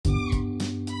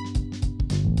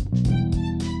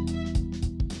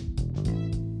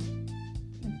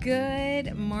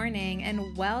Good morning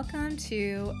and welcome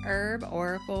to Herb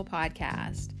Oracle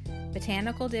Podcast,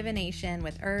 botanical divination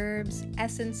with herbs,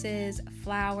 essences,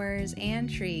 flowers, and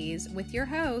trees with your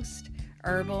host,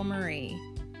 Herbal Marie.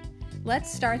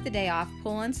 Let's start the day off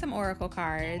pulling some oracle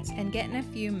cards and getting a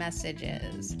few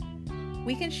messages.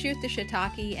 We can shoot the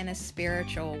shiitake in a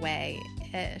spiritual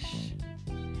way-ish.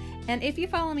 And if you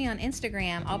follow me on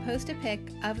Instagram, I'll post a pic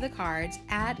of the cards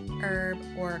at Herb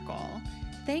Oracle.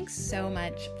 Thanks so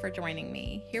much for joining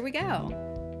me. Here we go.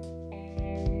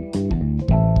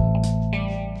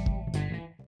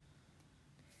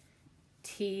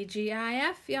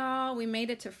 TGIF, y'all. We made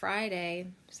it to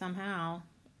Friday somehow.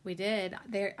 We did.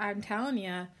 I'm telling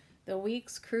you, the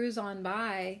weeks cruise on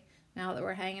by now that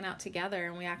we're hanging out together,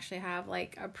 and we actually have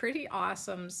like a pretty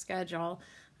awesome schedule.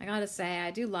 I gotta say, I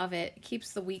do love it. It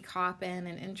keeps the week hopping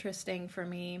and interesting for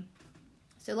me.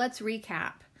 So let's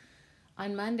recap.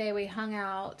 On Monday, we hung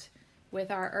out with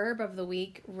our herb of the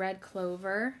week, Red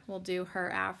Clover. We'll do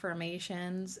her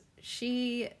affirmations.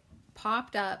 She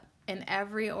popped up in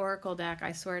every oracle deck,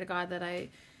 I swear to God, that I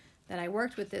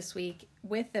worked with this week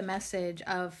with the message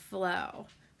of flow.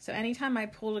 So anytime I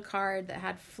pulled a card that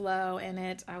had flow in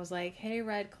it, I was like, hey,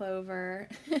 Red Clover.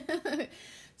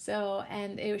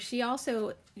 She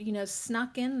also,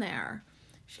 snuck in there.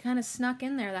 She kind of snuck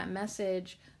in there that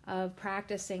message of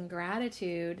practicing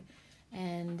gratitude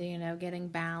and, getting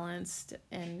balanced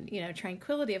and,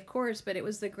 tranquility, of course, but it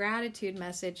was the gratitude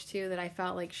message too that I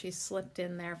felt like she slipped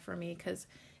in there for me because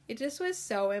it just was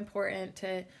so important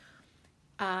to,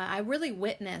 I really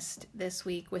witnessed this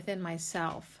week within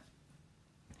myself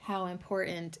how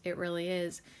important it really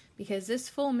is, because this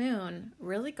full moon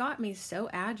really got me so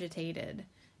agitated.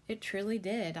 It truly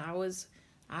did. I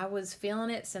was feeling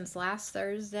it since last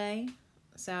Thursday.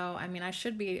 So, I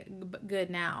should be good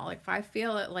now. Like if I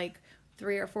feel it like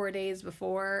 3 or 4 days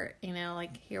before,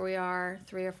 here we are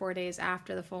 3 or 4 days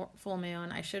after the full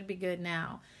moon, I should be good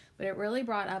now. But it really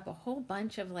brought up a whole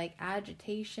bunch of like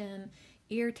agitation,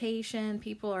 irritation.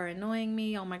 People are annoying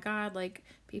me. Oh my God, like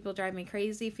people drive me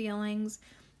crazy feelings.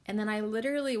 And then I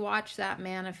literally watched that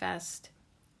manifest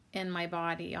in my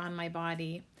body, on my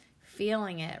body,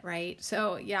 feeling it, right?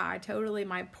 So yeah,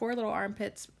 my poor little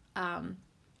armpits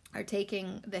are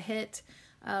taking the hit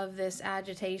of this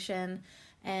agitation.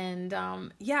 And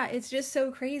it's just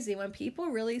so crazy when people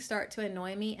really start to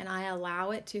annoy me and I allow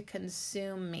it to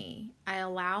consume me. I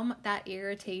allow that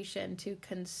irritation to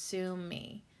consume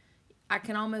me. I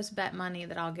can almost bet money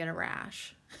that I'll get a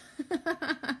rash.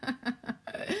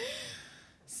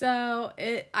 So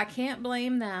I can't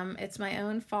blame them. It's my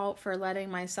own fault for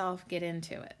letting myself get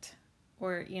into it.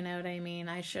 Or, you know what I mean?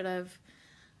 I should have.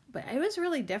 But it was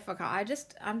really difficult. I'm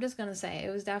just going to say it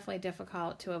was definitely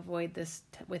difficult to avoid this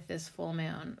with this full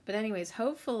moon. But anyways,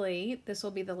 hopefully this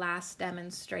will be the last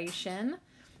demonstration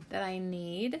that I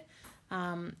need,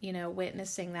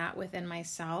 witnessing that within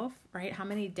myself, right? How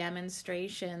many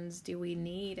demonstrations do we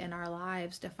need in our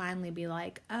lives to finally be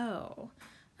like, oh,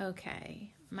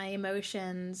 okay, my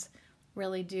emotions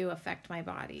really do affect my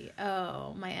body.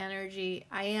 Oh, my energy,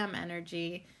 I am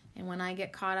energy. And when I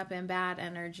get caught up in bad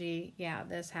energy,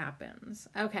 this happens.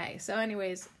 Okay, so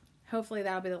anyways, hopefully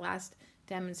that'll be the last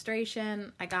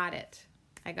demonstration. I got it.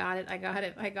 And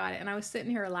I was sitting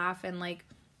here laughing like,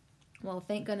 well,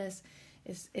 thank goodness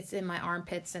it's in my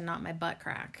armpits and not my butt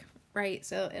crack, right?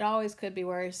 So it always could be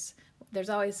worse. There's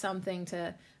always something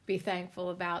to be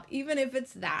thankful about, even if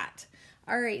it's that.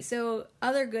 All right, so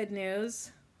other good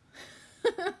news.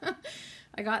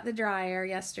 I got the dryer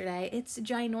yesterday. It's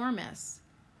ginormous.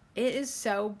 It is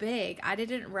so big. I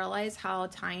didn't realize how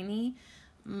tiny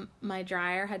my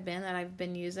dryer had been that I've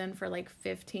been using for like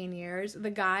 15 years.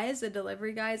 The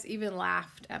delivery guys even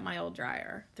laughed at my old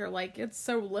dryer. They're like, it's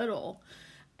so little.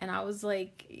 And I was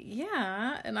like,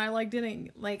 yeah. And I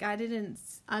didn't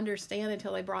understand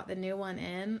until I brought the new one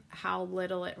in how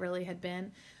little it really had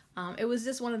been. It was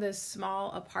just one of those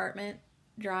small apartment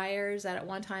dryers that at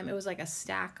one time it was like a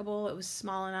stackable. It was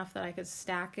small enough that I could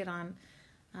stack it on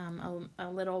a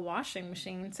little washing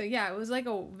machine. So yeah, it was like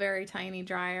a very tiny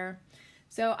dryer.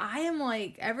 So I am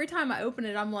like, every time I open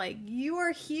it, I'm like, you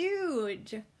are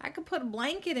huge. I could put a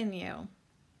blanket in you.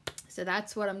 So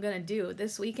that's what I'm going to do.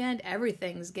 This weekend,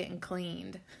 everything's getting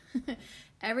cleaned.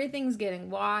 Everything's getting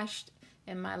washed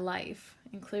in my life,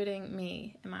 including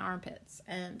me and my armpits.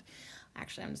 And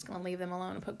actually, I'm just going to leave them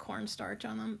alone and put cornstarch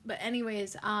on them. But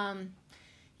anyways,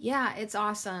 it's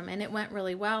awesome. And it went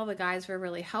really well. The guys were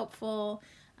really helpful.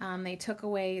 They took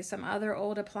away some other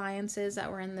old appliances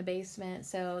that were in the basement.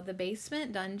 So the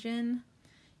basement dungeon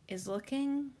is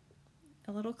looking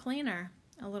a little cleaner,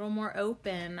 a little more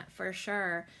open for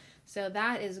sure. So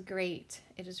that is great.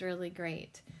 It is really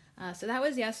great. So that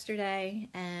was yesterday,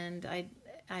 and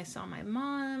I saw my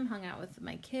mom, hung out with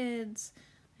my kids.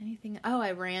 Anything? Oh,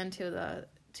 I ran to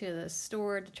the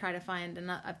store to try to find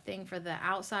a thing for the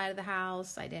outside of the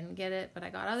house. I didn't get it, but I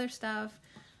got other stuff.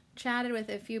 Chatted with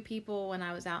a few people when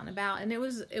I was out and about, and it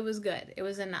was good. It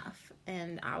was enough,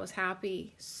 and I was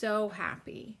happy, so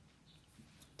happy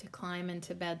to climb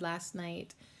into bed last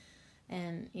night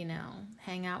and,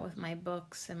 hang out with my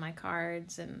books and my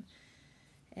cards and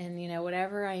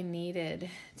whatever I needed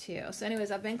to. So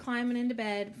anyways, I've been climbing into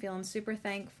bed, feeling super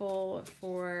thankful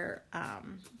for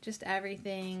just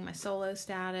everything, my solo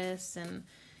status, and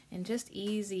just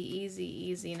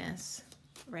easiness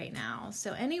right now.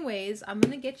 So anyways, I'm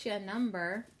going to get you a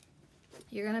number.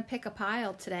 You're going to pick a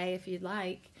pile today if you'd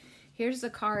like. Here's the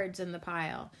cards in the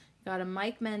pile. You got a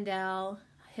Mike Mendel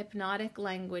hypnotic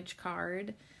language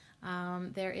card.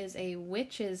 There is a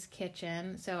witch's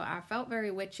kitchen. So I felt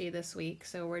very witchy this week.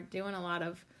 So we're doing a lot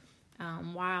of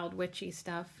wild witchy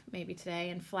stuff maybe today.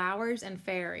 And flowers and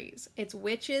fairies. It's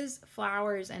witches,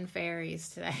 flowers, and fairies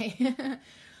today.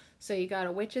 So you got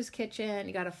a witch's kitchen.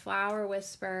 You got a flower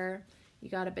whisper. You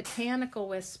got a botanical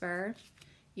whisper.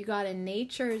 You got a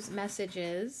nature's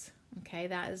messages. Okay,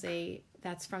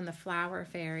 that's from the flower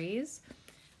fairies.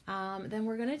 Then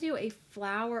we're going to do a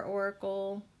flower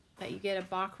oracle that you get a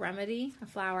Bach remedy, a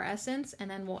flower essence, and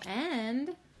then we'll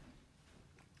end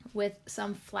with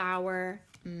some flower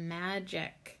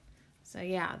magic. So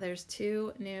yeah, there's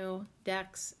 2 new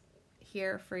decks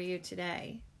here for you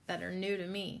today that are new to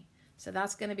me. So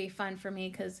that's going to be fun for me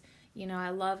because, I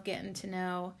love getting to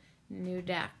know new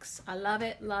decks. I love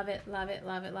it, love it, love it,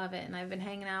 love it, love it. And I've been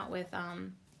hanging out with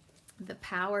the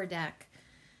Power deck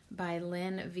by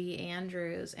Lynn V.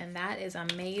 Andrews, and that is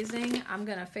amazing. I'm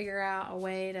going to figure out a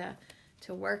way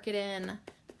to work it in.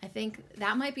 I think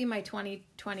that might be my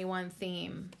 2021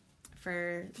 theme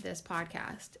for this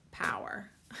podcast, power.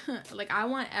 I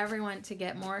want everyone to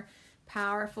get more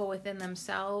powerful within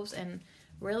themselves and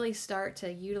really start to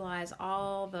utilize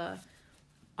all the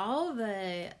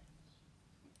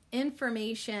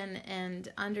information and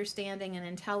understanding and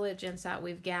intelligence that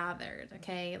we've gathered,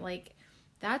 okay?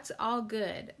 That's all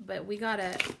good, but we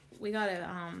gotta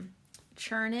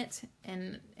churn it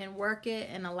and work it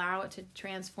and allow it to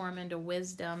transform into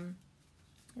wisdom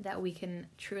that we can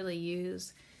truly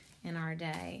use in our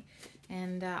day.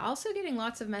 And also getting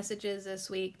lots of messages this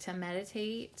week to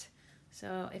meditate.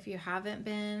 So if you haven't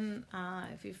been,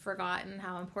 if you've forgotten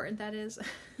how important that is,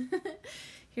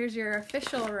 here's your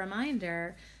official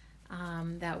reminder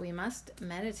that we must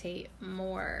meditate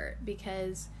more,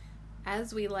 because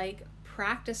as we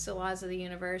practice the laws of the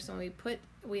universe and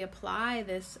we apply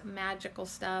this magical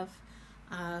stuff,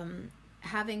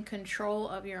 having control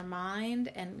of your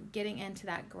mind and getting into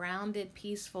that grounded,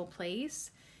 peaceful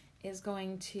place is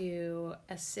going to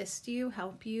assist you,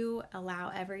 help you,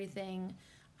 allow everything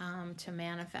to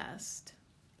manifest.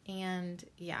 And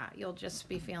yeah, you'll just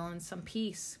be feeling some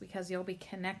peace because you'll be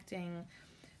connecting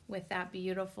with that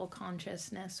beautiful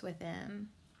consciousness within.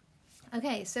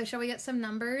 Okay, so shall we get some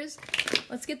numbers?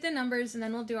 Let's get the numbers and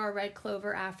then we'll do our Red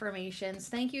Clover affirmations.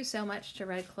 Thank you so much to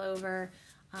Red Clover.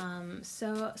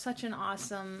 Such an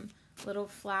awesome little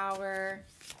flower.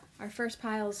 Our first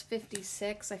pile is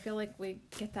 56. I feel like we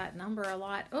get that number a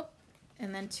lot. Oh,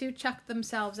 and then 2 chuck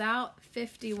themselves out,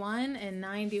 51 and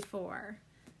 94.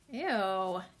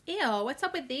 Ew, what's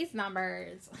up with these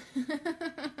numbers?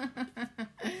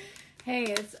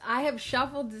 Hey, I have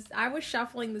shuffled this. I was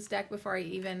shuffling this deck before I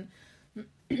even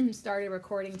started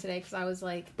recording today because I was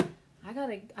like, I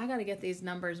gotta get these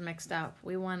numbers mixed up.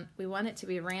 We want it to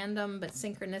be random but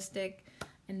synchronistic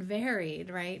and varied,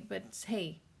 right? But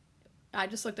hey, I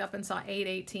just looked up and saw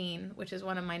 818, which is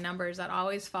one of my numbers that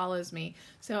always follows me.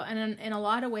 So, and in a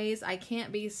lot of ways, I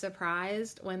can't be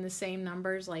surprised when the same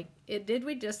numbers, did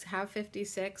we just have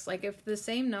 56? If the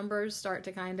same numbers start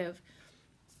to kind of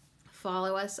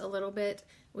follow us a little bit,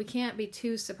 we can't be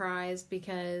too surprised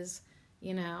because,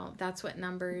 that's what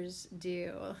numbers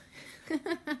do.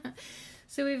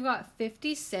 So we've got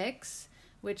 56,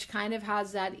 which kind of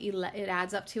has that, it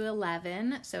adds up to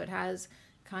 11. So it has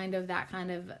kind of that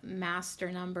kind of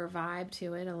master number vibe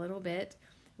to it a little bit.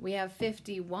 We have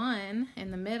 51 in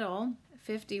the middle.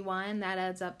 51, that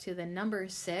adds up to the number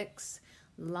 6,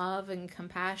 love and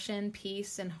compassion,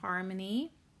 peace and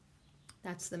harmony.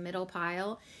 That's the middle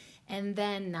pile. And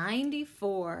then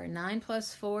 94, 9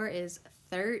 plus 4 is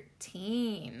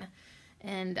 13.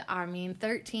 And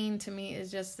 13 to me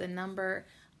is just the number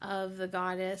of the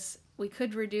goddess, we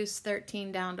could reduce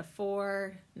 13 down to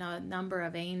 4, number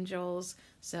of angels.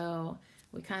 So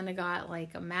we kind of got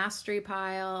like a mastery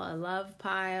pile, a love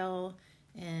pile,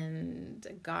 and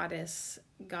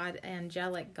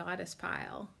angelic goddess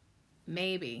pile.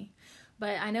 Maybe.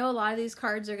 But I know a lot of these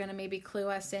cards are going to maybe clue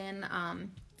us in,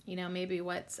 maybe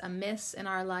what's amiss in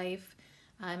our life.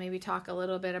 Maybe talk a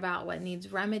little bit about what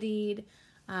needs remedied.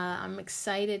 I'm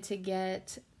excited to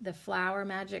get the Flower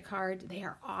Magic card. They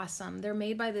are awesome. They're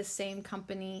made by the same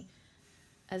company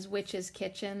as Witch's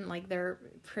Kitchen. Like, they're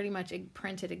pretty much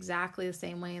printed exactly the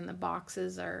same way, and the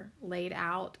boxes are laid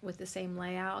out with the same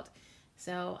layout.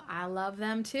 So I love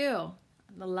them too.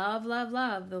 The love, love,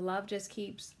 love. The love just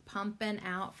keeps pumping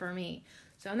out for me.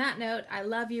 So on that note, I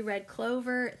love you, Red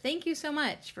Clover. Thank you so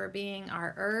much for being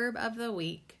our herb of the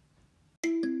week.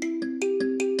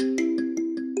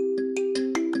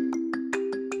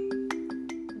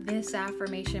 This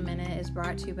affirmation minute is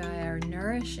brought to you by our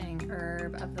nourishing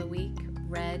herb of the week,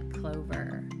 Red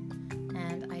Clover.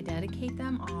 And I dedicate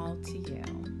them all to you.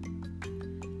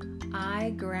 I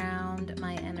ground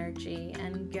my energy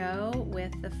and go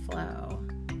with the flow.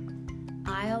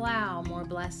 I allow more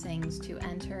blessings to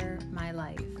enter my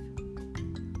life.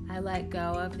 I let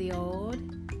go of the old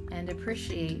and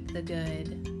appreciate the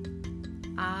good.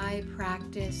 I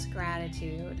practice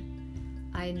gratitude.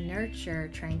 I nurture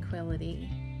tranquility.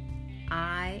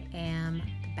 I am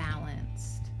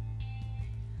balanced.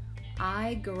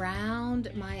 I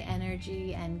ground my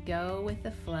energy and go with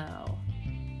the flow.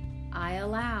 I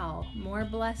allow more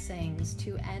blessings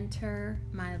to enter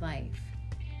my life.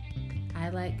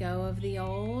 I let go of the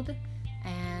old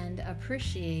and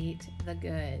appreciate the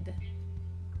good.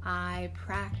 I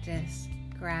practice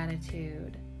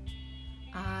gratitude.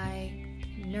 I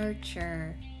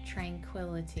nurture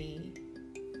tranquility.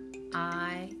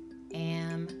 I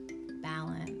am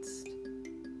balanced.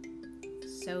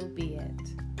 So be it.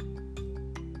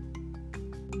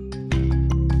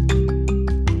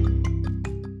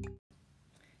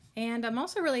 And I'm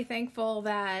also really thankful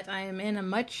that I am in a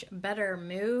much better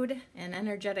mood and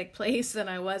energetic place than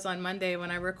I was on Monday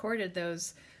when I recorded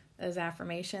those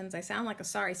affirmations. I sound like a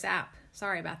sorry sap.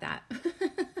 Sorry about that.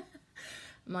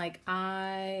 I'm like,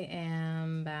 I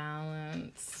am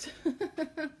balanced.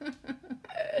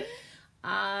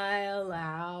 I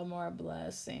allow more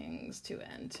blessings to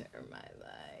enter my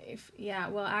life. Yeah,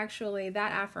 well, actually,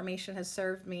 that affirmation has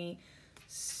served me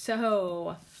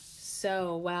so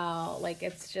well. Like,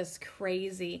 it's just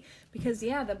crazy because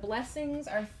the blessings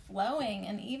are flowing.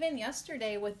 And even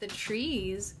yesterday with the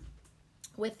trees,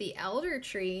 with the elder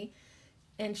tree,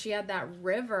 and she had that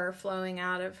river flowing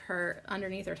out of her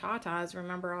underneath her tatas,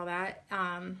 remember all that?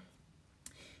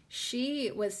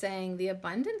 She was saying the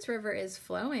abundance river is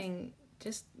flowing,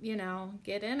 just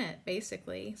get in it,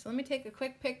 basically. So let me take a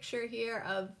quick picture here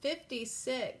of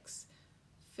 56,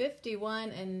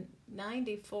 51, and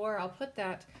 94. I'll put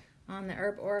that on the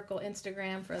Herb Oracle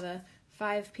Instagram for the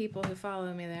 5 people who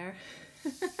follow me there.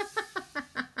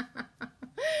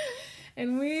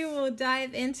 And we will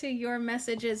dive into your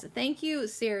messages. Thank you,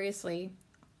 seriously.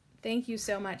 Thank you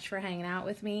so much for hanging out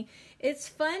with me. It's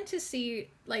fun to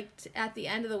see, at the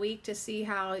end of the week, to see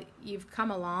how you've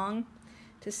come along,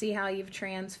 to see how you've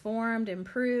transformed,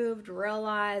 improved,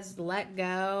 realized, let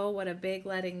go. What a big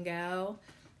letting go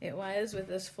it was with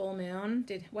this full moon.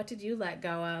 What did you let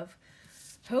go of?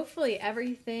 Hopefully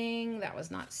everything that was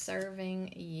not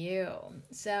serving you.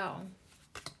 So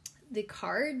the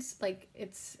cards,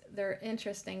 they're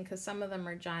interesting because some of them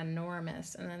are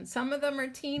ginormous and then some of them are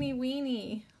teeny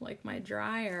weeny, like my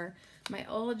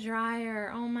old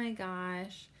dryer. Oh my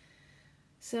gosh.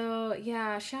 So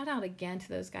yeah, shout out again to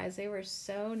those guys. They were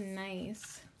so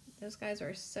nice. Those guys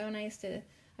were so nice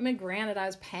granted, I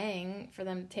was paying for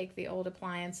them to take the old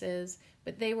appliances,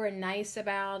 but they were nice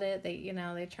about it.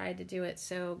 They tried to do it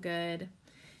so good,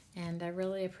 and I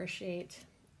really appreciate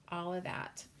all of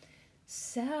that.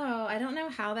 So I don't know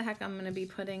how the heck I'm going to be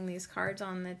putting these cards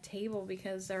on the table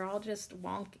because they're all just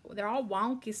wonky. They're all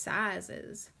wonky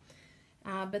sizes,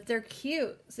 but they're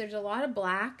cute. So there's a lot of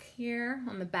black here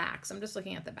on the backs. I'm just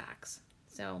looking at the backs.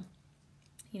 So,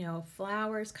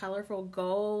 flowers, colorful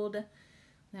gold.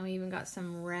 Now we even got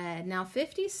some red. Now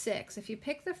 56, if you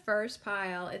pick the first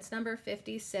pile, it's number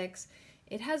 56.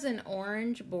 It has an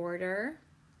orange border.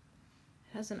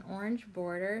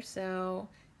 So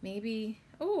maybe,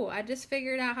 I just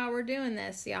figured out how we're doing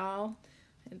this, y'all.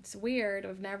 It's weird.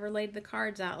 I've never laid the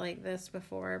cards out like this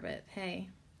before, but hey,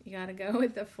 you got to go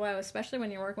with the flow, especially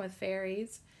when you're working with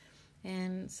fairies,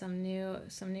 and some new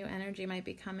energy might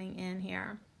be coming in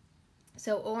here.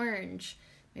 So orange.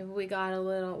 Maybe we got a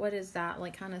little, what is that?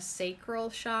 Like kind of sacral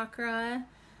chakra.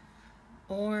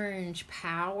 orange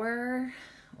power,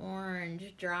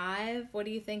 orange drive. What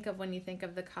do you think of when you think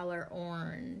of the color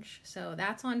orange? So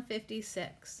that's on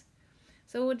 56.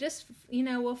 So we'll just,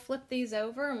 we'll flip these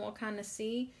over and we'll kind of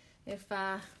see if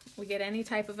we get any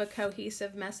type of a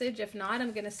cohesive message. If not,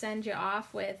 I'm going to send you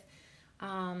off with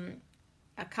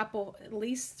a couple, at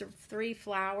least 3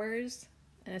 flowers,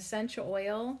 an essential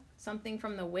oil, something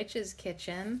from the witch's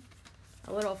kitchen,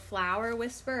 a little flower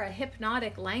whisper, a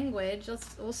hypnotic language.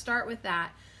 We'll start with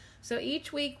that. So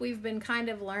each week we've been kind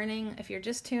of learning, if you're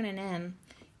just tuning in,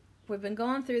 we've been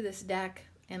going through this deck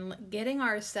and getting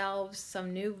ourselves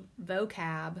some new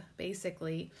vocab,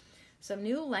 basically, some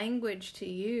new language to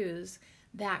use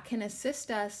that can assist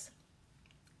us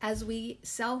as we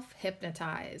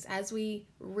self-hypnotize, as we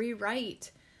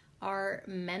rewrite our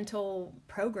mental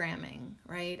programming,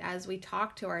 right? As we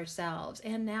talk to ourselves.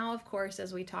 And now, of course,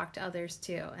 as we talk to others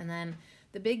too. And then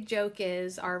the big joke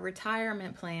is our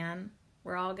retirement plan.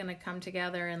 We're all going to come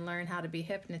together and learn how to be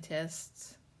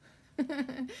hypnotists.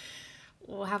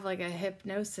 We'll have like a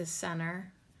hypnosis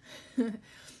center,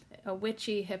 a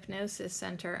witchy hypnosis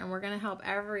center, and we're going to help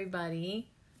everybody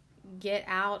get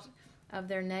out of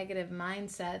their negative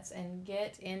mindsets and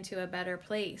get into a better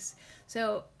place.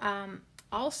 So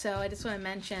also, I just want to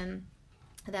mention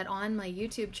that on my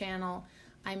YouTube channel,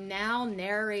 I'm now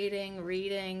narrating,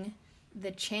 reading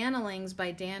the channelings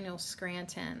by Daniel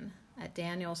Scranton at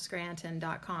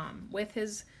danielscranton.com with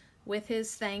his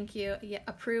thank you,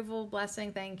 approval,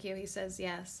 blessing, thank you. He says,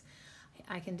 yes,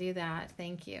 I can do that.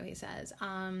 Thank you, he says.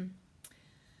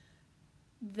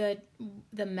 The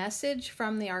message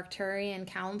from the Arcturian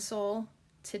Council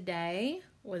today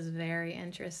was very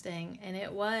interesting. And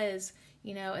it was,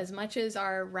 as much as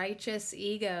our righteous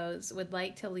egos would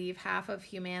like to leave half of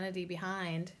humanity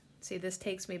behind. See, this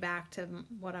takes me back to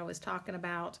what I was talking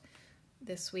about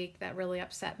this week that really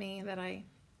upset me, that I'm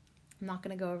not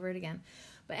going to go over it again.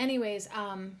 But anyways,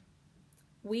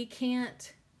 we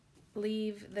can't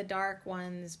leave the dark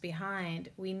ones behind.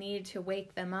 We need to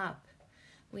wake them up.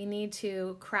 We need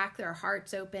to crack their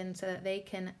hearts open so that they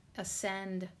can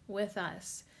ascend with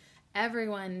us.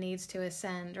 Everyone needs to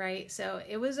ascend, right? So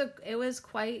it was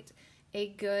quite a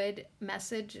good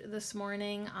message this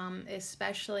morning,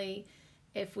 especially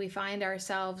if we find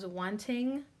ourselves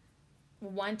wanting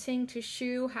to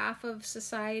shoo half of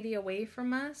society away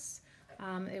from us.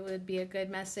 It would be a good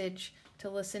message to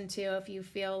listen to if you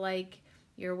feel like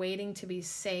you're waiting to be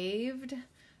saved,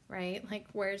 right? Like,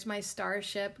 where's my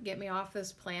starship? Get me off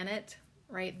this planet,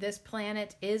 right? This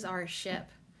planet is our ship.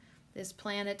 This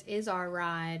planet is our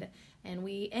ride. And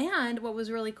what was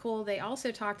really cool, they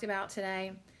also talked about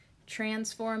today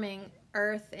transforming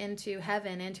Earth into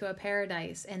heaven, into a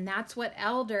paradise. And that's what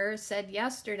Elder said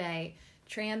yesterday,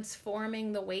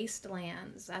 transforming the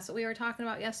wastelands. That's what we were talking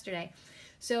about yesterday.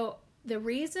 So the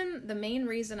main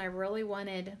reason I really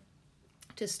wanted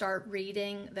to start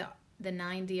reading the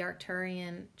 9D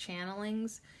Arcturian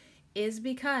channelings is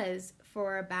because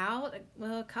for about,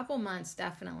 a couple months,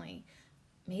 definitely,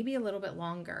 maybe a little bit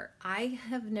longer, I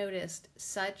have noticed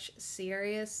such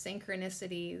serious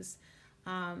synchronicities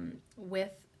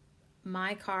with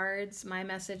my cards, my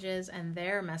messages, and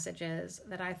their messages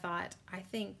that I thought, I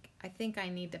think I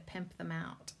need to pimp them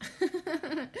out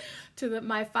to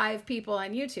my 5 people on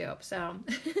YouTube. So,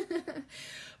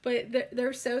 but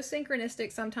they're so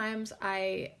synchronistic. Sometimes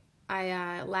I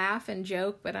laugh and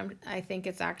joke, but I think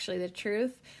it's actually the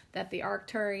truth that the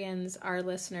Arcturians are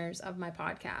listeners of my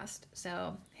podcast.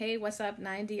 So, hey, what's up,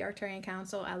 9D Arcturian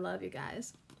Council? I love you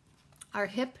guys. Our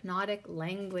hypnotic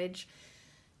language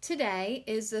today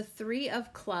is the 3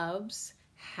 of clubs,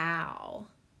 how.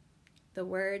 The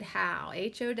word how,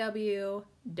 H-O-W ...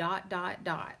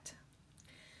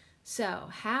 So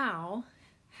how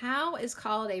is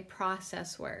called a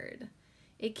process word.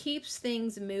 It keeps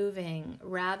things moving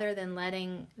rather than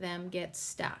letting them get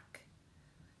stuck.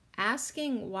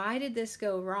 Asking why did this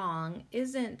go wrong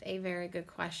isn't a very good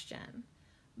question,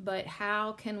 but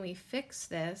how can we fix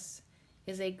this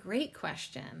is a great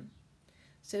question.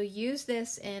 So use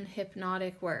this in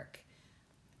hypnotic work.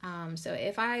 So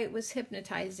if I was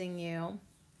hypnotizing you,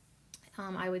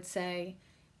 I would say,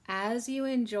 as you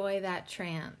enjoy that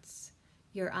trance,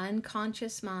 your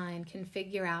unconscious mind can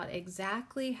figure out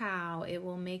exactly how it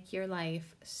will make your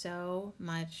life so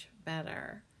much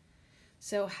better.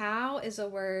 So how is a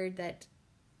word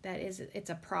it's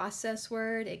a process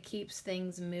word. It keeps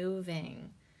things moving.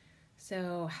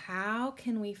 So how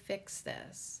can we fix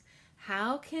this?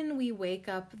 How can we wake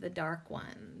up the dark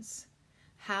ones?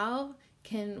 How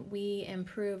can we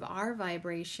improve our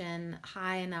vibration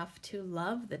high enough to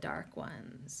love the dark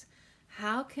ones?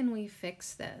 How can we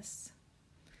fix this?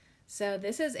 So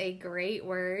this is a great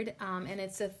word, and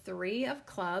it's a 3 of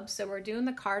clubs. So we're doing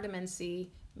the cardamancy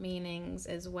meanings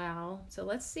as well. So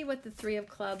let's see what the 3 of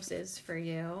clubs is for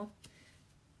you.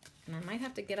 And I might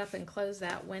have to get up and close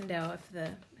that window if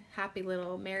the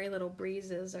merry little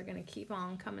breezes are going to keep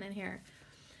on coming in here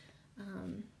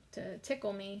to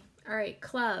tickle me. All right,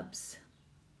 clubs.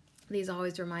 These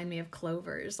always remind me of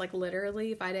clovers. Like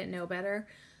literally, if I didn't know better,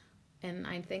 and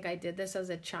I think I did this as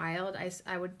a child,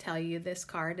 I would tell you this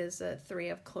card is a 3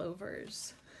 of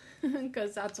clovers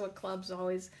because that's what clubs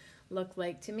always look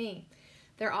like to me.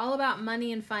 They're all about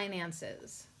money and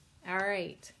finances. All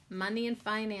right, money and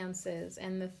finances.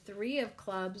 And the 3 of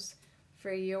clubs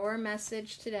for your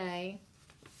message today,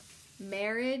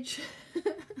 marriage,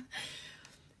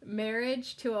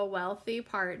 marriage to a wealthy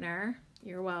partner.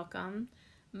 You're welcome.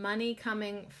 Money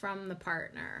coming from the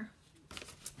partner.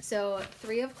 So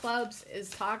 3 of clubs is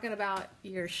talking about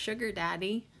your sugar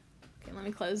daddy. Okay, let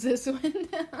me close this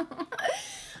window.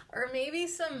 Or maybe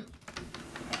some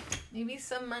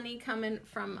money coming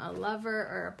from a lover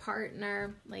or a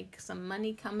partner, like some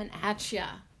money coming at ya.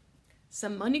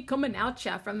 Some money coming at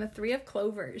ya from the 3 of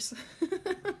clovers.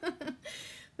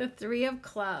 The 3 of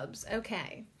clubs.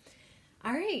 Okay.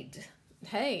 All right.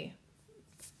 Hey,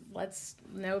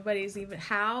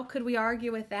 how could we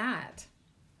argue with that?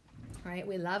 Right?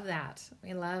 We love that.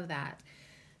 We love that.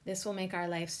 This will make our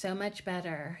life so much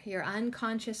better. Your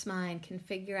unconscious mind can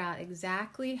figure out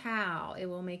exactly how it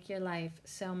will make your life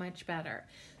so much better.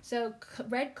 So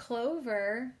red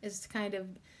clover is kind of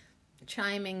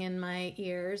chiming in my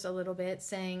ears a little bit,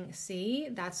 saying, see,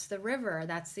 that's the river.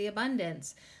 That's the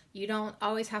abundance. You don't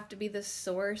always have to be the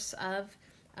source of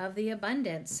the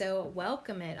abundance. So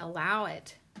welcome it. Allow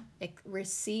it.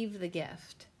 Receive the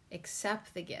gift.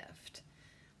 Accept the gift.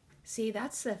 See,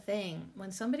 that's the thing.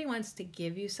 When somebody wants to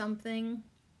give you something,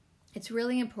 it's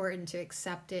really important to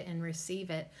accept it and receive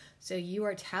it. So you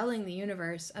are telling the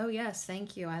universe, oh yes,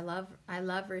 thank you. I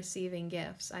love receiving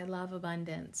gifts. I love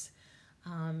abundance.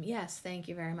 Yes, thank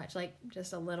you very much. Like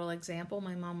just a little example,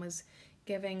 my mom was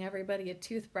giving everybody a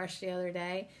toothbrush the other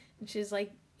day, and she's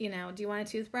like, do you want a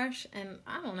toothbrush? And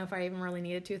I don't know if I even really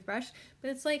need a toothbrush, but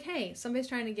it's like, hey, somebody's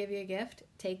trying to give you a gift.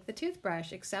 Take the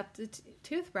toothbrush, accept the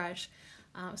toothbrush.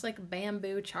 It's like a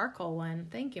bamboo charcoal one.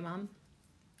 Thank you, Mom.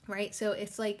 Right? So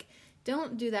it's like,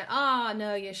 don't do that. Oh,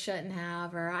 no, you shouldn't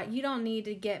have. Or you don't need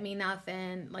to get me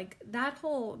nothing. Like that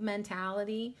whole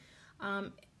mentality.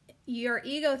 Your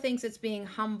ego thinks it's being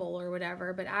humble or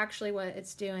whatever, but actually what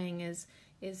it's doing is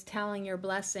telling your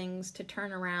blessings to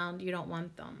turn around. You don't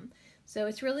want them. So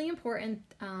it's really important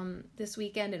this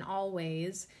weekend and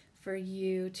always for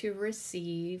you to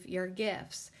receive your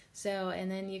gifts. So,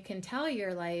 and then you can tell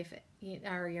your life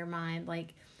or your mind,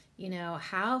 like,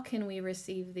 how can we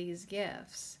receive these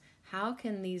gifts? How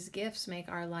can these gifts make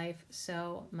our life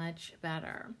so much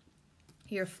better?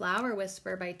 Your Flower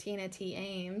Whisper by Tina T.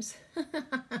 Ames.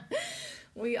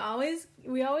 We always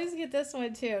get this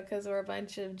one too because we're a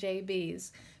bunch of JBs.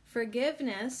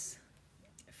 Forgiveness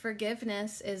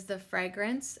is the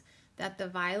fragrance that the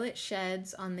violet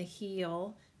sheds on the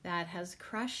heel that has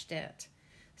crushed it.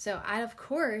 So of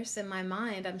course, in my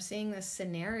mind, I'm seeing this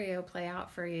scenario play out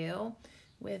for you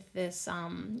with this,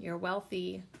 your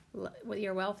wealthy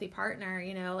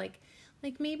partner, like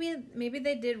maybe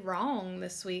they did wrong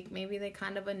this week. Maybe they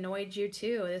kind of annoyed you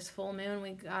too. This full moon,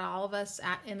 we got all of us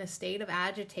in a state of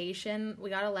agitation. We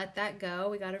got to let that go.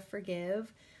 We got to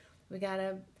forgive. We got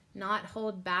to not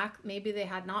hold back. Maybe they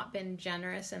had not been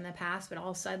generous in the past, but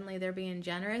all suddenly they're being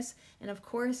generous. And of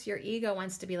course, your ego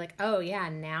wants to be like, oh yeah,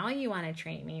 now you want to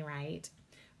treat me right?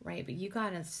 But you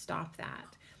got to stop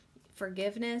that.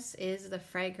 Forgiveness is the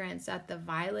fragrance that the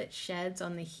violet sheds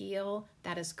on the heel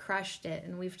that has crushed it.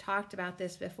 And we've talked about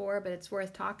this before, but it's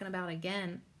worth talking about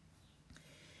again.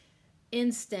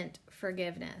 Instant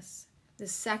forgiveness. The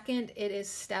second it is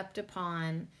stepped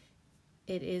upon,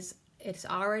 it's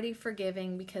already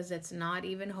forgiving because it's not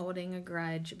even holding a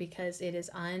grudge, because it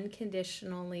is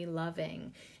unconditionally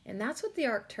loving. And that's what the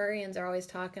Arcturians are always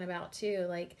talking about too.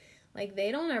 Like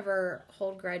they don't ever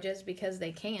hold grudges because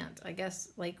they can't. I guess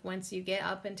like once you get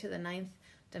up into the 9th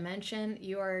dimension,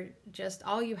 you are just,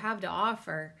 all you have to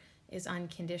offer is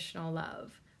unconditional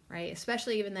love, right?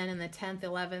 Especially even then in the 10th,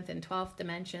 11th, and 12th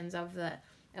dimensions of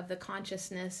the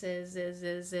consciousness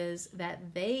is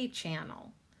that they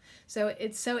channel. So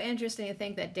it's so interesting to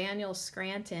think that Daniel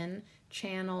Scranton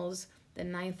channels the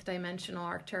 9th dimensional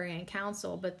Arcturian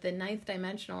Council, but the 9th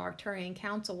dimensional Arcturian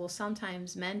Council will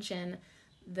sometimes mention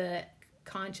the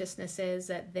consciousnesses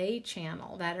that they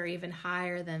channel that are even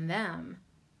higher than them.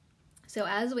 So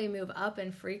as we move up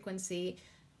in frequency,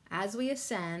 as we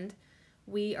ascend,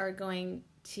 we are going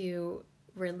to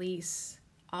release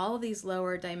all these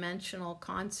lower dimensional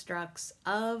constructs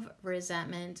of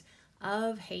resentment,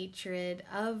 of hatred,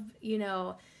 of,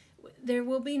 there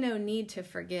will be no need to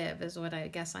forgive, is what I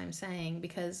guess I'm saying,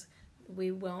 because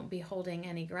we won't be holding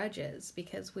any grudges,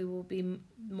 because we will be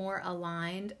more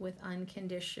aligned with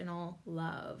unconditional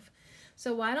love.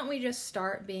 So why don't we just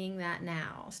start being that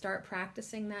now? Start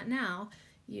practicing that now.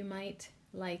 You might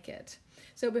like it.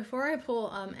 So before I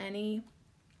pull any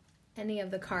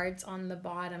of the cards on the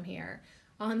bottom here,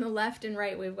 on the left and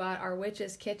right, we've got our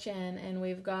Witch's Kitchen, and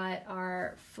we've got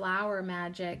our Flower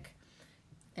Magic,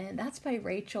 and that's by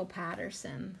Rachel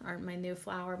Patterson, my new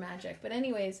Flower Magic. But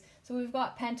anyways, so we've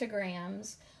got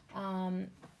pentagrams,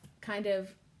 kind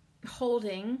of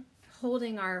holding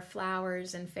our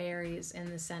flowers and fairies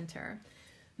in the center.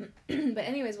 But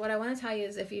anyways, what I want to tell you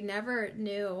is, if you never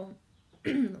knew,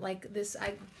 like this,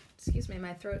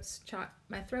 my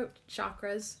throat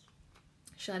chakra's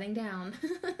shutting down.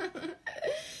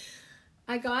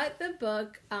 I got the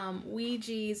book,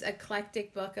 Ouija's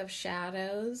Eclectic Book of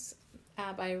Shadows,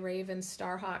 by Raven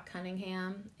Starhawk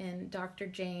Cunningham and Dr.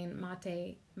 Jane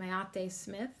Mayate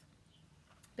Smith.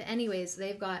 But anyways,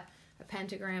 they've got a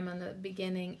pentagram on the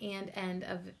beginning and end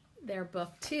of their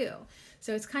book too.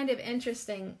 So it's kind of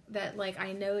interesting that, like,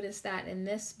 I noticed that in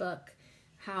this book,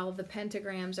 how the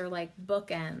pentagrams are like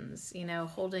bookends,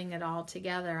 holding it all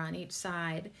together on each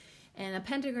side. And a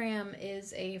pentagram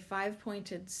is a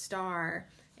 5-pointed star,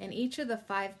 and each of the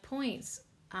 5 points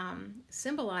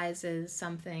symbolizes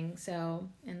something. So,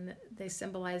 and they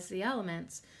symbolize the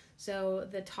elements. So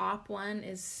the top one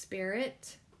is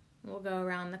spirit. We'll go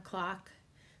around the clock.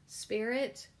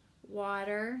 Spirit,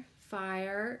 water,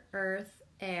 fire, earth,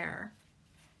 air.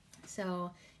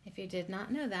 So if you did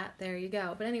not know that, there you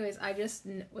go. But anyways, I just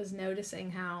was noticing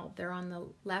how they're on the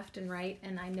left and right,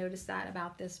 and I noticed that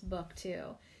about this book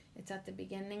too. It's at the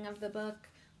beginning of the book,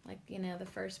 like, the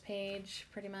first page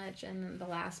pretty much, and then the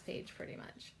last page pretty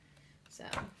much. So,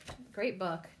 great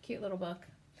book. Cute little book.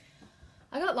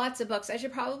 I got lots of books. I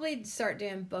should probably start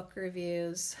doing book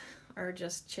reviews or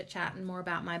just chit-chatting more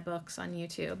about my books on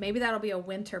YouTube. Maybe that'll be a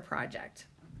winter project.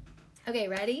 Okay,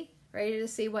 ready? Ready to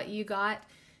see what you got?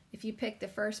 If you pick the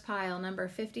first pile, number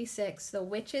 56, The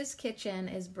Witch's Kitchen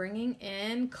is bringing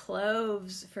in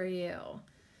cloves for you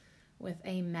with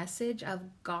a message of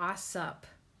gossip.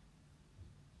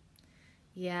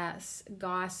 Yes,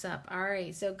 gossip. All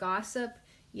right, so gossip,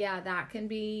 yeah, that can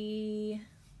be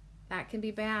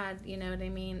bad, you know what I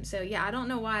mean? So yeah, I don't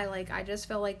know why, like, I just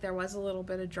feel like there was a little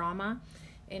bit of drama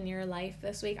in your life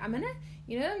this week.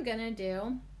 You know what I'm gonna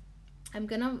do? I'm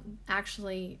gonna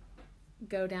actually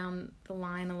go down the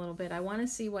line a little bit. I want to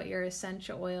see what your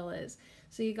essential oil is.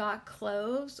 So you got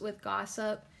cloves with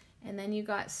gossip, and then you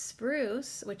got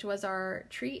spruce, which was our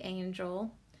tree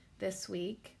angel this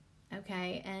week.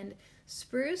 Okay, and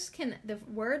spruce the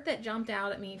word that jumped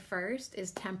out at me first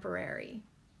is temporary.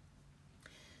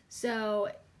 So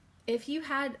if you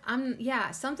had,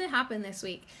 something happened this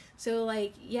week. So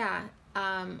like,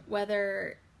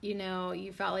 whether,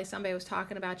 you felt like somebody was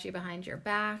talking about you behind your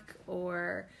back,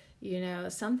 or,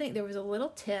 something, there was a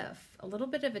little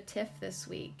bit of a tiff this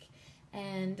week.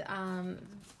 And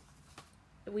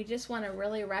we just want to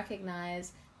really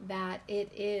recognize that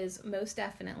it is most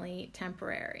definitely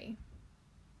temporary.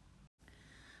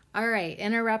 All right,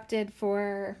 interrupted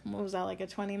for, what was that, like a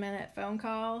 20-minute phone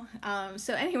call?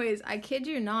 So anyways, I kid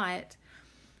you not,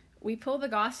 we pull the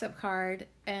gossip card,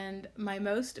 and my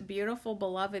most beautiful,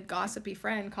 beloved, gossipy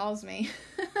friend calls me.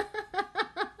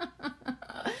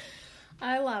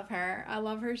 I love her. I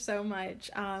love her so much.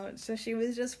 So she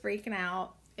was just freaking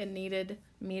out and needed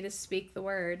me to speak the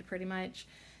word, pretty much.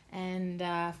 And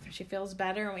she feels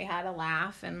better, and we had a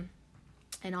laugh and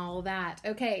all of that.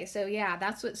 Okay, so yeah,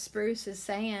 that's what Spruce is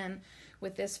saying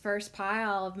with this first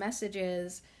pile of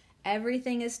messages.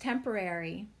 Everything is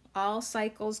temporary. All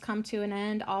cycles come to an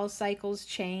end. All cycles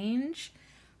change.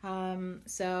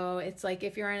 So it's like,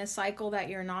 if you're in a cycle that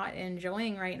you're not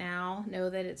enjoying right now, know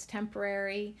that it's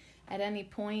temporary. At any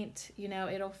point,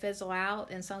 it'll fizzle out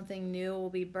and something new will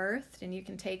be birthed, and you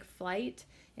can take flight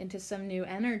into some new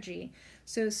energy.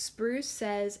 So Spruce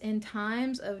says, in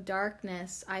times of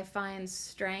darkness, I find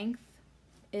strength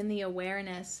in the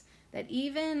awareness that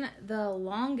even the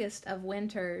longest of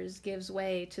winters gives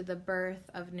way to the birth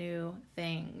of new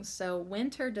things. So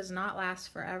winter does not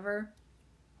last forever.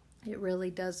 It really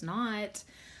does not.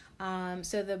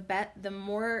 So the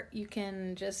more you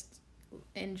can just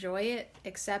enjoy it,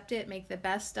 accept it, make the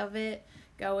best of it,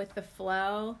 go with the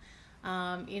flow.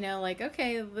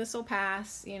 Okay, this will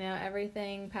pass,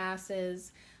 everything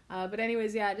passes. But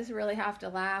anyways, I just really have to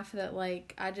laugh that,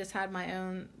 like, I just had my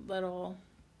own little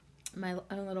my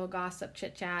own little gossip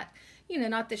chit chat.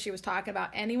 Not that she was talking about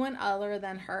anyone other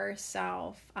than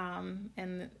herself, and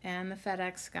the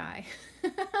FedEx guy.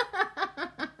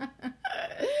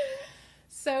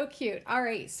 So cute. All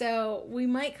right, so we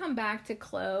might come back to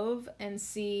clove and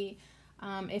see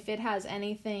if it has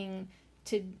anything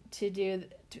to do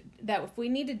that. If we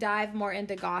need to dive more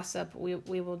into gossip, we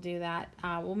will do that.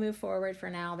 We'll move forward for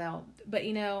now, though. But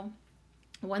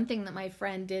one thing that my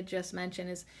friend did just mention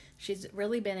is she's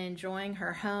really been enjoying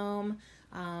her home.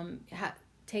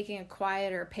 Taking a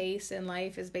quieter pace in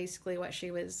life is basically what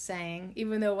she was saying,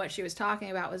 even though what she was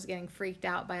talking about was getting freaked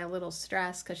out by a little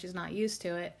stress because she's not used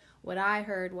to it. What I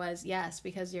heard was, yes,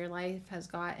 because your life has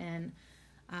gotten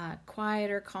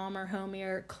quieter, calmer,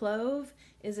 homier. Clove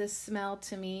is a smell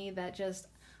to me that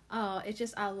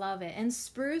I love it. And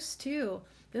spruce too.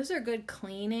 Those are good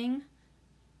cleaning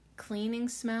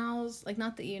smells. Like,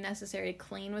 not that you necessarily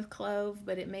clean with clove,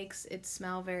 but it makes it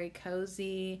smell very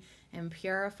cozy and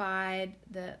purified.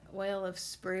 The oil of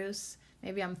spruce,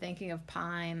 maybe I'm thinking of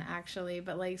pine actually,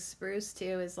 but like spruce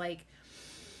too is like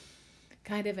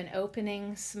kind of an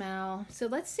opening smell. So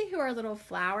let's see who our little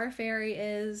flower fairy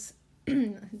is.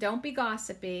 Don't be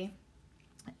gossipy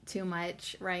too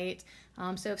much, right?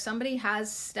 So if somebody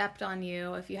has stepped on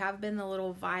you, if you have been the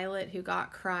little violet who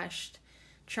got crushed,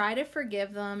 try to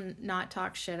forgive them, not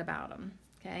talk shit about them,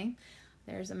 okay?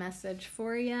 There's a message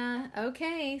for you.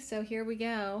 Okay, so here we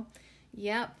go.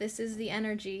 Yep, this is the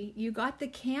energy. You got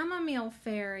the chamomile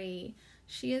fairy.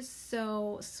 She is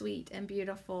so sweet and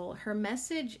beautiful. Her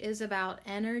message is about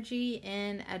energy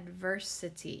in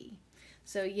adversity.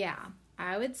 So yeah,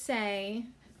 I would say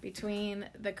between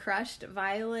the crushed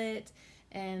violet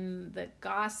and the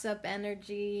gossip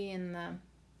energy and the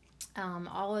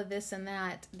all of this and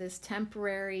that, this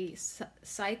temporary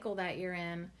cycle that you're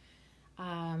in,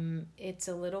 it's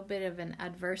a little bit of an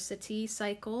adversity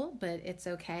cycle, but it's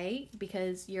okay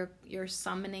because you're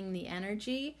summoning the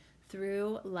energy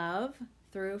through love,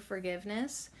 through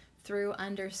forgiveness, through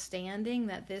understanding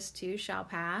that this too shall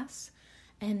pass.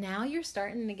 And now you're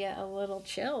starting to get a little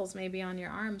chills maybe on your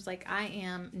arms, like I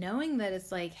am, knowing that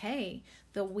it's like, hey,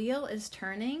 the wheel is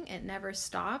turning. It never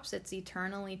stops. It's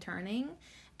eternally turning.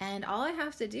 And all I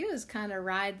have to do is kind of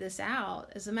ride this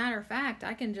out. As a matter of fact,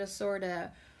 I can just sort of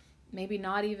maybe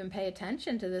not even pay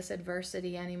attention to this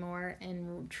adversity anymore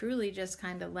and truly just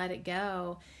kind of let it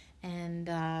go and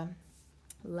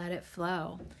let it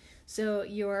flow. So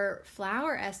your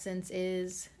flower essence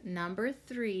is number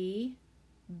 3,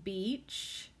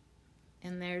 beach.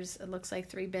 And it looks like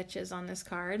 3 bitches on this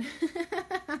card.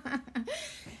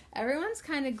 Everyone's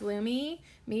kind of gloomy.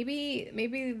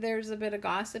 Maybe there's a bit of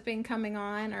gossiping coming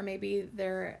on, or maybe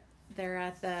they're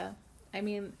at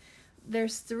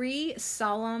there's 3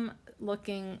 solemn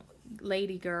looking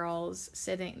lady girls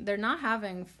sitting. They're not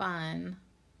having fun.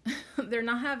 They're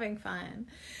not having fun.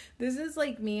 This is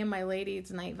like me and my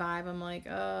ladies' night vibe. I'm like,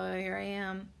 oh, here I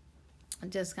am,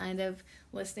 just kind of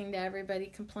listening to everybody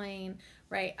complain,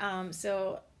 right?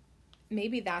 So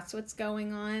maybe that's what's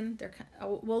going on.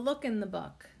 We'll look in the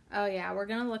book. Oh yeah, we're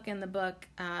gonna look in the book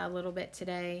a little bit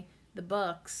today, the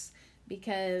books,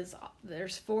 because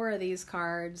there's 4 of these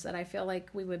cards that I feel like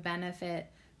we would benefit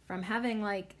from having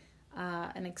like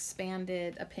an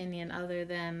expanded opinion other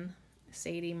than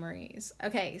Sadie Marie's.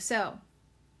 Okay, so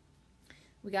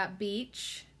we got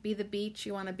beach. Be the beach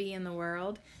you want to be in the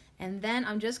world. And then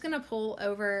I'm just going to pull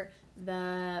over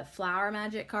the flower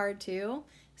magic card too,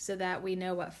 so that we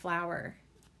know what flower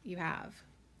you have.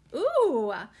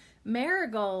 Ooh,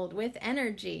 marigold with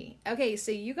energy. Okay,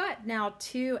 so you got now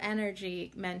 2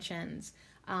 energy mentions.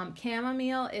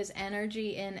 Chamomile is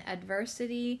energy in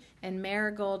adversity, and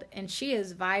marigold, and she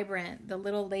is vibrant. The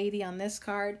little lady on this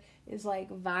card is like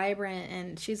vibrant,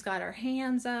 and she's got her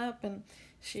hands up, and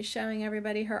she's showing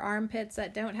everybody her armpits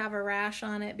that don't have a rash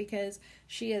on it because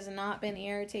she has not been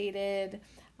irritated.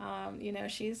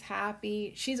 She's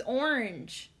happy. She's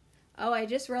orange. Oh, I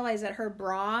just realized that her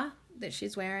bra that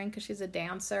she's wearing, because she's a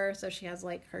dancer, so she has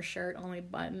like her shirt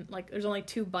there's only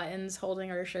 2 buttons holding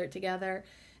her shirt together,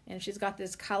 and she's got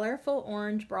this colorful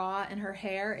orange bra, and her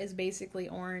hair is basically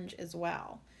orange as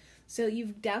well. So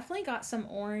you've definitely got some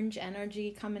orange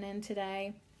energy coming in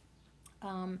today.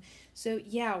 So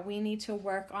yeah, we need to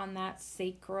work on that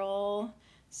sacral,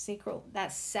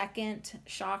 that second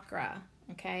chakra.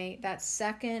 Okay, that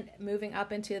second, moving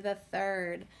up into the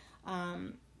third,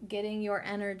 getting your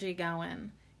energy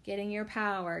going, getting your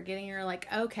power, getting your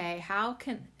okay,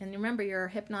 and remember your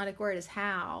hypnotic word is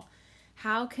how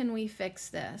can we fix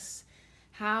this?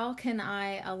 How can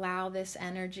I allow this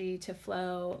energy to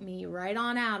flow me right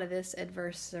on out of this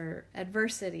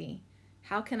adversity?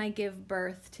 How can I give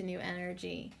birth to new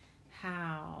energy?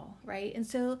 how, right? And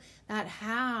so that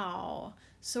how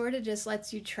sort of just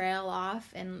lets you trail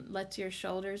off and lets your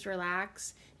shoulders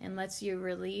relax and lets you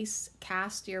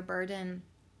cast your burden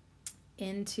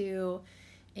into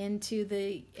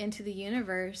the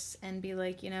universe and be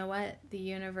like, you know what? The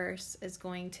universe is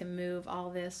going to move all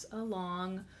this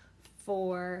along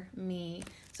for me.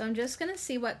 So I'm just going to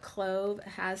see what Clove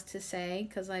has to say,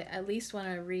 because I at least want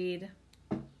to read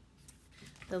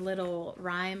the little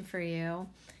rhyme for you.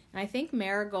 And I think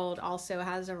Marigold also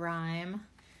has a rhyme.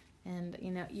 And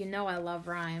you know I love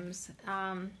rhymes.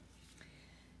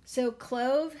 So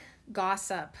Clove,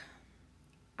 gossip,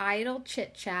 idle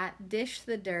chit-chat, dish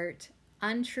the dirt,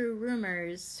 untrue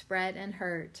rumors spread and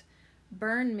hurt.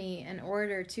 Burn me in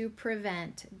order to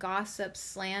prevent gossip,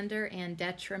 slander, and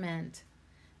detriment.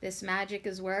 This magic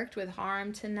is worked with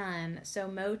harm to none, so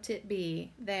mote it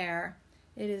be. There,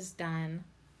 it is done.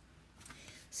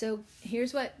 So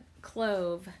here's what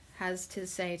Clove has to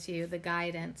say to you, the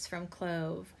guidance from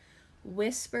Clove.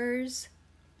 Whispers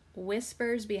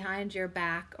behind your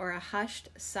back or a hushed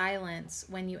silence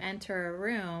when you enter a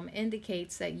room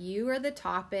indicates that you are the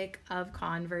topic of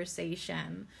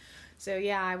conversation. So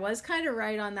yeah, I was kind of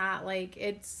right on that. Like,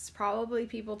 it's probably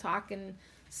people talking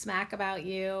smack about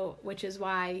you, which is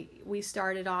why we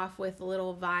started off with a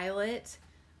little violet,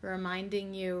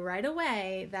 reminding you right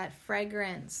away that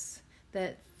fragrance,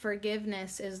 that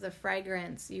forgiveness is the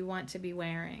fragrance you want to be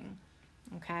wearing.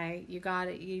 Okay? You got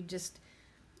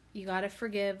to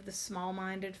forgive the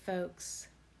small-minded folks.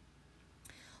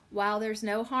 While there's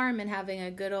no harm in having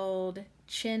a good old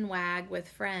chin wag with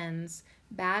friends,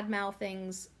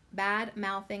 bad-mouthing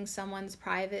someone's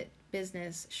private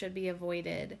business should be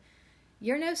avoided.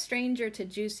 You're no stranger to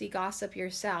juicy gossip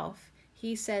yourself.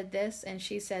 He said this and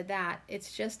she said that.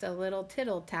 It's just a little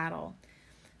tittle-tattle.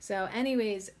 So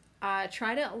anyways,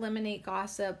 try to eliminate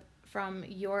gossip from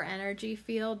your energy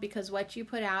field, because what you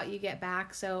put out, you get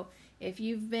back. So if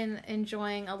you've been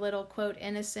enjoying a little, quote,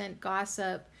 innocent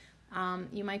gossip,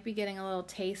 you might be getting a little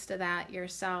taste of that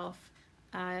yourself,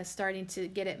 starting to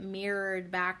get it mirrored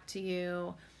back to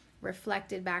you,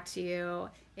 reflected back to you.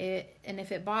 And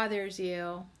if it bothers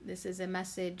you, this is a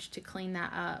message to clean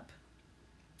that up.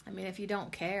 I mean, if you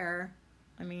don't care,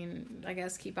 I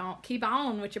guess keep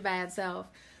on with your bad self.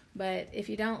 But if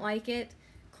you don't like it,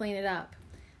 clean it up.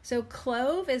 So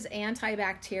Clove is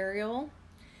antibacterial.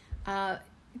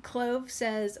 Clove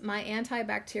says, my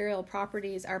antibacterial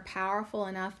properties are powerful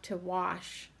enough to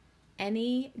wash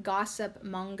any gossip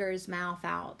monger's mouth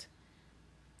out.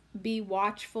 Be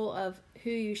watchful of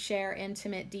who you share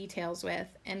intimate details with,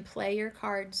 and play your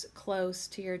cards close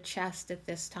to your chest at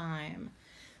this time.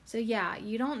 So yeah,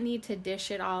 you don't need to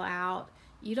dish it all out.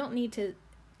 You don't need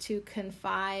to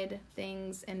confide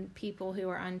things in people who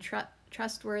are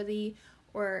untrustworthy,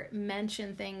 or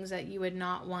mention things that you would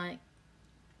not want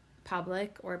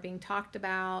public or being talked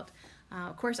about.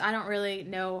 Of course, I don't really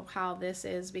know how this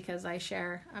is, because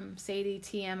I'm Sadie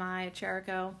TMI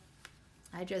Cherico.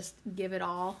 I just give it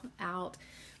all out.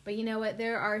 But you know what?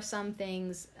 There are some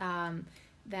things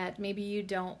that maybe you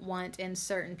don't want in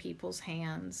certain people's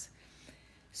hands.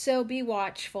 So be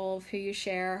watchful of who you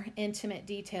share intimate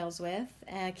details with.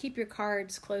 Keep your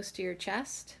cards close to your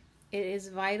chest. It is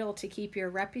vital to keep your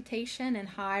reputation in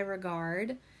high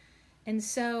regard. And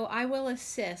so I will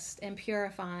assist in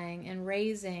purifying and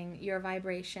raising your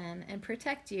vibration and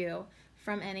protect you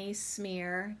from any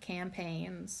smear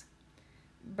campaigns.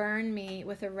 Burn me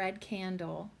with a red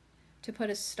candle to put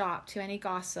a stop to any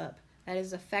gossip that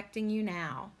is affecting you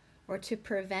now, or to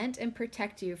prevent and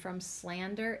protect you from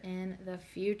slander in the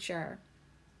future.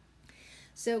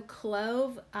 So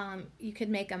Clove, you could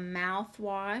make a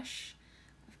mouthwash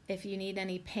if you need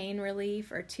any pain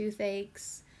relief or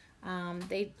toothaches.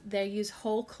 They use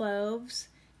whole cloves,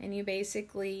 and you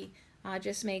basically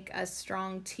just make a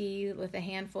strong tea with a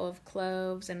handful of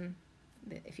cloves, and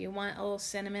if you want a little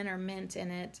cinnamon or mint in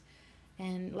it,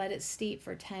 and let it steep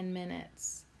for 10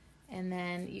 minutes. And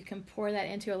then you can pour that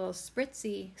into a little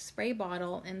spritzy spray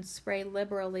bottle and spray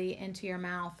liberally into your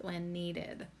mouth when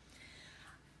needed.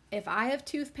 If I have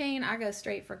tooth pain, I go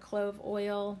straight for clove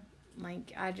oil.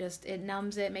 It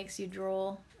numbs it, makes you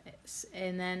drool,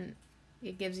 and then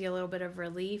it gives you a little bit of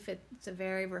relief. It's a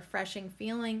very refreshing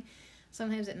feeling.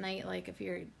 Sometimes at night, like if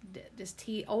your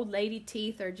old lady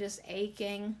teeth are just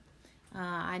aching,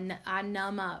 I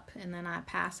numb up and then I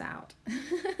pass out.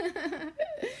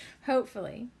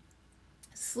 Hopefully.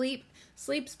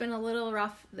 Sleep's been a little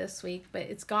rough this week, but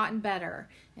it's gotten better.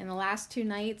 In the last 2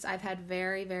 nights, I've had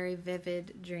very, very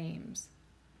vivid dreams.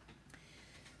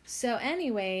 So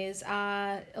anyways,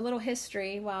 a little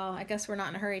history. Well, I guess we're not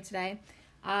in a hurry today.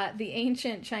 The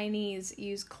ancient Chinese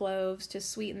used cloves to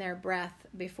sweeten their breath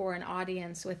before an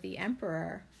audience with the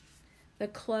emperor. The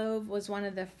clove was one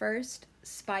of the first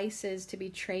spices to be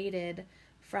traded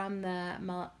from the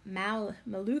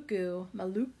Maluku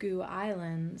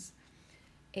Islands.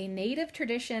 A native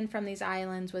tradition from these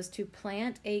islands was to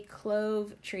plant a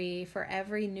clove tree for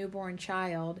every newborn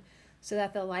child so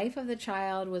that the life of the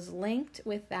child was linked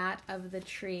with that of the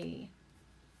tree.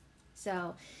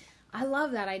 So I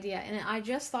love that idea. And I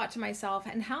just thought to myself,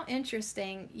 and how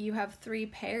interesting, you have 3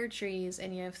 pear trees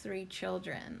and you have 3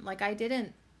 children. Like, I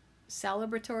didn't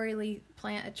celebratorily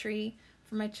plant a tree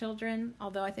for my children,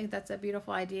 although I think that's a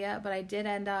beautiful idea, but I did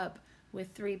end up with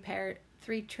 3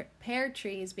 pear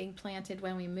trees being planted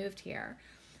when we moved here.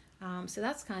 So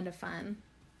that's kind of fun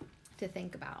to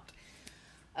think about.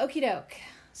 Okie doke.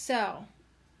 So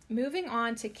moving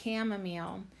on to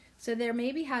chamomile. So there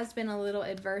maybe has been a little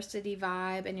adversity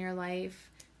vibe in your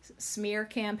life, smear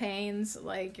campaigns,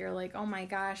 like you're like, oh my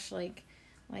gosh, like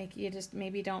you just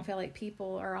maybe don't feel like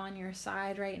people are on your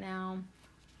side right now,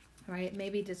 right?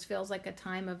 Maybe it just feels like a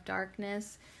time of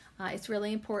darkness. It's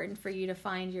really important for you to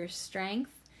find your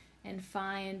strength and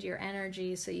find your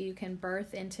energy so you can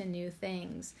birth into new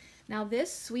things. Now,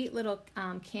 this sweet little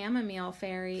chamomile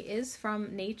fairy is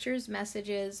from Nature's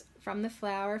Messages from the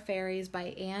Flower Fairies by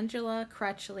Angela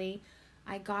Crutchley.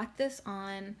 I got this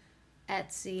on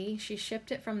Etsy. She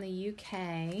shipped it from the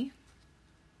UK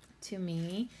to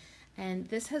me. And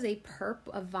this has a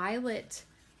violet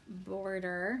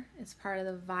border. It's part of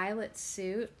the violet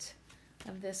suit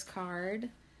of this card.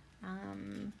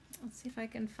 Let's see if I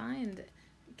can find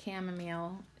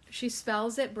chamomile. She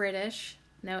spells it British,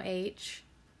 no H,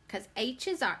 because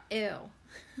H's are ew.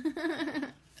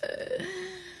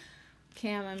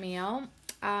 Chamomile.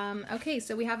 Okay,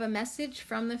 so we have a message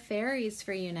from the fairies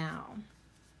for you now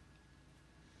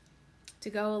to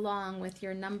go along with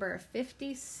your number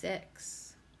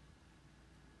 56.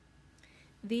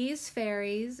 These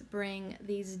fairies bring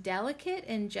these delicate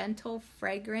and gentle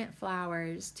fragrant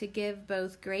flowers to give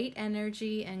both great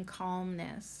energy and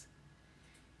calmness.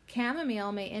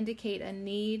 Chamomile may indicate a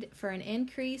need for an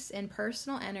increase in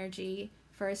personal energy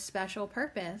for a special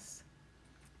purpose.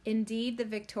 Indeed, the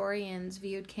Victorians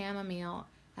viewed chamomile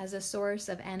as a source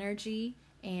of energy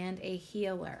and a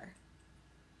healer.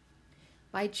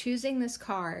 By choosing this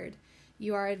card,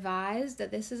 you are advised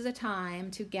that this is a time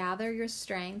to gather your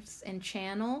strengths and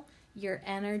channel your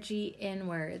energy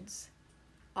inwards.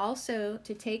 Also,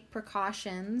 to take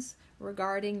precautions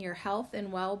regarding your health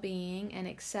and well-being and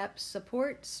accept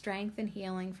support, strength, and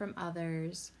healing from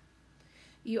others.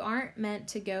 You aren't meant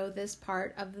to go this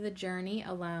part of the journey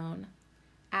alone.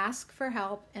 Ask for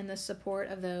help and the support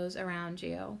of those around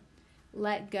you.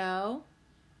 Let go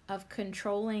of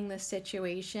controlling the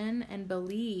situation and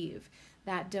believe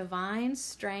that divine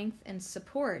strength and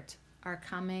support are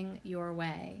coming your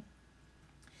way.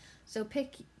 So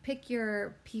pick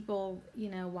your people,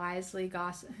 wisely.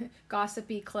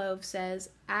 Gossipy Clove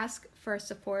says, ask for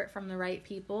support from the right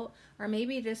people, or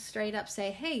maybe just straight up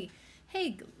say, hey,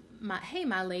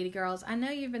 my lady girls, I know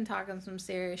you've been talking some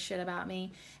serious shit about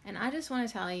me, and I just want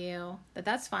to tell you that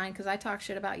that's fine, because I talk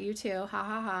shit about you too, ha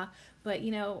ha ha, but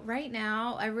right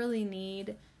now I really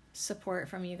need support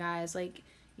from you guys. Like,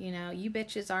 you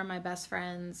bitches are my best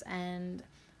friends, and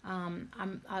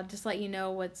I'll just let you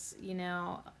know what's, you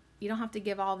don't have to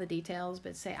give all the details,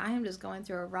 but say, I am just going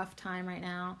through a rough time right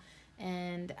now,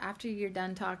 and after you're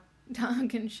done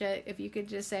talking shit, if you could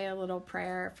just say a little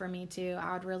prayer for me too,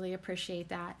 I would really appreciate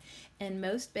that. And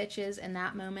most bitches in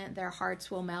that moment, their hearts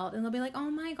will melt, and they'll be like, oh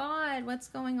my God, what's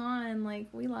going on? Like,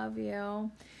 we love you.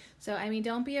 So,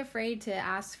 don't be afraid to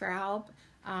ask for help.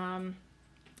 And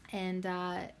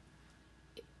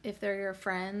if they're your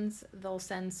friends, they'll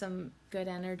send some good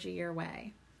energy your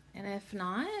way. And if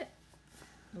not,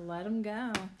 let them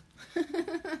go.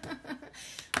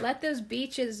 Let those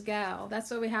beaches go.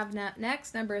 That's what we have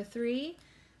next. Number 3,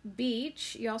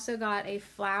 beach. You also got a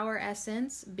flower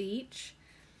essence, beach.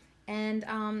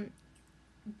 And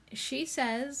she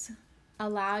says,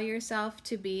 allow yourself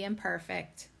to be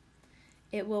imperfect.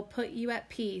 It will put you at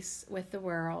peace with the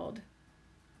world.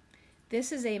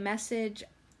 This is a message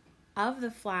of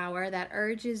the flower that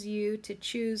urges you to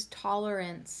choose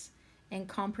tolerance and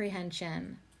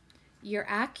comprehension. Your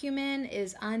acumen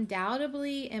is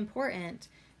undoubtedly important.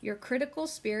 Your critical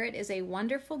spirit is a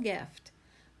wonderful gift,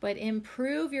 but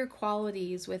improve your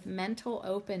qualities with mental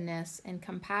openness and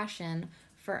compassion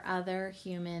for other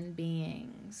human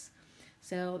beings.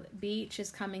 So beach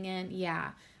is coming in.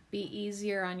 Yeah, be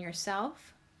easier on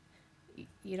yourself.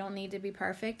 You don't need to be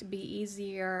perfect. Be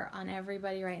easier on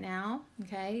everybody right now,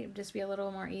 okay? Just be a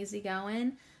little more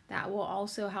easygoing. That will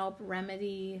also help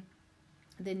remedy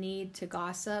the need to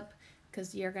gossip,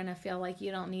 because you're going to feel like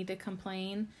you don't need to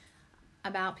complain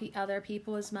about other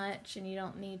people as much, and you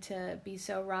don't need to be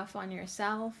so rough on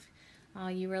yourself.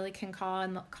 You really can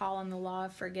call on the law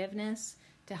of forgiveness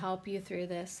to help you through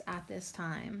this at this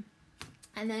time.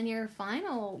 And then your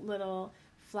final little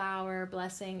flower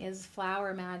blessing is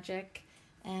flower magic.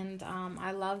 And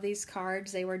I love these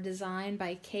cards. They were designed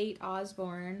by Kate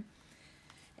Osborne.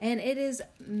 And it is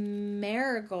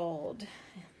Marigold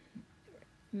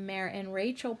and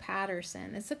Rachel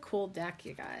Patterson. It's a cool deck,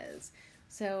 you guys.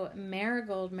 So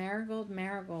Marigold, Marigold,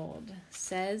 Marigold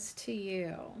says to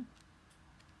you,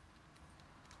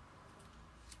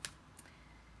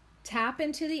 tap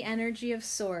into the energy of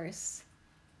Source.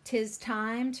 'Tis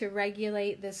time to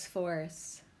regulate this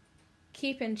force.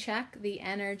 Keep in check the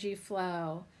energy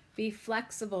flow. Be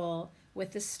flexible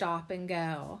with the stop and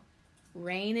go.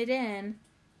 Rein it in.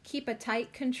 Keep a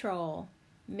tight control.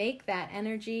 Make that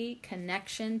energy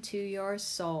connection to your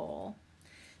soul.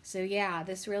 So yeah,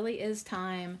 this really is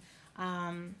time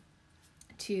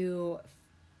to,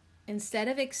 instead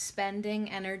of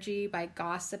expending energy by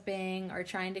gossiping or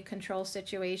trying to control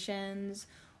situations,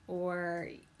 or,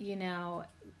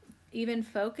 even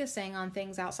focusing on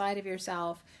things outside of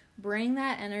yourself, bring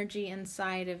that energy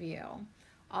inside of you.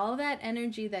 All that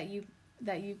energy that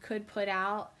you could put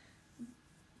out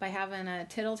by having a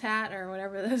tittle tat or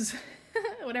whatever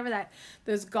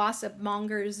those gossip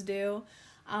mongers do,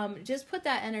 just put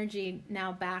that energy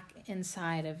now back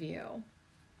inside of you,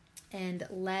 and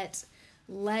let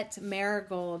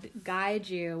Marigold guide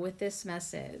you with this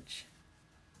message.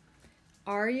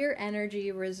 Are your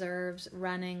energy reserves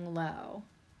running low?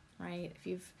 Right?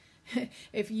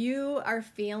 If you are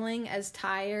feeling as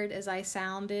tired as I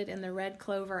sounded in the Red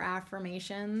Clover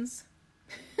affirmations,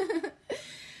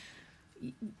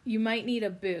 you might need a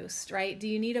boost, right? Do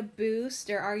you need a boost,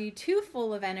 or are you too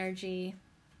full of energy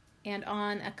and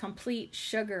on a complete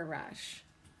sugar rush?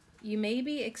 You may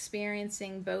be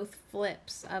experiencing both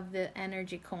flips of the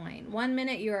energy coin. 1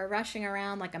 minute you are rushing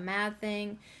around like a mad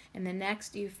thing, and the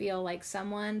next you feel like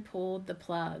someone pulled the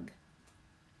plug.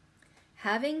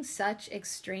 Having such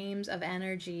extremes of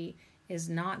energy is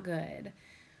not good.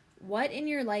 What in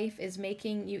your life is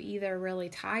making you either really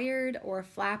tired or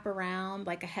flap around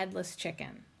like a headless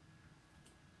chicken?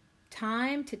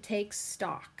 Time to take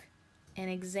stock and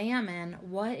examine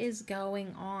what is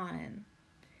going on.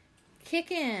 Kick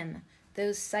in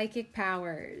those psychic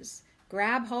powers.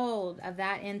 Grab hold of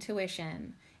that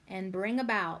intuition and bring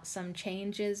about some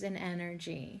changes in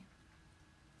energy.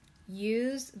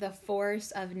 Use the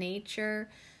force of nature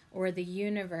or the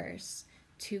universe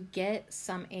to get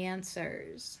some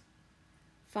answers.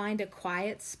 Find a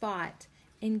quiet spot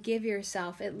and give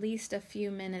yourself at least a few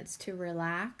minutes to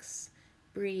relax,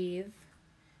 breathe,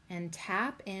 and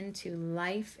tap into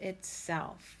life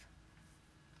itself.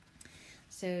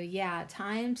 So yeah,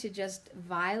 time to just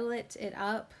violet it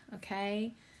up,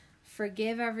 okay?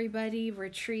 Forgive everybody,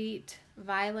 retreat.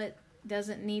 Violet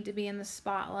doesn't need to be in the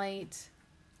spotlight.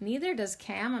 Neither does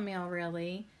chamomile,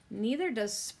 really. Neither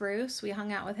does spruce. We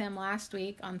hung out with him last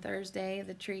week on Thursday,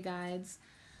 the tree guides.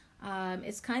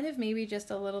 It's kind of maybe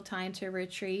just a little time to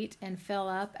retreat and fill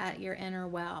up at your inner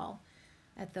well,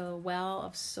 at the well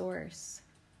of Source.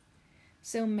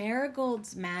 So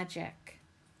Marigold's magic.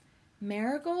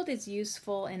 Marigold is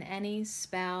useful in any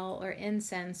spell or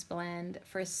incense blend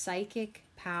for psychic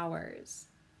powers.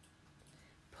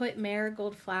 Put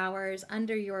marigold flowers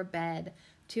under your bed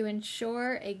to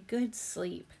ensure a good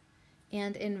sleep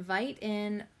and invite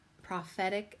in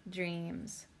prophetic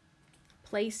dreams.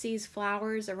 Place these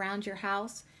flowers around your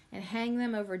house and hang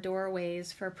them over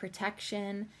doorways for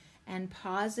protection and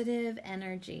positive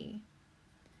energy.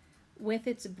 With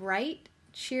its bright,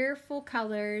 cheerful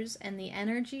colors and the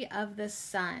energy of the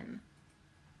sun,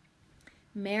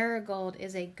 marigold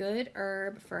is a good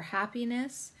herb for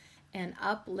happiness and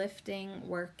uplifting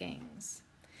workings.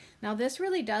 Now this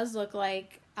really does look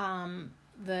like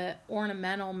the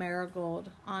ornamental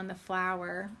marigold on the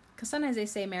flower, because sometimes they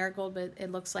say marigold, but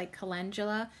it looks like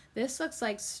calendula. This looks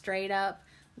like straight up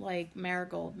like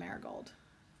marigold,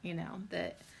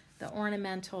 the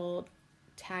ornamental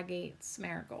Tagates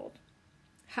marigold.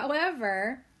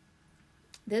 However,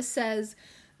 this says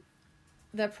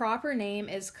the proper name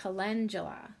is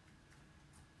calendula.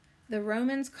 The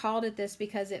Romans called it this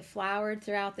because it flowered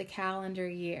throughout the calendar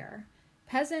year.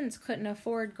 Peasants couldn't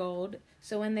afford gold,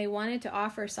 so when they wanted to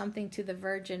offer something to the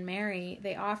Virgin Mary,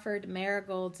 they offered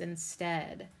marigolds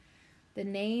instead. The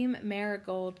name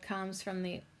marigold comes from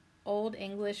the Old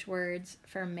English words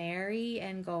for Mary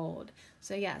and gold.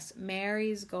 So yes,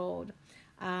 Mary's gold.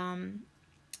 For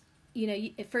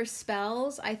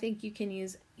spells, I think you can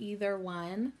use either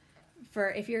one.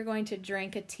 For if you're going to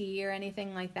drink a tea or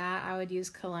anything like that, I would use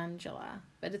calendula.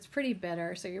 But it's pretty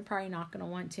bitter, so you're probably not going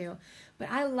to want to. But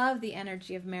I love the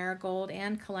energy of marigold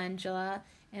and calendula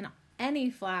and any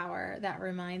flower that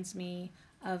reminds me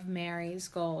of Mary's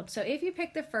gold. So if you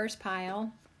pick the first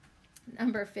pile,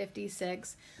 number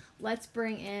 56, let's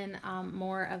bring in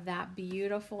more of that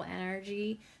beautiful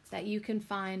energy that you can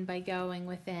find by going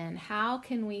within. How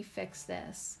can we fix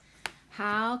this?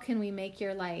 How can we make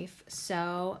your life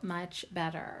so much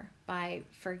better? By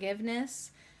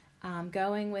forgiveness,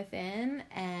 going within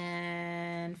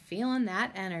and feeling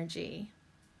that energy.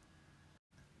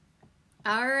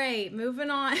 All right, moving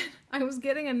on. I was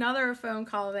getting another phone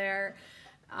call there.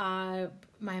 My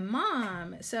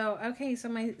mom. So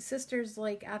my sister's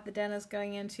like at the dentist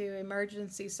going into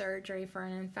emergency surgery for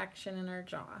an infection in her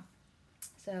jaw.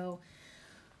 So,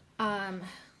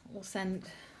 we'll send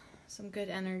some good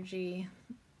energy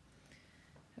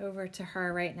over to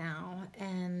her right now.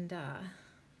 And,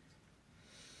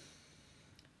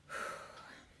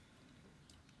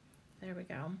 there we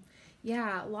go.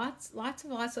 Yeah, lots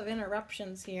of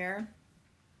interruptions here.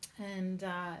 And,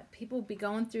 people be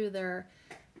going through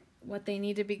what they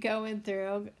need to be going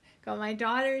through. Got my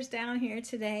daughters down here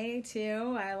today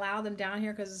too. I allow them down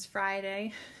here because it's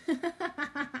Friday.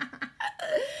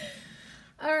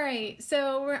 All right,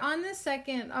 so we're on the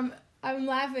second. I'm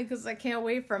laughing because I can't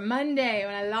wait for Monday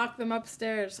when I lock them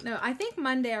upstairs. No, I think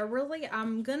Monday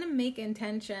I'm gonna make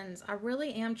intentions. I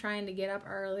really am trying to get up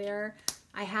earlier.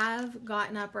 I have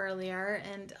gotten up earlier,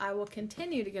 and I will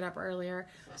continue to get up earlier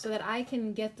so that I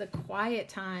can get the quiet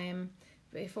time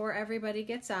before everybody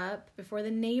gets up, before the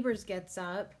neighbors gets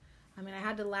up. I mean, I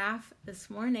had to laugh this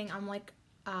morning. I'm like,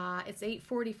 it's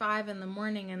 8:45 in the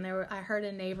morning, and I heard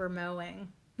a neighbor mowing.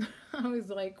 I was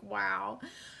like, wow.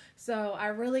 So I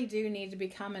really do need to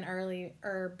become an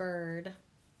earlier bird.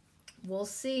 We'll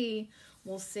see.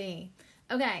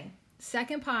 Okay,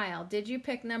 second pile. Did you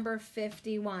pick number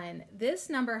 51? This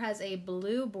number has a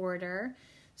blue border.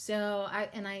 So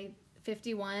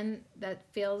 51, that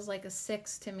feels like a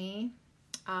 6 to me.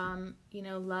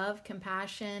 Love,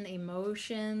 compassion,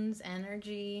 emotions,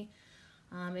 energy.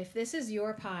 If this is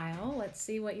your pile, let's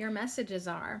see what your messages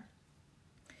are.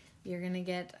 You're going to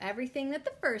get everything that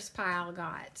the first pile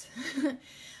got.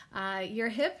 Your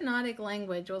hypnotic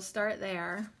language, we'll start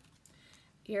there.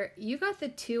 You got the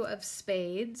 2 of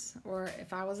spades, or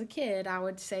if I was a kid, I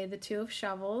would say the 2 of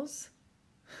shovels.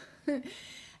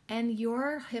 And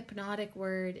your hypnotic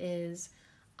word is,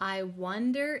 I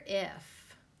wonder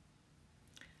if.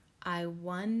 I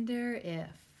wonder if.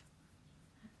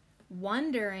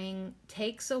 Wondering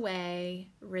takes away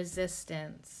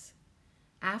resistance.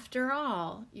 After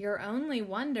all, you're only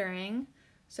wondering,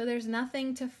 so there's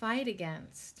nothing to fight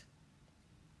against.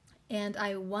 And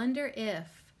I wonder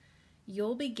if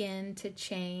you'll begin to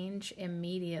change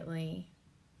immediately.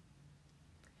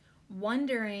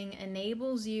 Wondering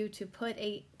enables you to put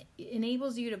in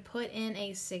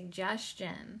a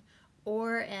suggestion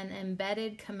or an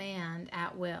embedded command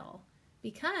at will,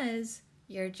 because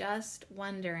you're just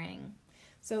wondering.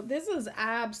 So this is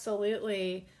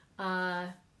absolutely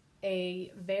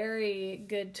a very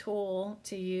good tool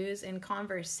to use in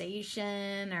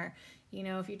conversation, or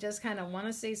if you just kind of want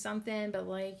to say something but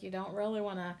like you don't really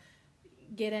want to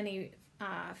get any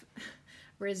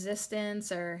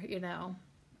resistance, or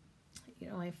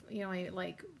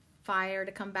like fire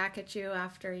to come back at you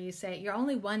after you say it. You're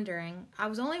only wondering. I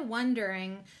was only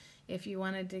wondering if you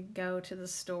wanted to go to the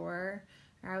store,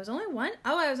 or I was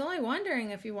only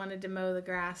wondering if you wanted to mow the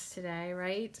grass today,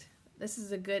 right? This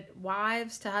is a good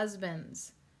wives to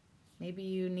husbands. Maybe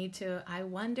you need to, I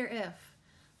wonder if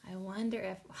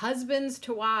husbands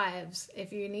to wives,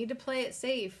 if you need to play it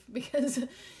safe, because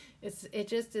it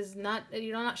just is not,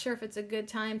 you're not sure if it's a good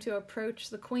time to approach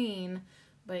the queen,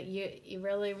 but you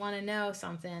really want to know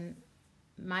something.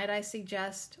 Might I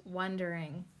suggest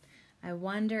wondering? I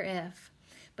wonder if.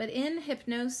 But in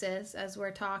hypnosis, as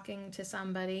we're talking to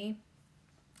somebody,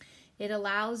 it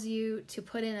allows you to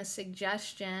put in a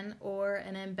suggestion or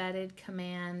an embedded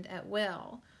command at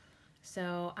will.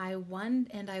 So I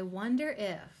wonder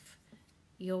if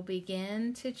you'll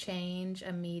begin to change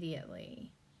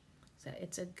immediately. So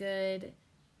it's a good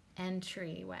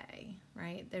entryway,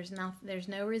 right? There's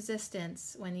no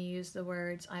resistance when you use the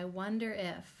words, I wonder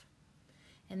if.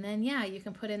 And then, you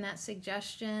can put in that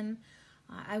suggestion.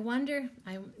 I wonder,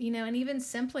 and even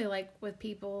simply like with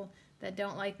people that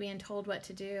don't like being told what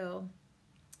to do,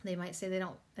 They might say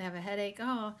they have a headache.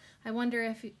 Oh, I wonder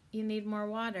if you need more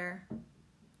water.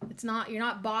 You're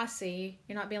not bossy.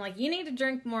 You're not being like, you need to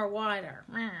drink more water.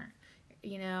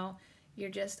 You know, you're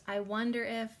just, I wonder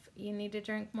if you need to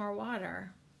drink more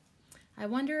water. I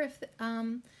wonder if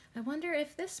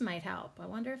this might help. I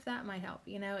wonder if that might help.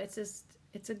 You know,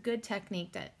 it's a good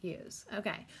technique to use.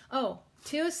 Okay. Oh,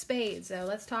 2 of spades though.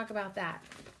 Let's talk about that.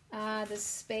 The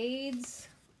spades,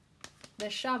 the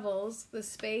shovels, the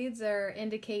spades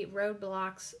indicate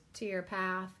roadblocks to your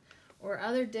path or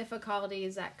other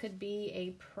difficulties that could be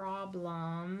a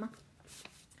problem.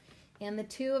 And the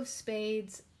 2 of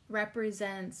spades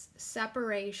represents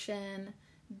separation,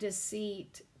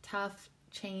 deceit, tough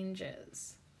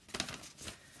changes.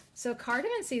 So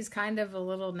cardamancy is kind of a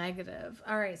little negative.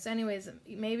 All right, so anyways,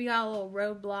 maybe got a little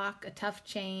roadblock, a tough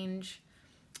change.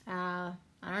 I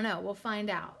don't know. We'll find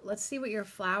out. Let's see what your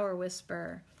Flower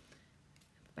Whisper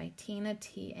by Tina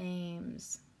T.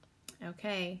 Ames.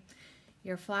 Okay.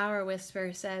 Your Flower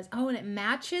Whisper says, oh, and it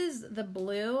matches the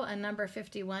blue on number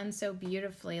 51 so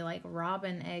beautifully, like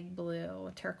robin egg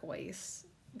blue, turquoise.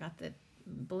 Got the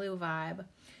blue vibe.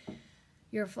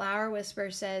 Your Flower Whisper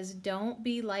says, don't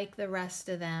be like the rest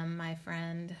of them, my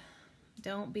friend.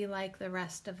 Don't be like the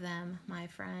rest of them, my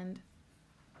friend.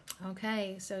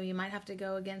 Okay, so you might have to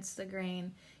go against the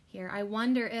grain here. I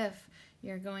wonder if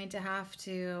you're going to have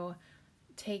to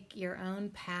take your own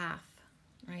path,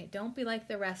 right? Don't be like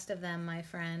the rest of them, my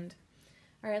friend.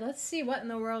 All right, let's see what in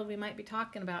the world we might be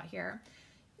talking about here.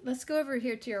 Let's go over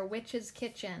here to your Witch's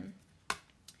Kitchen.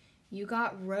 You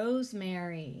got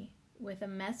Rosemary with a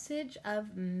message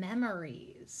of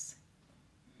memories.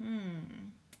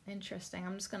 Interesting.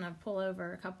 I'm just going to pull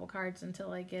over a couple cards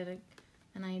until I get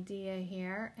an idea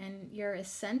here. And your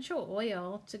essential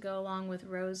oil to go along with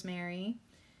rosemary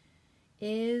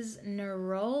is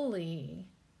neroli.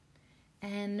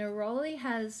 And neroli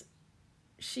has,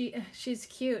 she's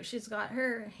cute. She's got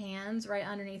her hands right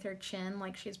underneath her chin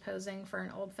like she's posing for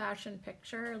an old-fashioned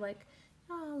picture. Like,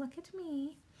 oh, look at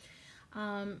me.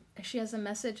 She has a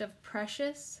message of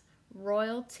precious,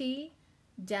 royalty,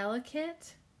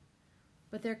 delicate,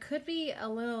 but there could be a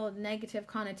little negative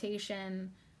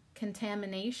connotation,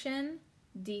 contamination,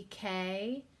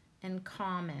 decay, and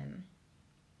common.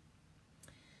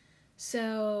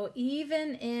 So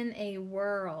even in a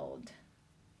world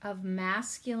of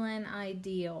masculine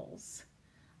ideals,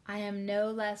 I am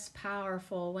no less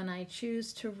powerful when I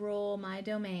choose to rule my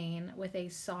domain with a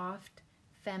soft,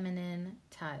 feminine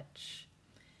touch.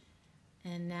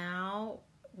 And now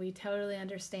we totally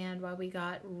understand why we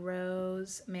got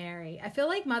Rosemary. I feel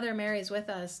like Mother Mary's with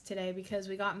us today because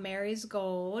we got Mary's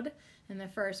Gold in the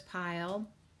first pile,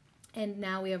 and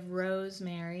now we have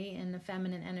Rosemary in the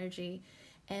feminine energy.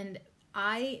 And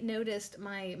I noticed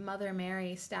my Mother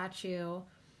Mary statue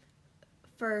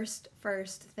first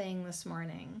thing this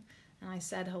morning. And I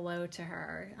said hello to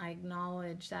her. I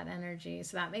acknowledge that energy.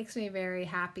 So that makes me very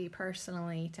happy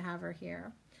personally to have her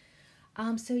here.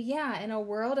 So yeah, in a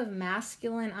world of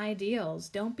masculine ideals,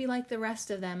 don't be like the rest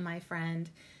of them, my friend.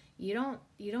 You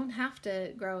don't have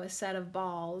to grow a set of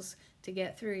balls to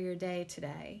get through your day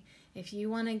today. If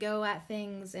you want to go at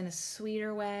things in a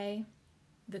sweeter way,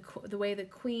 the way the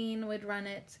queen would run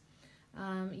it,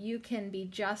 you can be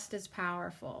just as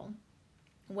powerful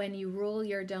when you rule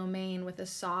your domain with a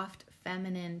soft,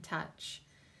 feminine touch.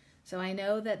 So I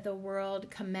know that the world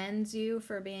commends you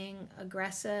for being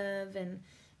aggressive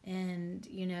and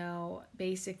you know,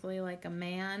 basically like a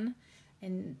man,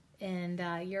 and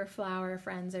your flower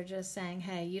friends are just saying,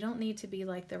 hey, you don't need to be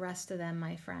like the rest of them,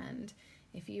 my friend.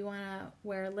 If you want to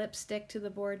wear lipstick to the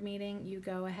board meeting, you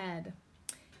go ahead.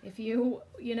 If you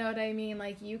know what I mean,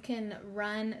 like you can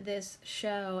run this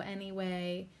show any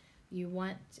way you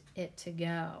want it to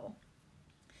go.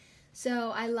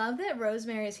 So I love that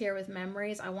Rosemary is here with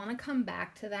memories. I want to come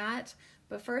back to that.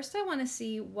 But first I want to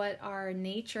see what our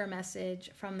nature message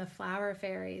from the flower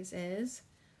fairies is.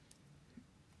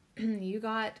 You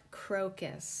got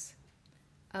crocus.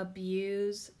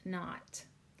 Abuse not.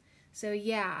 So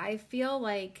yeah, I feel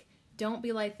like don't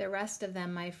be like the rest of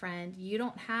them, my friend. You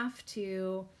don't have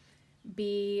to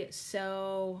be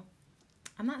so,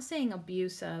 I'm not saying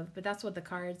abusive, but that's what the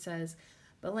card says.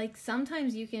 But like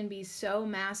sometimes you can be so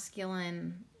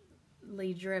masculinely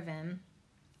driven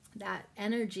that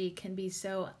energy can be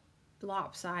so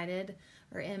lopsided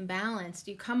or imbalanced.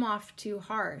 You come off too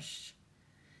harsh.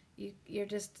 You're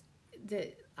just,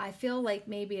 I feel like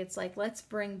maybe it's like, let's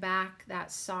bring back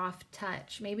that soft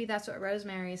touch. Maybe that's what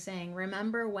Rosemary is saying.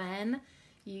 Remember when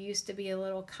you used to be a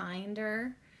little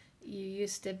kinder? You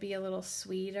used to be a little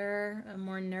sweeter,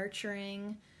 more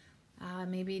nurturing.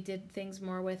 Maybe did things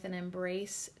more with an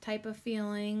embrace type of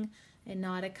feeling and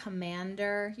not a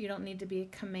commander. You don't need to be a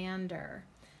commander.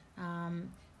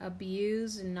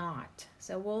 Abuse not.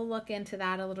 So we'll look into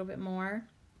that a little bit more.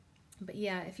 But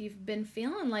yeah, if you've been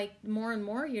feeling like more and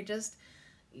more, you're just,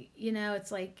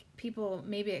 it's like people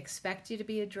maybe expect you to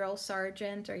be a drill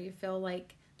sergeant, or you feel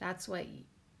like that's what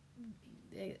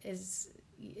is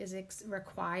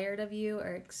required of you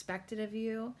or expected of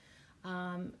you.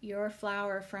 Your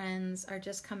flower friends are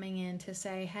just coming in to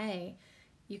say, hey,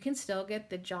 you can still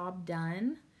get the job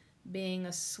done being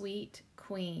a sweet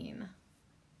queen.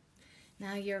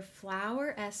 Now your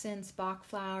flower essence Bach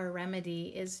flower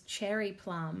remedy is cherry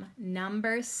plum,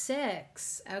 number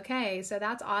 6. Okay, so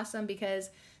that's awesome because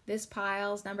this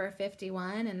pile's number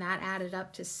 51 and that added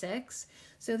up to 6.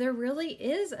 So there really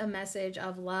is a message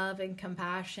of love and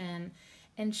compassion,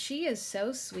 and she is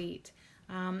so sweet.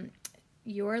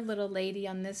 Your little lady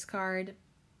on this card,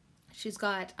 she's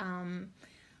got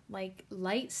like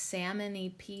light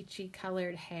salmony peachy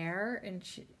colored hair, and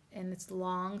it's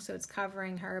long, so it's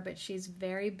covering her, but she's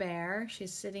very bare.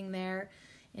 She's sitting there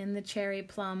in the cherry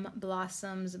plum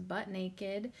blossoms, butt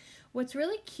naked. What's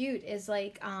really cute is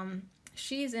like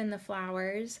she's in the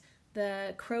flowers.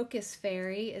 The crocus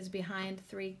fairy is behind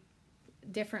 3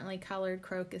 differently colored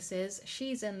crocuses.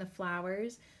 She's in the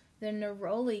flowers. The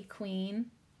neroli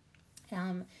queen,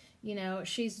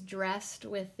 she's dressed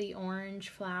with the orange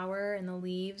flower and the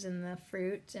leaves and the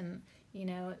fruit, and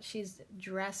she's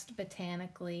dressed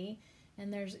botanically.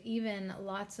 And there's even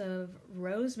lots of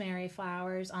rosemary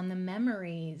flowers on the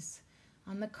memories,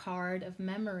 on the card of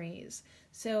memories.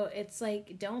 So it's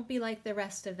like, don't be like the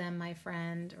rest of them, my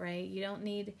friend, right? You don't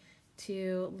need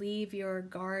to leave your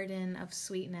garden of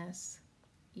sweetness.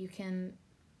 You can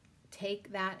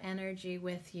take that energy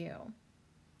with you.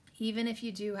 Even if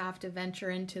you do have to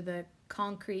venture into the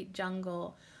concrete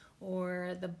jungle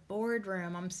or the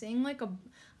boardroom, I'm seeing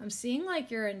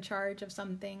like you're in charge of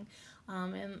something,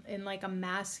 in like a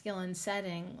masculine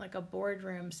setting, like a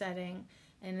boardroom setting,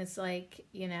 and it's like,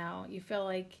 you feel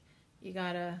like you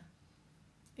gotta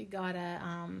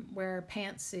wear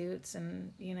pantsuits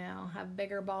and have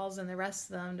bigger balls than the rest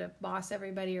of them to boss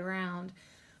everybody around.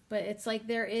 But it's like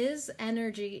there is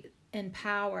energy and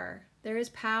power. There is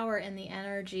power in the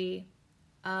energy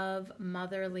of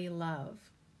motherly love.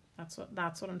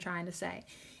 That's what I'm trying to say.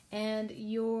 And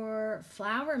your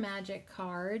flower magic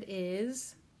card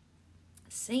is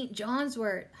St. John's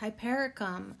wort,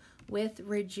 Hypericum, with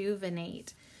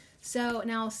rejuvenate. So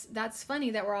now that's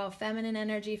funny that we're all feminine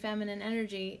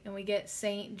energy, and we get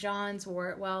St. John's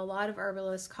wort. Well, a lot of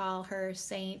herbalists call her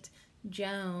St.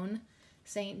 Joan,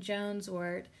 St. John's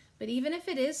wort. But even if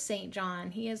it is St.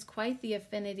 John, he has quite the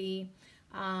affinity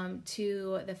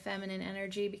to the feminine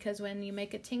energy, because when you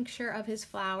make a tincture of his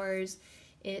flowers,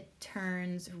 it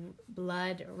turns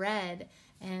blood red,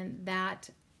 and that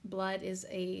blood is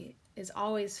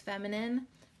always feminine.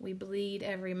 We bleed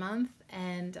every month,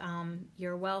 and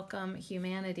you're welcome,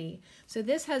 humanity. So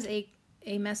this has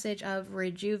a message of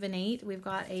rejuvenate. We've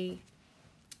got a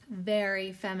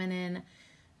very feminine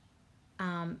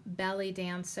belly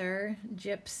dancer,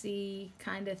 gypsy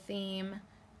kind of theme,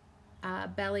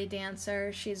 belly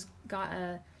dancer. She's got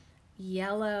a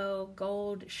yellow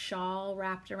gold shawl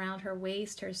wrapped around her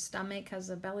waist. Her stomach has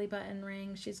a belly button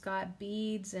ring. She's got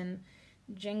beads and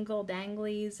jingle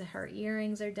danglies. Her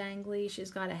earrings are dangly. She's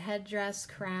got a headdress,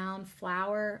 crown,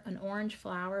 flower, an orange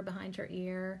flower behind her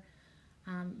ear.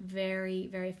 Very,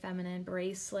 very feminine.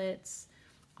 Bracelets,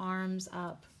 arms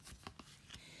up.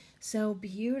 So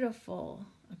beautiful.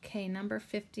 Okay, number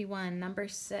 51, number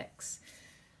 6.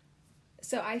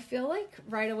 So I feel like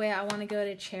right away I want to go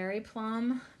to cherry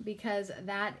plum, because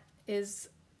that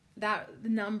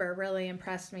number really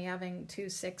impressed me, having 2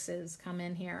 6s come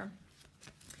in here.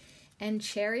 And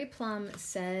cherry plum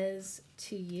says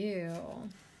to you,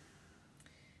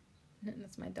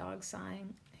 that's my dog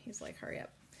sighing. He's like, hurry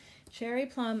up. Cherry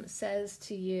plum says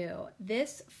to you,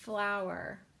 this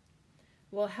flower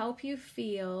will help you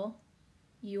feel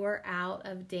you are out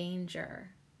of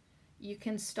danger. You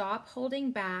can stop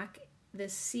holding back the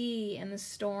sea and the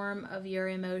storm of your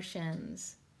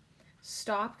emotions.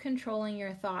 Stop controlling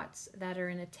your thoughts that are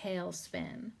in a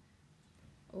tailspin.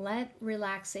 Let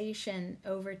relaxation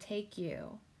overtake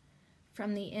you.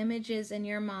 From the images in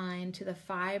your mind to the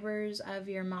fibers of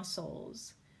your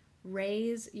muscles,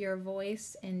 raise your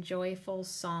voice in joyful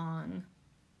song.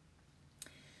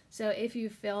 So if you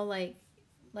feel like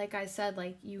I said,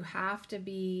 like you have to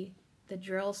be the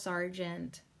drill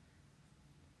sergeant,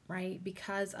 right?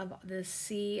 Because of the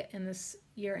sea and this,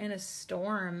 you're in a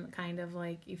storm, kind of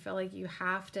like you feel like you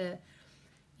have to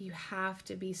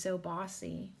be so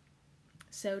bossy.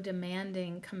 so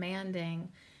demanding, commanding,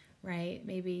 right?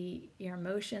 Maybe your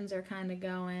emotions are kind of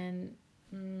going,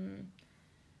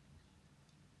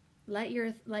 let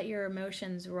your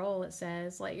emotions roll, it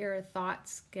says. Let your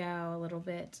thoughts go a little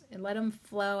bit and let them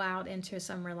flow out into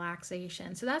some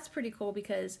relaxation. So that's pretty cool,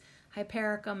 because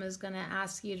Hypericum is going to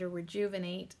ask you to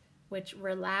rejuvenate, which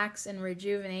relax and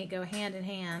rejuvenate go hand in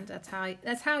hand.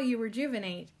 That's how you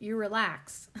rejuvenate. You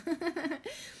relax.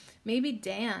 Maybe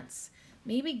dance.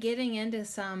 Maybe getting into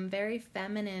some very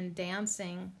feminine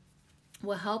dancing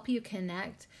will help you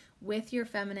connect with your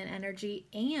feminine energy,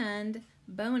 and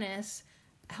bonus,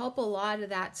 help a lot of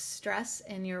that stress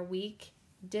in your week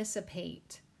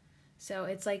dissipate. So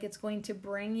it's like it's going to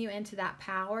bring you into that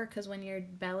power, because when you're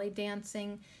belly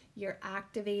dancing, you're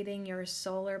activating your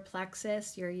solar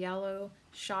plexus, your yellow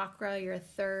chakra, your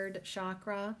third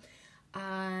chakra.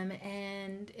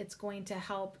 And it's going to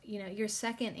help, your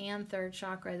second and third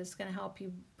chakra. This is going to help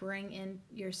you bring in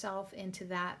yourself into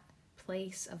that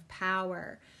place of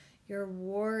power, your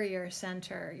warrior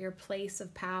center, your place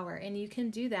of power. And you can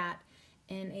do that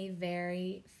in a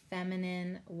very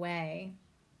feminine way.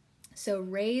 So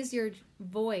raise your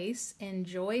voice in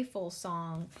joyful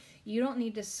song. You don't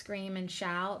need to scream and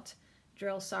shout,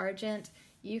 drill sergeant.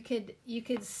 You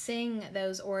could sing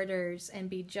those orders and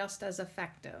be just as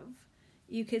effective.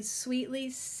 You could sweetly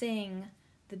sing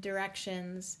the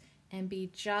directions and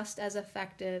be just as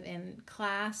effective in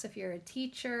class if you're a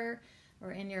teacher,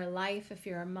 or in your life if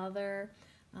you're a mother.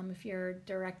 If you're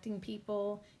directing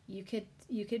people, you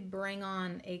could bring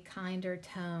on a kinder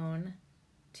tone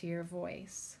to your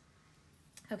voice.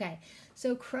 Okay,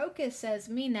 so Crocus says,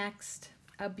 me next,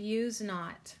 abuse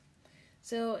not.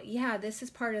 So yeah, this is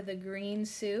part of the green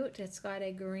suit. It's got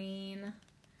a green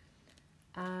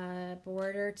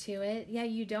border to it. Yeah,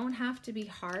 you don't have to be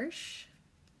harsh,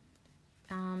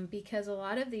 because a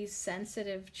lot of these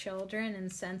sensitive children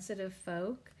and sensitive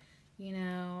folk,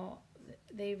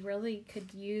 they really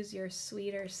could use your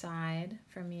sweeter side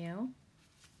from you.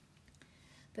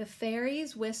 The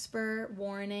fairies whisper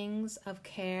warnings of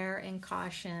care and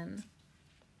caution.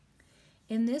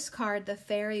 In this card, the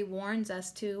fairy warns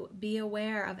us to be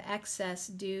aware of excess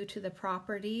due to the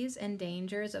properties and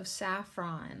dangers of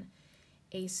saffron,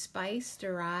 a spice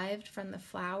derived from the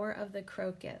flower of the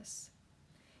crocus.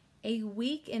 A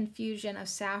weak infusion of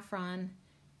saffron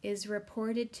is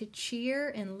reported to cheer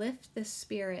and lift the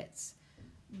spirits,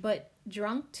 but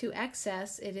drunk to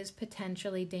excess, it is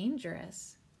potentially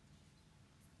dangerous.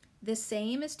 The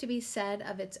same is to be said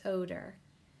of its odor.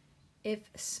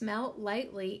 If smelt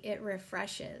lightly, it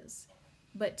refreshes,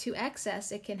 but to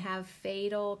excess, it can have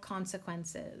fatal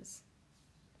consequences.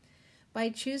 By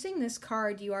choosing this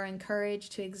card, you are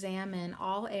encouraged to examine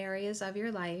all areas of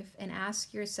your life and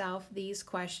ask yourself these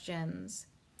questions.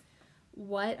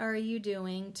 What are you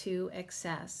doing to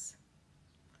excess?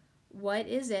 What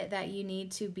is it that you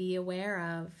need to be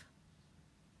aware of?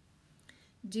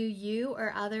 Do you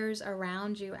or others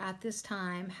around you at this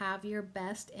time have your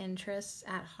best interests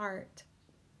at heart?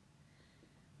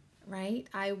 Right?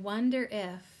 I wonder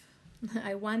if.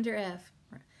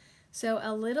 So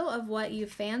a little of what you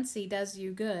fancy does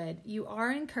you good. You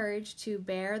are encouraged to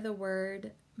bear the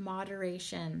word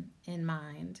moderation in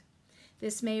mind.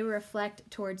 This may reflect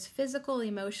towards physical,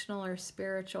 emotional, or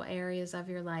spiritual areas of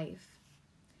your life.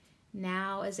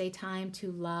 Now is a time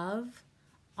to love,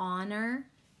 honor,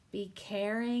 be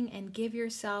caring, and give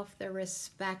yourself the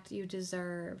respect you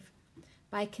deserve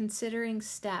by considering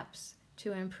steps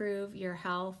to improve your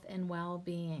health and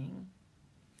well-being.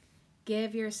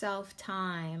 Give yourself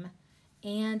time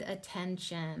and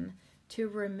attention to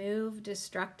remove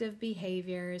destructive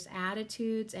behaviors,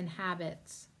 attitudes, and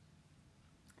habits.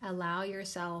 Allow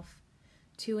yourself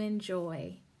to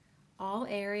enjoy all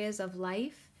areas of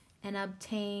life and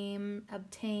obtain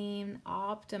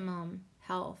optimum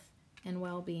health and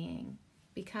well-being,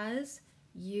 because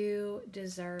you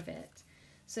deserve it.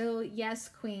 So yes,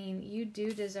 Queen, you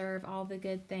do deserve all the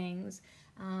good things.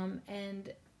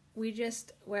 And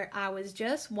I was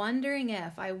just wondering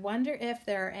if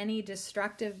there are any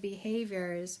destructive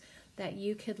behaviors that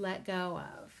you could let go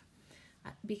of.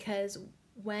 Because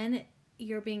when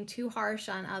you're being too harsh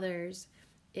on others,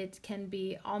 it can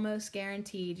be almost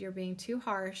guaranteed you're being too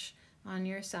harsh on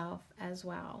yourself as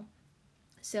well.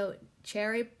 So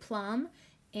Cherry Plum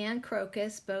and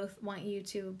Crocus both want you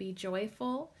to be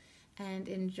joyful and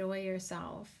enjoy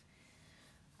yourself.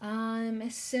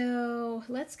 So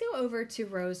let's go over to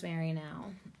Rosemary now.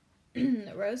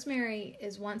 Rosemary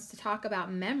wants to talk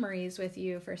about memories with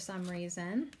you for some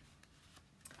reason.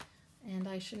 And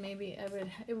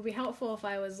it would be helpful if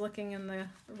I was looking in the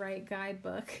right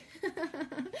guidebook.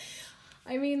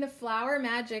 I mean, the Flower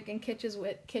Magic and Kitsch's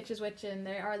Witchin',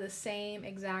 they are the same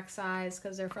exact size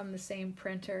because they're from the same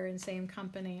printer and same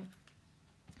company.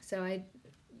 So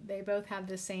they both have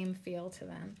the same feel to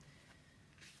them.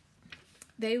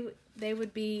 They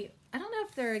would be, I don't know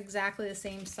if they're exactly the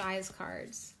same size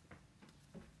cards.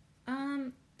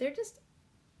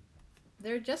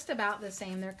 They're just about the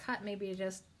same. They're cut maybe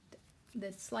just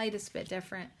the slightest bit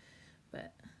different,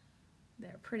 but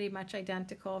they're pretty much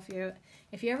identical.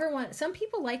 If you ever want, some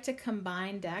people like to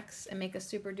combine decks and make a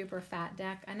super duper fat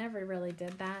deck. I never really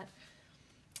did that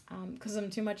because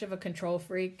I'm too much of a control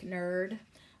freak nerd,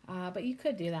 but you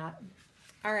could do that.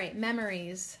 All right,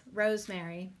 memories,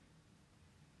 Rosemary.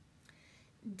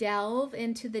 Delve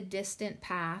into the distant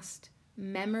past,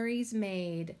 memories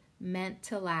made, meant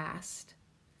to last.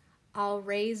 I'll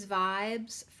raise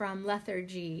vibes from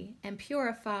lethargy and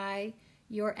purify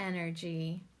your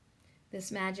energy.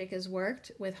 This magic is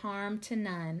worked with harm to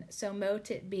none, so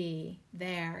mote it be.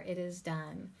 There, it is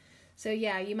done. So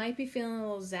yeah, you might be feeling a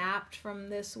little zapped from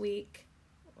this week,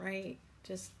 right?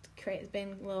 Just it's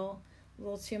been a little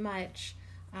too much.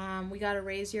 We got to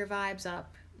raise your vibes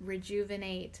up,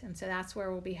 rejuvenate, and so that's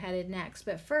where we'll be headed next.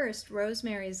 But first,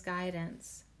 Rosemary's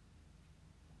guidance.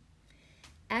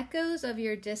 Echoes of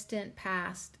your distant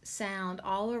past sound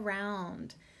all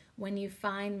around when you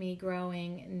find me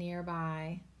growing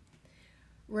nearby.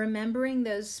 Remembering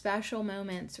those special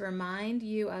moments remind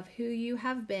you of who you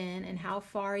have been and how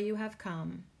far you have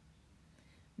come.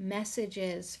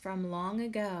 Messages from long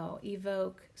ago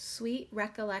evoke sweet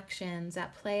recollections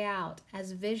that play out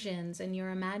as visions in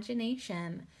your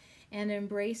imagination and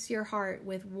embrace your heart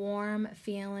with warm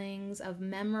feelings of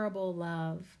memorable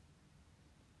love.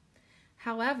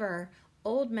 However,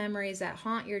 old memories that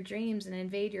haunt your dreams and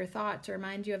invade your thoughts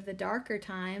remind you of the darker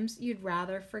times you'd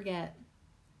rather forget.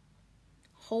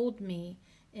 Hold me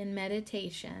in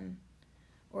meditation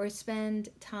or spend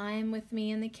time with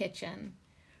me in the kitchen,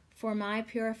 for my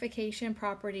purification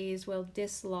properties will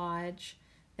dislodge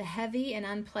the heavy and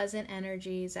unpleasant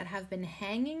energies that have been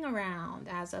hanging around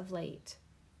as of late.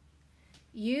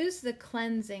 Use the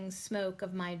cleansing smoke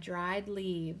of my dried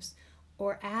leaves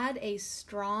or add a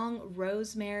strong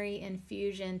rosemary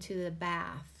infusion to the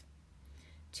bath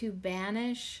to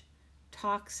banish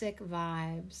toxic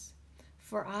vibes,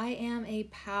 for I am a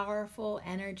powerful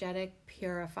energetic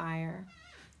purifier.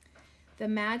 The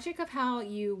magic of how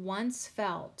you once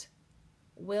felt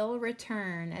will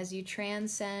return as you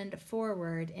transcend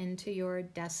forward into your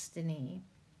destiny.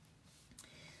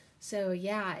 So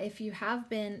yeah, if you have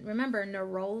been, remember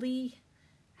Neroli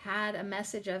had a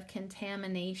message of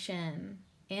contamination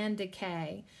and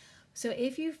decay. So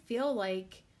if you feel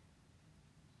like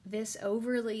this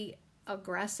overly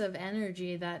aggressive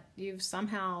energy that you've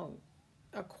somehow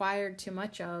acquired too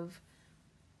much of,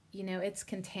 it's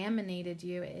contaminated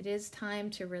you, it is time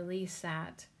to release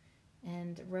that.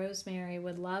 And Rosemary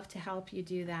would love to help you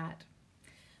do that.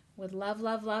 Would love,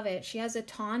 love, love it. She has a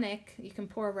tonic. You can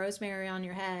pour rosemary on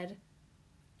your head.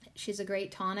 She's a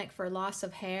great tonic for loss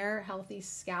of hair, healthy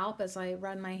scalp as I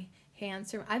run my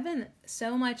hands through. I've been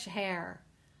so much hair.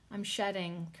 I'm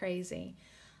shedding crazy.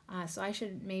 So I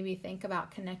should maybe think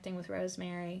about connecting with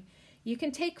rosemary. You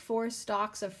can take 4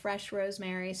 stalks of fresh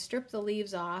rosemary, strip the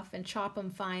leaves off, and chop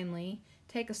them finely.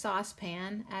 Take a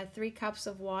saucepan, add 3 cups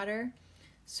of water,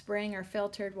 spring or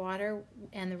filtered water,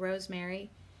 and the rosemary.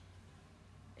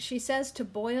 She says to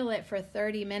boil it for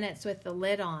 30 minutes with the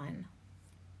lid on.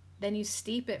 Then you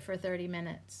steep it for 30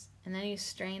 minutes, and then you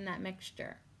strain that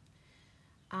mixture.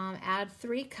 Add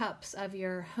 3 cups of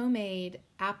your homemade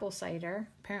apple cider.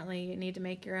 Apparently you need to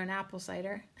make your own apple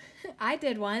cider. I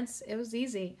did once. It was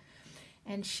easy.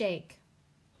 And shake.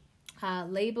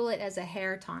 Label it as a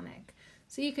hair tonic.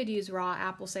 So you could use raw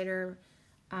apple cider.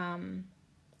 Oh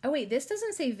wait, this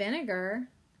doesn't say vinegar.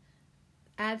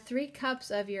 Add 3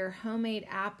 cups of your homemade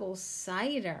apple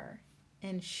cider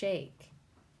and shake.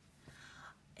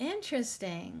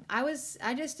 Interesting.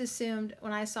 I just assumed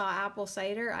when I saw apple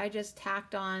cider, I just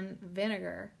tacked on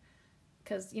vinegar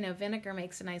because, vinegar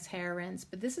makes a nice hair rinse.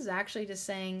 But this is actually just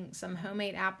saying some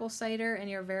homemade apple cider and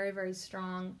your very, very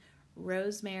strong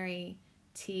rosemary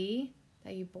tea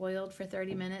that you boiled for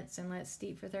 30 minutes and let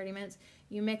steep for 30 minutes.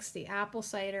 You mix the apple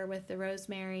cider with the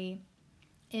rosemary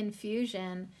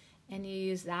infusion and you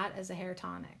use that as a hair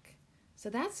tonic. So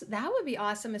that would be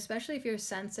awesome, especially if you're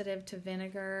sensitive to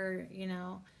vinegar,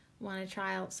 want to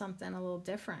try out something a little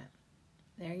different.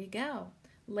 There you go.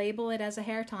 Label it as a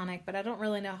hair tonic, but I don't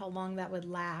really know how long that would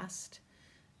last,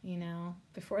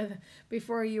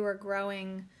 before you were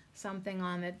growing something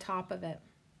on the top of it.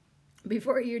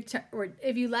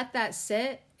 If you let that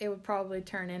sit, it would probably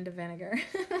turn into vinegar.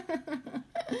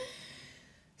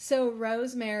 So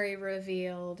rosemary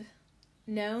revealed,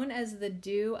 known as the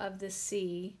dew of the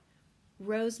sea,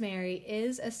 rosemary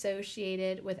is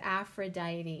associated with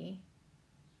Aphrodite.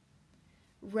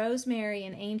 Rosemary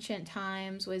in ancient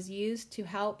times was used to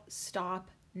help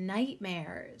stop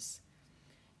nightmares.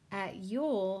 At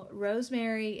Yule,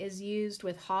 rosemary is used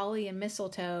with holly and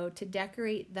mistletoe to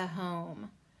decorate the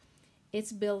home.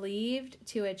 It's believed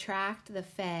to attract the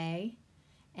fae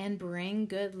and bring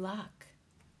good luck.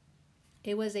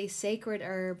 It was a sacred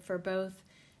herb for both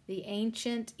the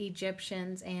ancient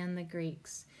Egyptians and the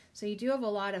Greeks. So you do have a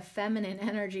lot of feminine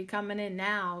energy coming in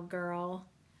now, girl,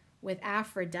 with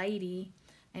Aphrodite.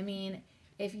 I mean,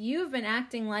 if you've been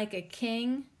acting like a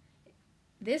king,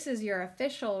 this is your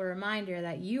official reminder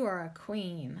that you are a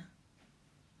queen.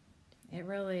 It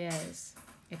really is.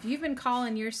 If you've been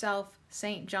calling yourself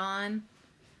St. John,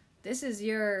 this is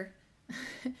your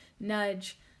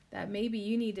nudge that maybe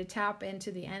you need to tap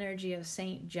into the energy of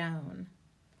St. Joan.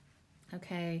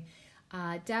 Okay,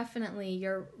 definitely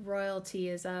your royalty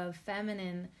is of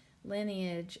feminine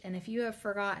lineage, and if you have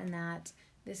forgotten that,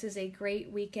 this is a great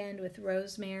weekend with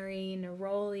rosemary,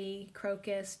 neroli,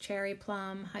 crocus, cherry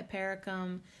plum,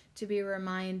 hypericum to be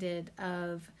reminded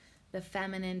of the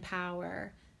feminine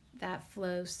power that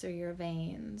flows through your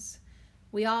veins.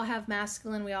 We all have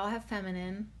masculine, we all have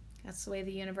feminine. That's the way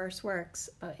the universe works,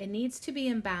 but it needs to be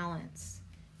in balance.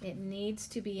 It needs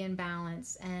to be in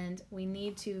balance, and we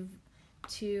need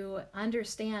to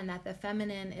understand that the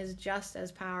feminine is just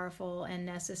as powerful and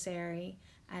necessary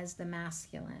as the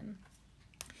masculine.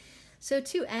 So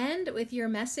to end with your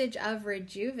message of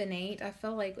rejuvenate, I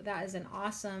feel like that is an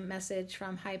awesome message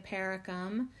from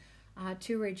Hypericum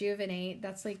to rejuvenate.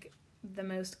 That's like the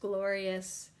most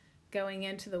glorious going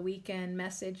into the weekend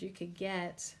message you could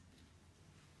get.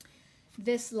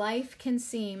 This life can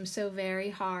seem so very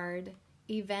hard.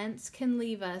 Events can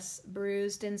leave us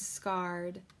bruised and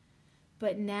scarred.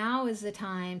 But now is the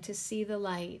time to see the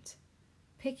light.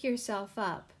 Pick yourself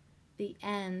up, the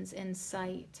end's in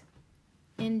sight.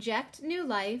 Inject new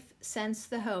life, sense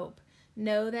the hope.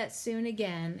 Know that soon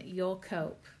again you'll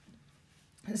cope.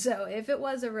 So if it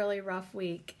was a really rough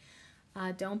week,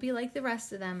 don't be like the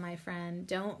rest of them, my friend.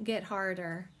 Don't get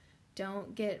harder.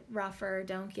 Don't get rougher.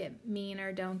 Don't get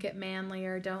meaner. Don't get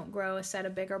manlier. Don't grow a set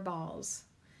of bigger balls.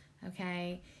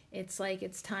 Okay? It's like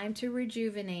it's time to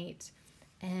rejuvenate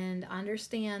and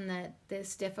understand that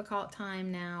this difficult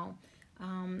time now,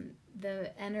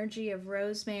 the energy of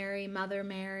rosemary, Mother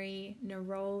Mary,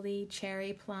 neroli,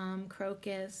 cherry plum,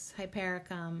 crocus,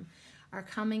 hypericum are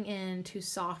coming in to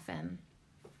soften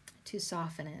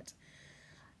it.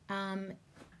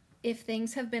 If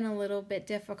things have been a little bit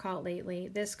difficult lately,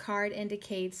 this card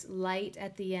indicates light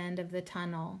at the end of the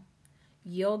tunnel.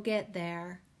 You'll get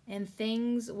there, and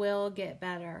things will get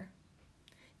better.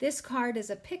 This card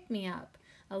is a pick-me-up,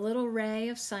 a little ray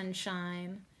of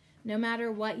sunshine. No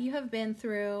matter what you have been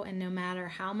through, and no matter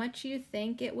how much you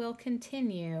think it will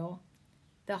continue,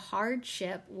 the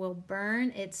hardship will burn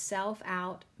itself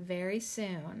out very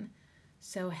soon.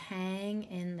 So hang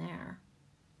in there.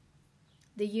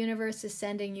 The universe is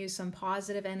sending you some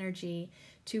positive energy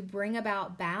to bring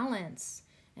about balance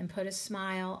and put a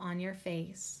smile on your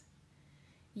face.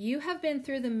 You have been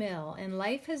through the mill, and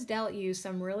life has dealt you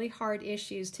some really hard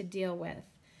issues to deal with,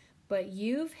 but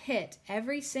you've hit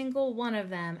every single one of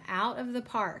them out of the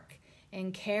park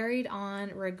and carried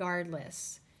on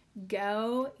regardless.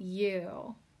 Go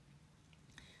you.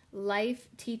 Life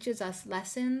teaches us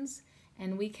lessons,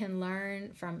 and we can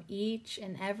learn from each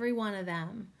and every one of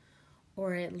them,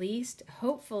 or at least,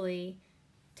 hopefully,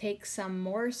 take some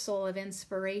morsel of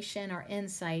inspiration or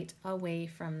insight away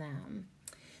from them.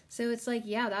 So it's like,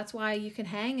 yeah, that's why you can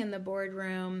hang in the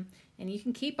boardroom and you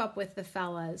can keep up with the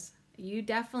fellas. You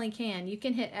definitely can. You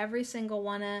can hit every single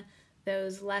one of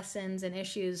those lessons and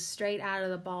issues straight out of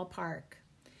the ballpark.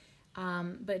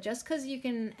 But just because you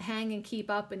can hang and keep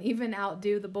up and even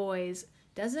outdo the boys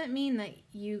doesn't mean that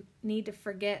you need to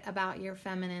forget about your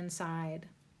feminine side.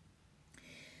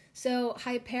 So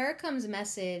Hypericum's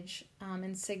message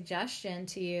and suggestion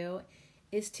to you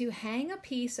is to hang a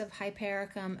piece of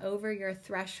Hypericum over your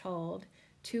threshold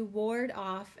to ward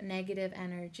off negative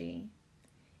energy.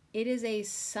 It is a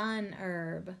sun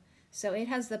herb, so it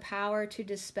has the power to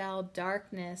dispel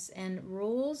darkness and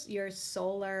rules your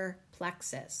solar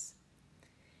plexus.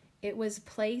 It was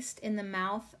placed in the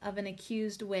mouth of an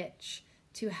accused witch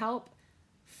to help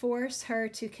force her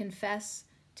to confess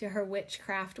to her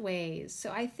witchcraft ways. So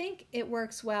I think it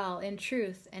works well in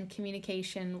truth and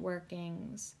communication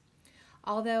workings.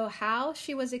 Although how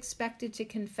she was expected to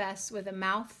confess with a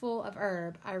mouthful of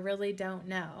herb, I really don't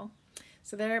know.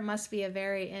 So there must be a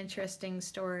very interesting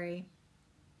story.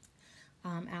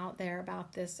 out there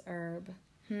about this herb.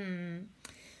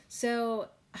 So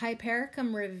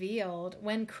Hypericum revealed,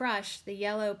 when crushed, the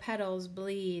yellow petals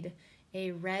bleed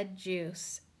a red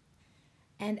juice.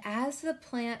 And as the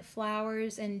plant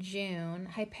flowers in June,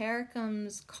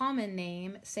 Hypericum's common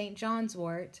name, St. John's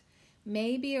wort,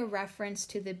 may be a reference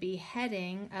to the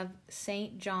beheading of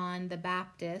St. John the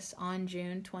Baptist on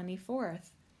June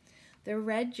 24th. The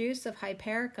red juice of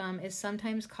Hypericum is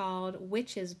sometimes called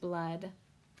witch's blood,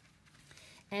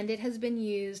 and it has been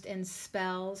used in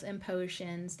spells and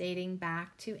potions dating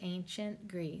back to ancient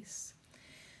Greece.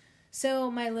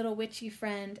 So, my little witchy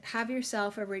friend, have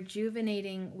yourself a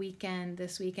rejuvenating weekend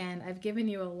this weekend. I've given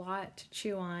you a lot to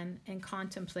chew on and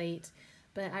contemplate,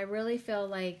 but I really feel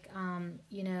like,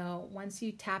 once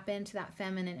you tap into that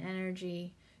feminine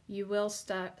energy, you will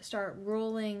start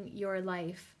ruling your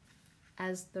life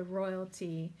as the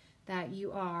royalty that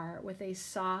you are, with a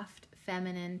soft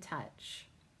feminine touch.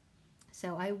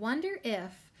 So I wonder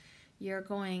if you're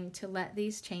going to let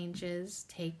these changes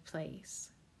take place.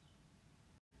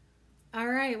 All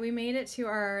right, we made it to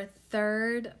our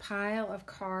third pile of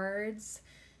cards,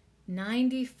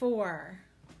 94.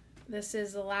 This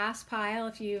is the last pile.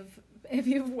 If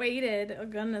you've waited, oh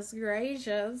goodness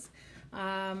gracious.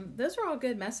 Those were all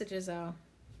good messages though.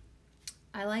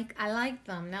 I like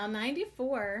them. Now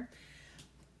 94,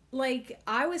 like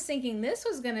I was thinking this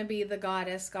was going to be the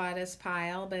goddess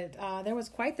pile, but there was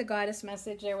quite the goddess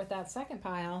message there with that second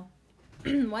pile.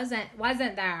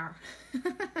 wasn't there.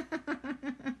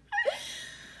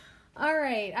 All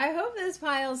right, I hope this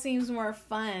pile seems more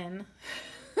fun.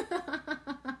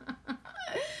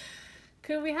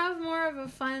 Could we have more of a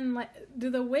fun, do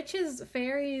the witches,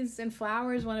 fairies, and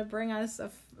flowers want to bring us a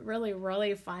really,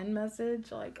 really fun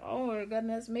message? Like, oh my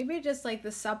goodness, maybe just like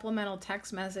the supplemental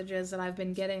text messages that I've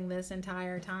been getting this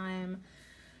entire time.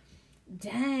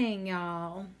 Dang,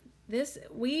 y'all.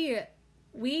 We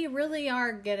really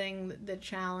are getting the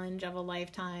challenge of a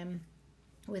lifetime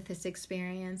with this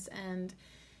experience. And,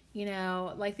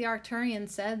 like the Arcturians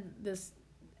said this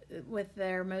with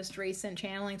their most recent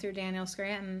channeling through Daniel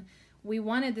Scranton, we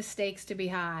wanted the stakes to be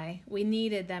high. We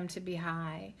needed them to be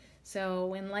high. So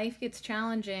when life gets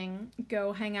challenging,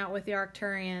 go hang out with the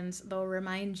Arcturians. They'll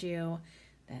remind you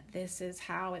that this is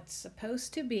how it's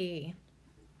supposed to be.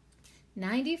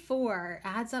 94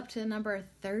 adds up to the number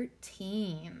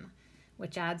 13,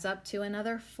 which adds up to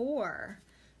another 4.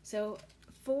 So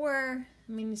 4,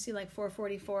 you see like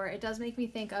 444. It does make me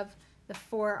think of the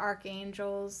 4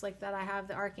 archangels, like that I have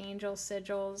the archangel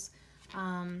sigils.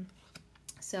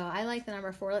 So I like the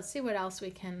number 4. Let's see what else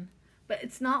we can, but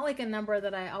it's not like a number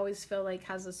that I always feel like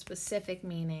has a specific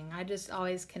meaning. I just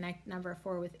always connect number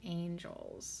 4 with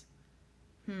angels.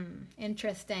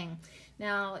 Interesting.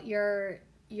 Now your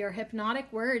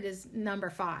hypnotic word is number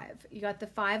 5. You got the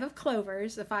 5 of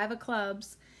clovers, the 5 of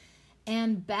clubs,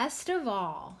 and best of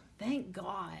all, thank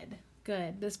God.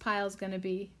 Good. This pile's going to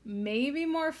be maybe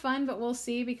more fun, but we'll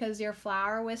see, because your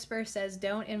flower whisper says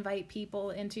don't invite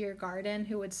people into your garden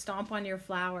who would stomp on your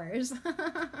flowers.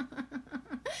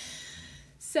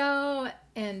 So,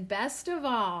 and best of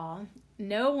all,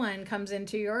 no one comes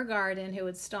into your garden who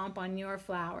would stomp on your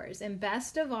flowers. And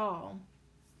best of all,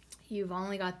 you've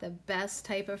only got the best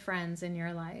type of friends in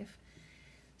your life.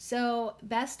 So,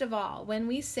 best of all, when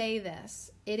we say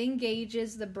this, it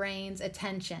engages the brain's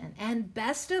attention. And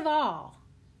best of all,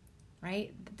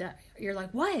 right? You're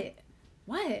like, what?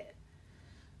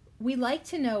 We like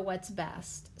to know what's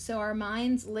best. So our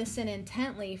minds listen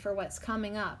intently for what's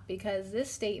coming up, because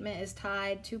this statement is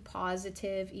tied to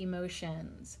positive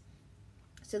emotions.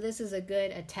 So this is a good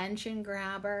attention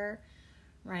grabber,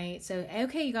 right? So,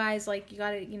 okay, you guys, like you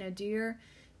got to,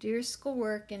 do your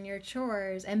schoolwork and your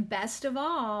chores, and best of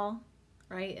all,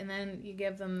 right? And then you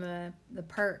give them the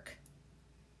perk.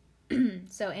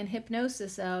 So in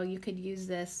hypnosis, though, you could use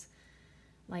this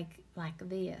like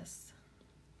this.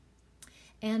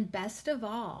 And best of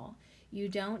all, you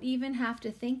don't even have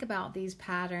to think about these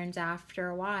patterns after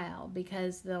a while,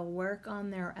 because they'll work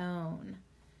on their own.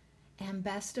 And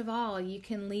best of all, you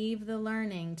can leave the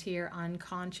learning to your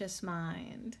unconscious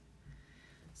mind.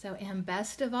 So, and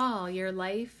best of all, your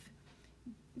life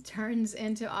turns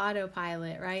into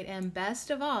autopilot, right? And best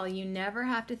of all, you never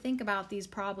have to think about these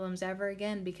problems ever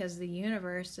again, because the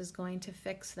universe is going to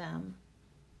fix them.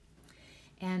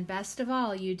 And best of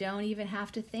all, you don't even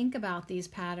have to think about these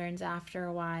patterns after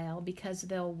a while, because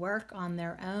they'll work on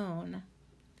their own.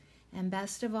 And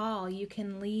best of all, you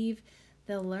can leave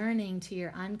the learning to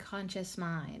your unconscious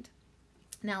mind.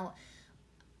 Now,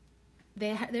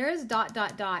 there is ...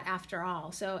 after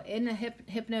all. So in a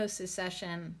hypnosis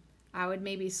session, I would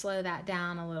maybe slow that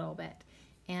down a little bit.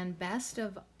 And best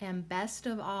of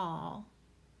all,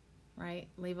 right?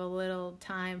 Leave a little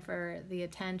time for the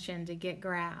attention to get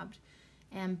grabbed.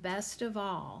 And best of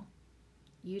all,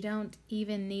 you don't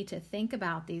even need to think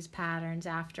about these patterns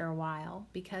after a while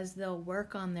because they'll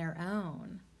work on their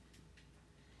own.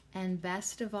 And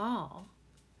best of all,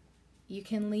 you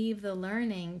can leave the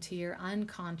learning to your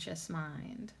unconscious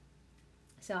mind.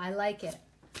 So I like it.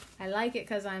 I like it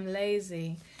because I'm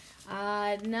lazy.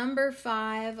 Number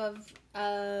 5 of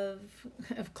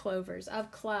clubs.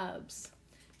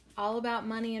 All about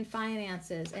money and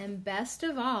finances. And best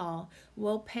of all,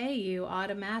 will pay you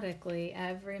automatically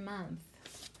every month.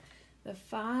 The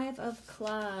 5 of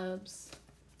clubs.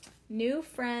 New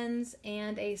friends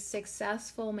and a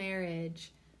successful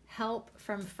marriage. Help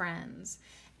from friends.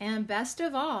 And best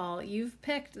of all, you've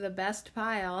picked the best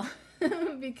pile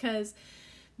because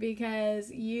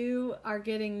you are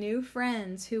getting new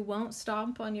friends who won't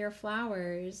stomp on your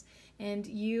flowers, and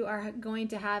you are going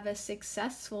to have a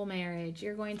successful marriage.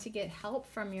 You're going to get help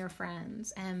from your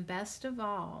friends. And best of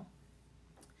all,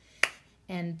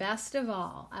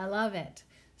 I love it.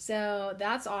 So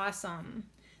that's awesome.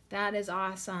 That is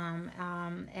awesome.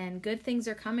 And good things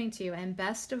are coming to you. And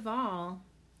best of all,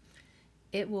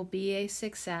 it will be a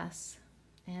success.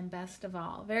 And best of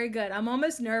all. Very good. I'm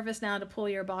almost nervous now to pull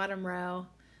your bottom row.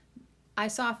 I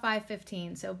saw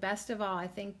 515. So best of all, I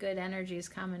think good energy is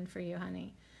coming for you,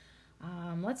 honey.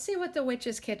 Let's see what the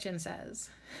Witch's Kitchen says.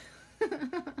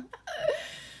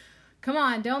 Come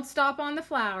on, don't stop on the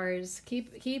flowers.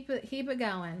 Keep it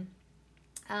going.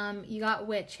 You got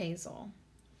Witch Hazel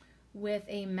with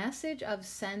a message of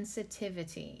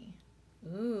sensitivity.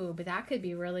 Ooh, but that could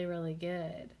be really, really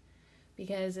good.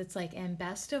 Because it's like, and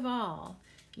best of all,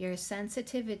 your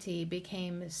sensitivity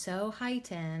became so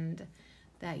heightened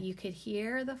that you could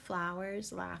hear the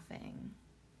flowers laughing.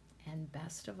 And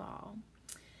best of all,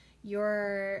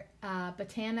 your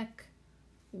botanic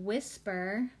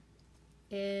whisper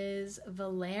is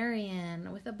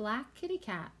Valerian with a black kitty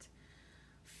cat.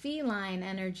 Feline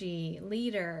energy,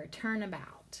 leader,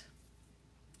 turnabout.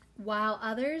 While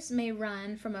others may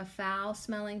run from a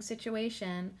foul-smelling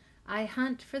situation, I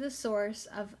hunt for the source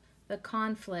of the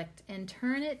conflict and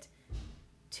turn it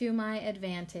to my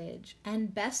advantage.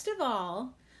 And best of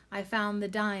all, I found the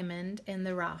diamond in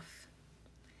the rough.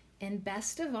 And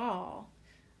best of all,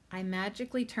 I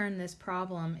magically turned this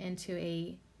problem into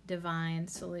a divine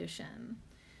solution.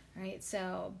 All right,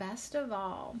 so best of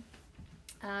all.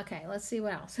 Okay, let's see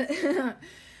what else.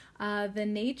 The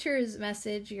nature's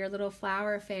message, your little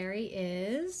flower fairy,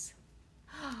 is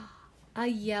a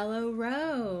yellow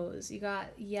rose. You got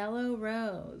yellow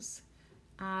rose.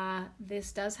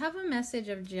 This does have a message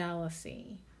of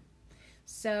jealousy.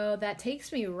 So that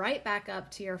takes me right back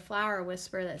up to your flower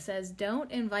whisper that says,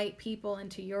 don't invite people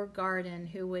into your garden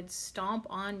who would stomp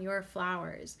on your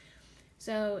flowers.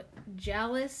 So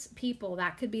jealous people,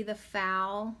 that could be the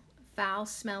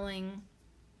foul-smelling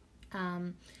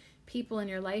people in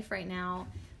your life right now.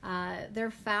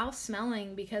 They're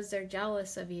foul-smelling because they're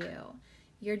jealous of you.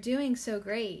 You're doing so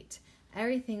great.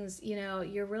 Everything's,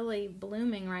 you're really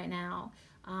blooming right now.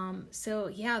 So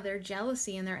yeah, their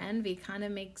jealousy and their envy kind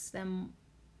of makes them,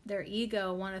 their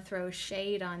ego, want to throw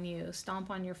shade on you,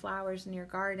 stomp on your flowers in your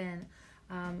garden,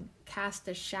 cast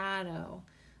a shadow.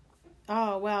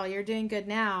 Oh, well, you're doing good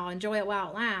now. Enjoy it while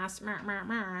it lasts.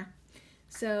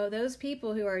 So those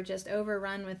people who are just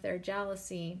overrun with their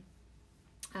jealousy,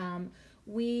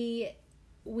 we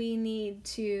need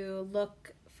to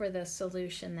look for the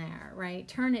solution there, right?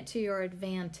 Turn it to your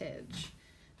advantage.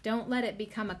 Don't let it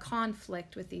become a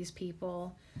conflict with these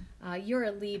people. You're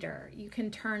a leader. You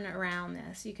can turn around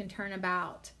this. You can turn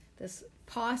about this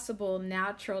possible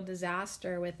natural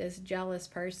disaster with this jealous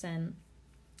person.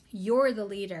 You're the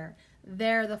leader.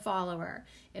 They're the follower.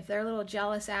 If their little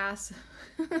jealous ass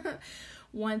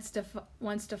wants to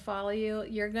follow you,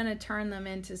 you're going to turn them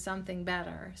into something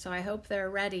better. So I hope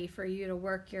they're ready for you to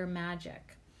work your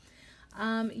magic.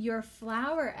 Your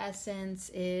flower essence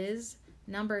is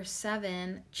number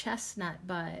 7, chestnut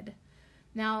bud.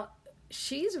 Now,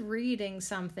 she's reading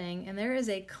something, and there is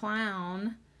a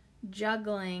clown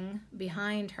juggling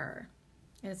behind her.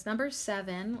 And it's number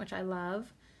 7, which I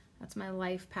love. That's my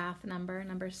life path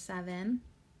number 7.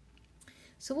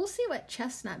 So we'll see what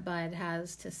chestnut bud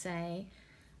has to say.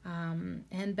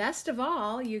 And best of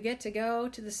all, you get to go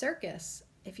to the circus.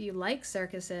 If you like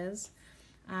circuses,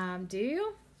 do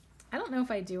you? I don't know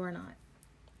if I do or not.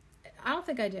 I don't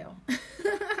think I do.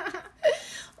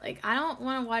 I don't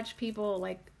want to watch people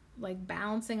like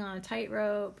bouncing on a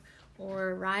tightrope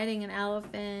or riding an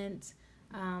elephant.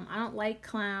 I don't like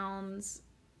clowns.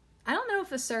 I don't know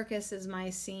if a circus is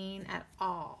my scene at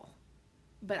all.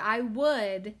 but I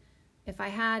would, if I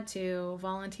had to,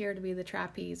 volunteer to be the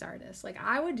trapeze artist. Like,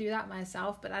 I would do that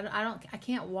myself, but I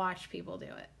can't watch people do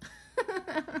it.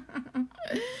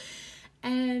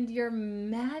 And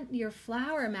your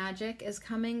flower magic is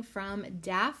coming from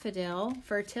daffodil,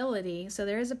 fertility. So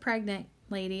there is a pregnant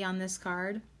lady on this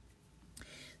card.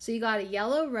 So you got a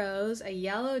yellow rose, a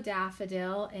yellow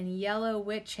daffodil, and yellow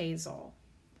witch hazel.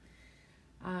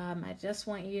 I just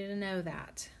want you to know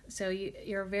that. So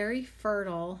you're very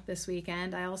fertile this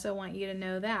weekend. I also want you to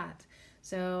know that.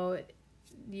 So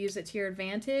use it to your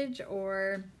advantage,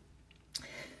 or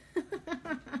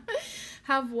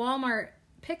have Walmart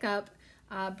pickup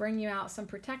bring you out some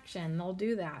protection. They'll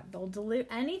do that. They'll deliver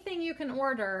anything you can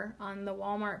order on the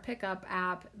Walmart pickup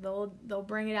app. They'll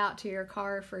bring it out to your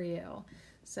car for you.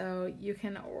 So you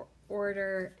can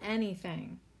order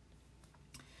anything.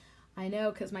 I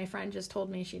know, because my friend just told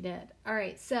me she did. All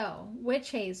right, so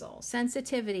witch hazel,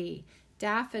 sensitivity,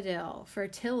 daffodil,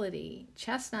 fertility,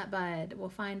 chestnut bud. We'll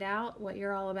find out what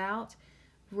you're all about.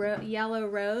 Yellow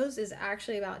rose is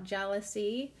actually about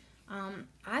jealousy.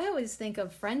 I always think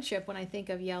of friendship when I think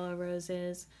of yellow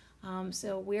roses.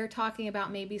 So we're talking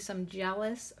about maybe some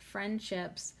jealous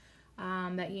friendships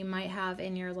that you might have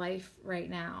in your life right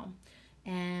now.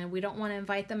 And we don't want to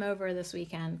invite them over this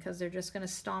weekend because they're just going to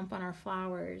stomp on our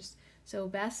flowers. So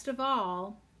best of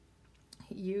all,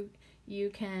 you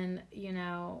can,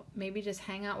 maybe just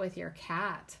hang out with your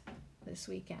cat this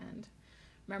weekend.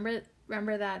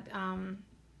 Remember that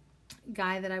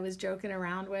guy that I was joking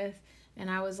around with? And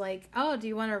I was like, oh, do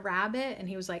you want a rabbit? And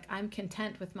he was like, I'm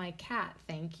content with my cat,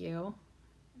 thank you.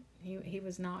 He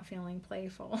was not feeling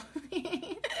playful.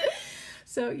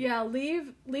 So yeah,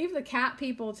 leave the cat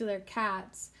people to their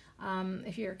cats.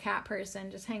 If you're a cat person,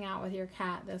 just hang out with your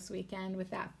cat this weekend with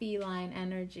that feline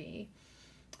energy.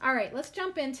 All right, let's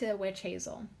jump into witch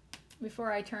hazel.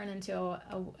 Before I turn into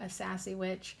a sassy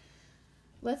witch,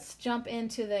 let's jump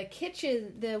into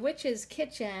the witch's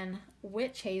kitchen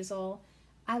witch hazel.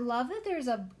 I love that there's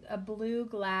a blue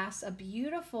glass, a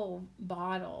beautiful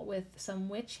bottle with some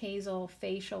witch hazel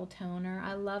facial toner.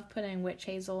 I love putting witch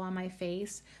hazel on my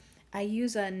face. I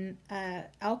use an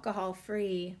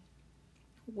alcohol-free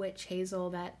witch hazel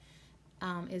that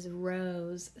is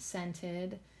rose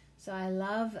scented. So I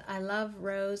love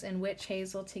rose and witch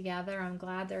hazel together. I'm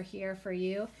glad they're here for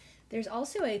you. There's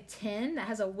also a tin that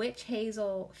has a witch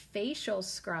hazel facial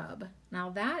scrub. Now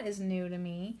that is new to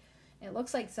me. It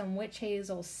looks like some witch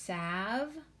hazel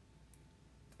salve.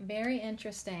 Very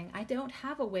interesting. I don't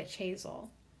have a witch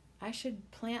hazel. I should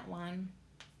plant one.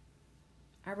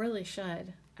 I really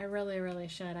should. I really, really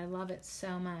should. I love it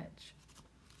so much.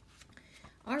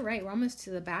 All right, we're almost to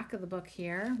the back of the book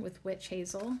here with witch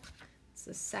hazel. It's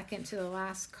the second to the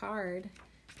last card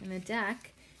in the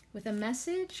deck with a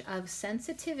message of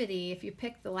sensitivity. If you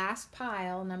pick the last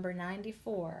pile, number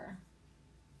 94.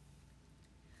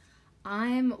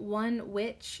 I'm one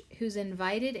witch who's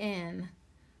invited in.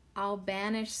 I'll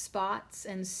banish spots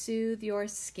and soothe your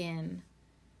skin.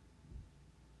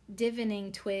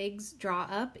 Divining twigs draw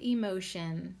up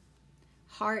emotion.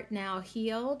 Heart now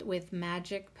healed with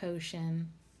magic potion.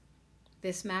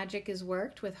 This magic is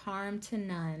worked with harm to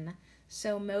none.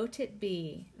 So mote it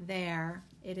be, there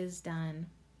it is done.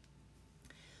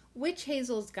 Witch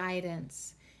hazel's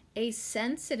guidance. A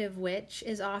sensitive witch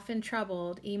is often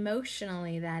troubled,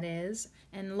 emotionally that is,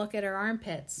 and look at her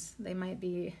armpits. They might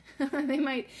be they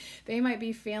might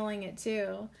be feeling it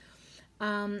too.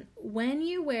 When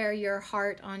you wear your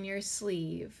heart on your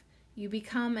sleeve, you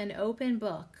become an open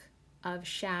book of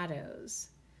shadows,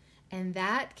 and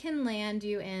that can land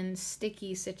you in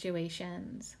sticky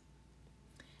situations.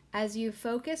 As you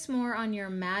focus more on your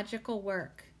magical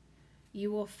work, you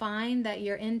will find that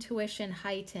your intuition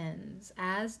heightens,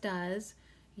 as does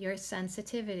your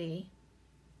sensitivity.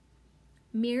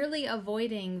 Merely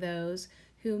avoiding those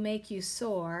who make you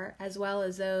sore, as well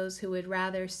as those who would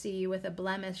rather see you with a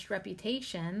blemished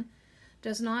reputation,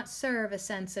 does not serve a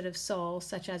sensitive soul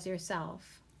such as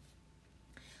yourself.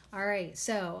 All right,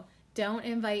 so don't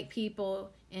invite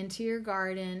people into your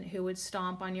garden who would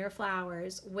stomp on your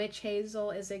flowers. Witch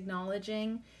hazel is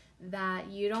acknowledging that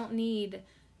you don't need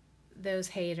those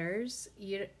haters.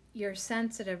 You're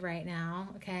sensitive right now,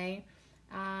 okay?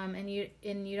 And you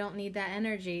don't need that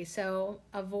energy. So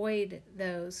avoid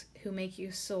those who make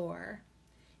you sore,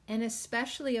 and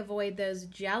especially avoid those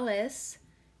jealous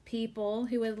people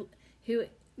who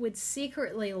would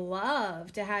secretly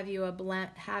love to have you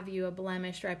a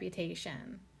blemished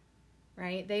reputation,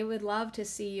 right? They would love to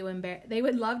see you they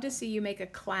would love to see you make a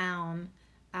clown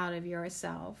out of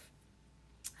yourself.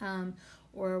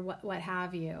 or what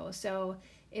have you. So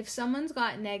if someone's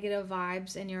got negative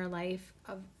vibes in your life,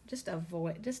 just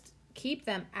keep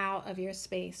them out of your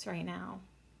space right now.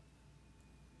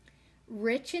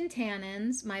 Rich in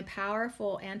tannins, my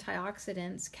powerful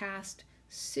antioxidants cast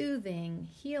soothing,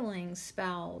 healing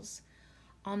spells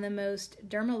on the most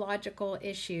dermatological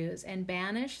issues and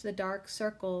banish the dark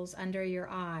circles under your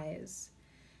eyes,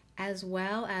 as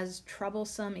well as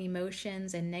troublesome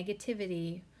emotions and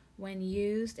negativity when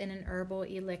used in an herbal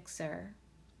elixir.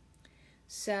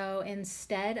 So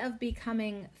instead of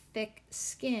becoming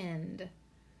thick-skinned,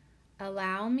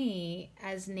 allow me,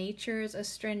 as nature's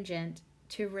astringent,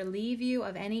 to relieve you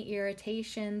of any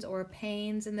irritations or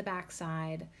pains in the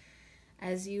backside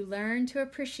as you learn to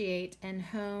appreciate and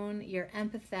hone your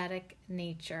empathetic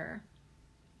nature.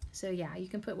 So yeah, you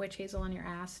can put witch hazel on your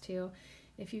ass too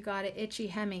if you got an itchy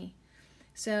hemi.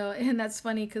 So, and that's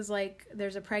funny because like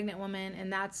there's a pregnant woman,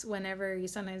 and that's whenever you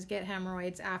sometimes get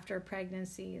hemorrhoids after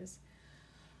pregnancies.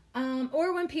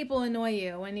 Or when people annoy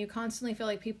you, when you constantly feel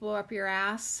like people are up your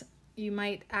ass, you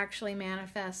might actually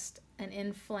manifest an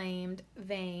inflamed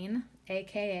vein,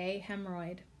 aka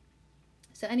hemorrhoid.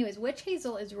 So anyways, witch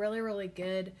hazel is really, really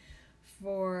good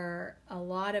for a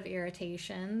lot of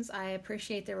irritations. I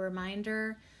appreciate the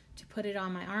reminder to put it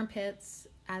on my armpits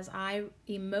as I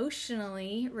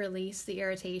emotionally release the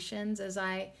irritations, as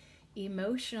I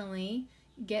emotionally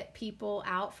get people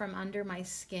out from under my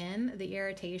skin. The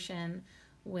irritation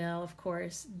will, of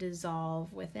course,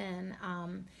 dissolve within.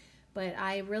 But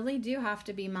I really do have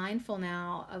to be mindful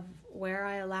now of where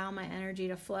I allow my energy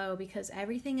to flow, because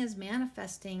everything is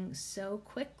manifesting so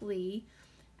quickly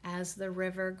as the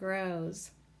river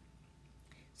grows.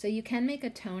 So you can make a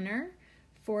toner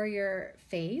for your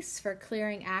face for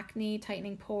clearing acne,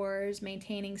 tightening pores,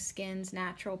 maintaining skin's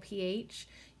natural pH.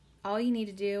 All you need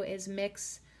to do is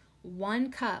mix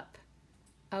 1 cup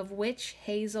of witch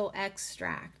hazel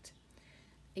extract.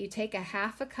 You take a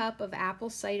half a cup of apple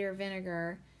cider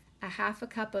vinegar, a half a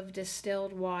cup of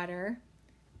distilled water,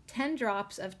 10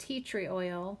 drops of tea tree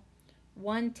oil,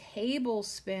 1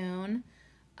 tablespoon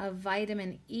of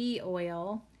vitamin E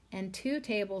oil, and 2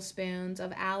 tablespoons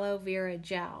of aloe vera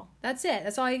gel. That's it.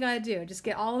 That's all you got to do. Just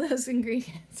get all those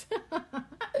ingredients.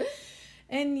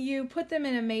 And you put them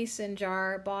in a mason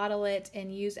jar, bottle it,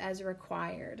 and use as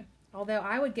required. Although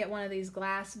I would get one of these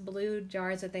glass blue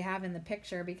jars that they have in the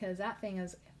picture, because that thing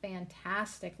is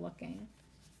fantastic looking.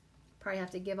 Probably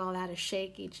have to give all that a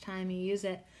shake each time you use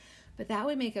it. But that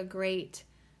would make a great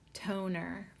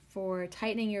toner for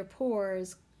tightening your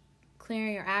pores,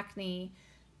 clearing your acne,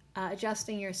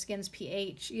 adjusting your skin's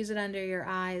pH. Use it under your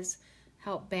eyes,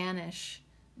 help banish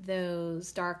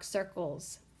those dark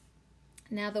circles.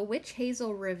 Now the witch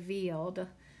hazel revealed,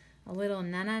 a little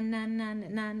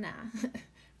na-na-na-na-na-na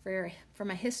for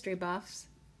my history buffs.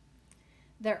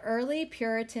 The early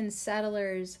Puritan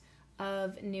settlers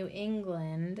of New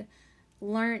England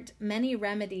learnt many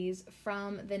remedies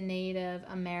from the Native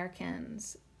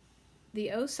Americans.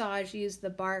 The Osage used the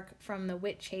bark from the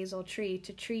witch hazel tree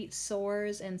to treat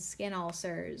sores and skin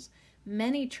ulcers.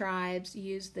 Many tribes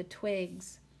used the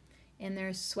twigs in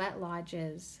their sweat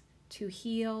lodges to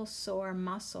heal sore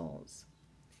muscles.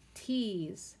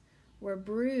 Teas were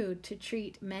brewed to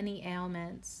treat many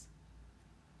ailments.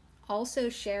 Also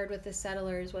shared with the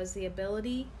settlers was the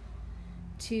ability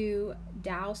to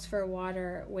douse for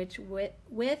water with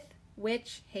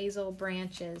witch hazel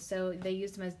branches. So they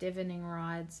used them as divining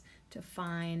rods to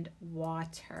find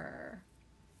water.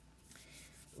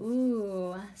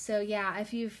 Ooh, so yeah,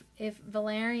 if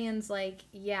Valerian's like,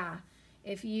 yeah,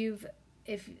 if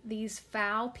these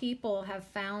foul people have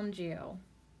found you,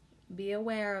 be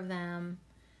aware of them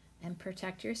and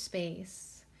protect your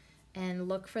space and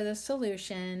look for the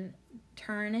solution.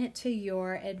 Turn it to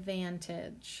your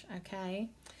advantage, okay?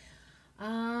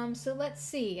 So let's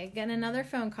see. I get another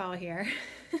phone call here.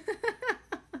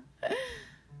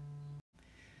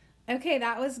 Okay,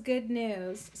 that was good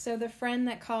news. So the friend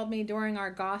that called me during our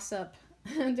gossip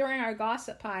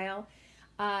pile,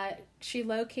 she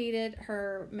located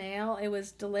her mail. It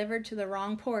was delivered to the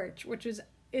wrong porch, which is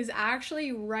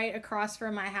actually right across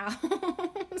from my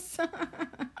house.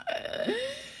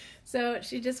 So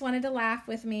she just wanted to laugh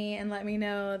with me and let me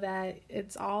know that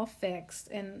it's all fixed.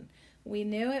 And we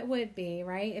knew it would be,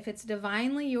 right? If it's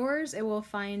divinely yours, it will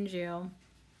find you.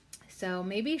 So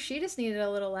maybe she just needed a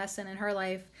little lesson in her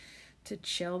life to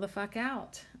chill the fuck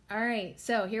out. All right,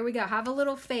 so here we go. Have a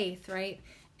little faith, right?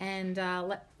 And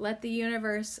let the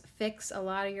universe fix a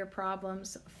lot of your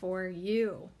problems for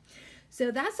you. So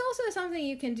that's also something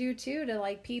you can do too, to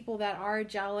like people that are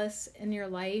jealous in your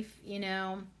life. You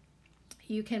know,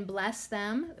 you can bless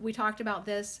them. We talked about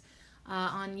this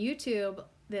on YouTube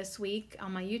this week,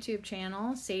 on my YouTube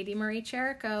channel, Sadie Marie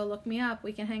Cherico. Look me up.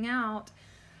 We can hang out.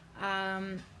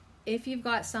 If you've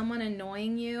got someone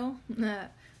annoying you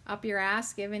up your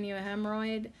ass, giving you a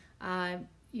hemorrhoid,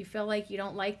 you feel like you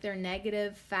don't like their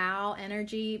negative, foul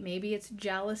energy, maybe it's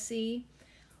jealousy,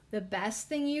 the best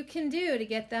thing you can do to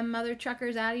get them mother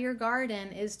truckers out of your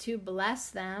garden is to bless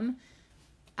them,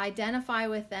 identify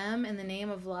with them in the name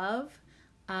of love,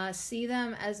 see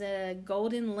them as a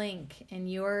golden link in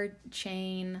your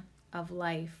chain of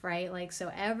life, right? Like, so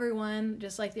everyone,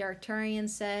 just like the Arcturian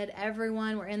said,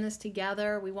 everyone, we're in this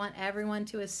together. We want everyone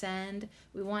to ascend.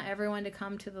 We want everyone to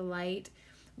come to the light.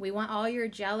 We want all your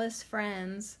jealous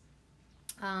friends,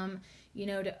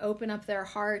 to open up their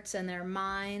hearts and their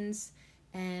minds.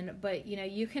 But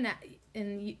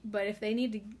if they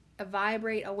need to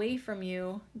vibrate away from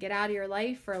you, get out of your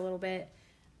life for a little bit,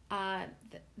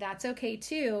 that's okay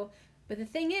too. But the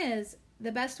thing is,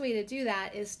 the best way to do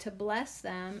that is to bless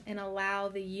them and allow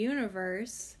the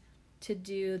universe to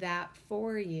do that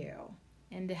for you,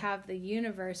 and to have the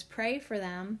universe pray for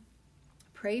them,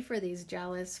 pray for these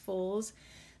jealous fools,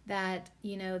 that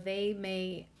they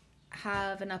may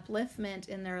have an upliftment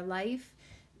in their life.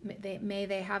 May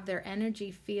they have their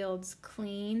energy fields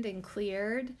cleaned and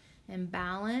cleared and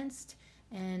balanced,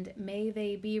 and may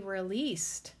they be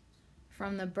released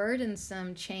from the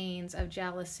burdensome chains of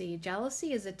jealousy.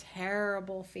 Jealousy is a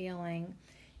terrible feeling.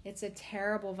 It's a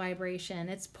terrible vibration.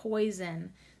 It's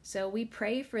poison. So we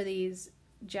pray for these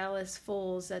jealous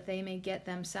fools that they may get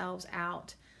themselves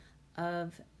out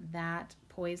of that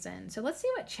poison. So let's see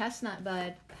what Chestnut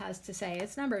Bud has to say.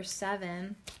 It's number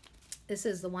 7. This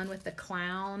is the one with the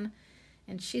clown,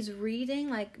 and she's reading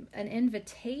like an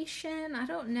invitation. I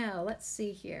don't know. Let's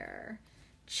see here.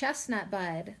 Chestnut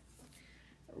Bud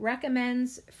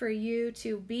recommends for you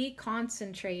to be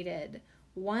concentrated,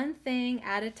 one thing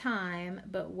at a time,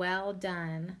 but well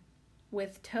done,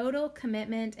 with total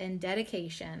commitment and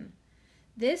dedication.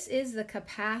 This is the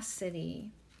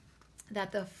capacity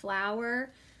that the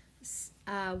flower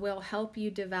will help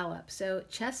you develop. So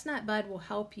Chestnut Bud will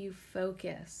help you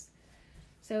focus.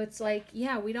 So it's like,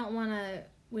 yeah, we don't want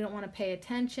to pay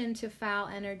attention to foul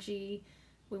energy.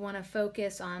 We want to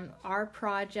focus on our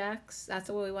projects. That's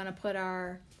what we want to put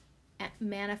our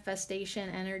manifestation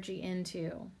energy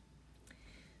into.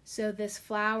 So this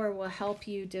flower will help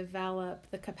you develop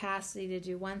the capacity to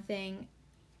do one thing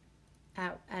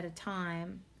at a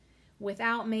time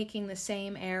without making the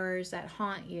same errors that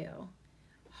haunt you.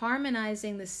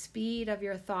 Harmonizing the speed of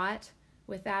your thought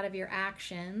with that of your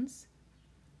actions,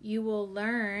 you will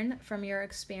learn from your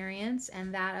experience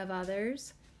and that of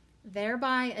others,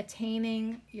 thereby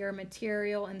attaining your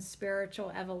material and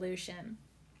spiritual evolution.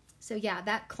 So yeah,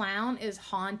 that clown is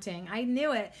haunting. I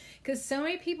knew it, because so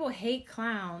many people hate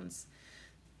clowns.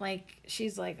 Like,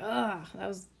 she's like, ugh,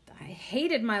 I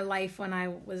hated my life when I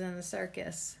was in the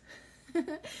circus.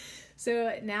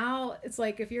 So now it's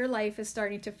like, if your life is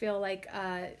starting to feel like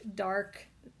a dark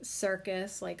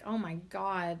circus, like, oh my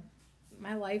God,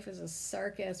 my life is a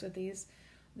circus with these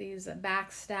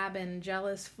backstabbing,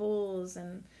 jealous fools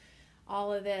and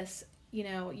all of this,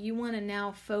 you want to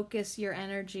now focus your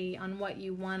energy on what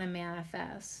you want to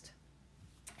manifest.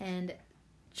 And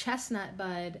Chestnut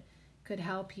Bud could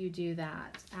help you do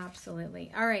that.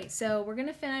 Absolutely. All right, so we're going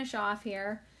to finish off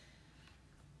here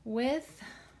with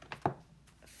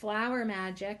Flower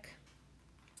Magic,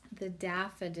 the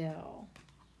Daffodil.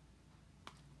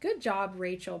 Good job,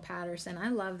 Rachel Patterson. I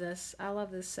love this. I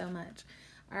love this so much.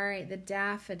 All right, the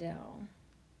Daffodil.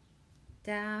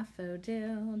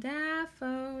 Daffodil,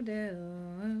 daffodil,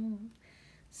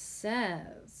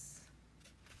 says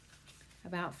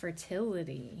about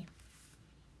fertility.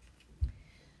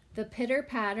 The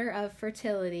pitter-patter of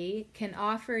fertility can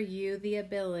offer you the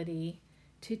ability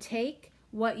to take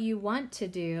what you want to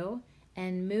do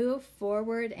and move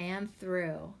forward and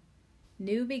through.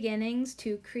 New beginnings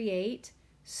to create.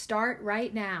 Start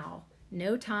right now.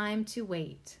 No time to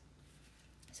wait.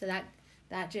 So that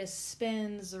just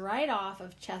spins right off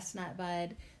of Chestnut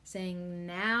Bud, saying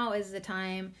now is the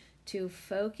time to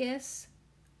focus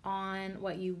on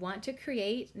what you want to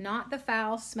create, not the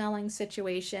foul-smelling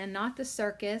situation, not the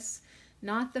circus,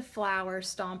 not the flower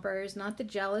stompers, not the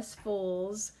jealous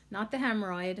fools, not the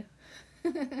hemorrhoid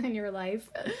in your life,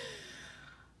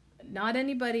 not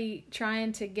anybody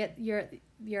trying to get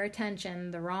your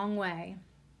attention the wrong way.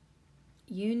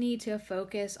 You need to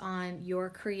focus on your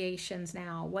creations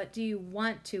now. What do you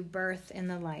want to birth in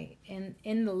the light,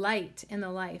 in the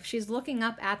life? She's looking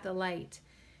up at the light.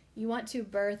 You want to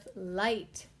birth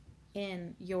light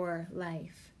in your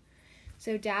life.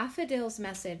 So Daffodil's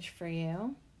message for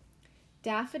you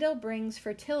Daffodil brings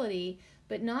fertility,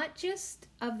 but not just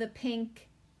of the pink,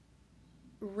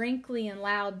 wrinkly and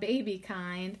loud baby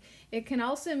kind. It can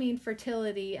also mean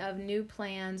fertility of new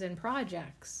plans and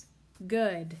projects.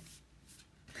 Good.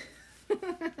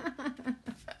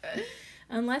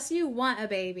 Unless you want a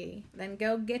baby, then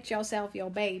go get yourself your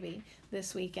baby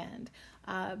this weekend.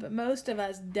 But most of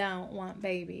us don't want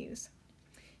babies.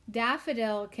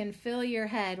 Daffodil can fill your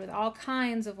head with all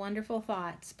kinds of wonderful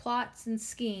thoughts, plots, and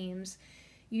schemes.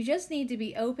 You just need to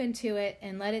be open to it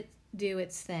and let it do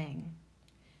its thing.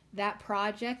 That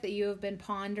project that you have been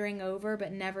pondering over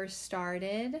but never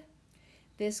started,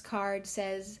 this card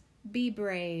says, be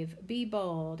brave, be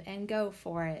bold, and go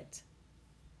for it.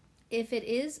 If it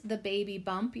is the baby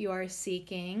bump you are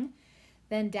seeking,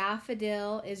 then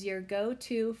daffodil is your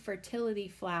go-to fertility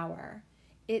flower.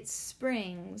 It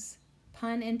springs,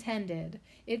 pun intended,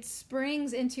 it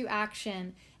springs into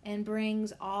action and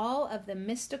brings all of the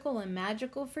mystical and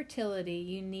magical fertility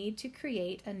you need to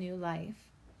create a new life.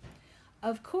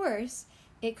 Of course,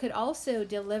 it could also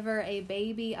deliver a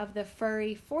baby of the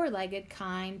furry four-legged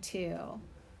kind too.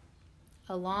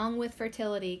 Along with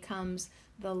fertility comes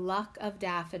the luck of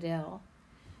daffodil,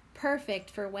 perfect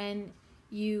for when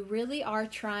you really are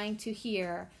trying to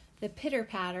hear the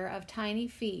pitter-patter of tiny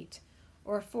feet,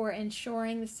 or for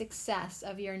ensuring the success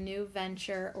of your new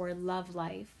venture or love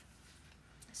life.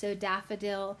 So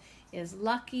daffodil is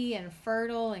lucky and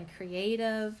fertile and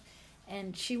creative,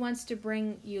 and she wants to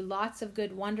bring you lots of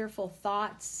good, wonderful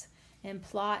thoughts and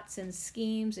plots and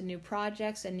schemes and new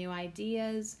projects and new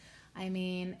ideas. I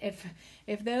mean,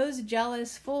 if those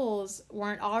jealous fools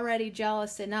weren't already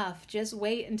jealous enough, just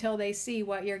wait until they see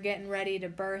what you're getting ready to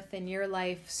birth in your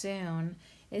life soon.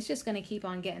 It's just going to keep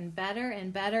on getting better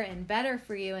and better and better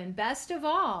for you. And best of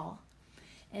all,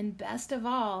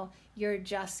 you're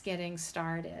just getting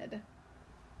started.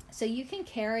 So you can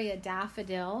carry a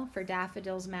daffodil for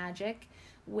Daffodil's Magic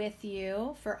with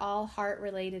you for all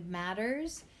heart-related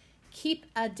matters. Keep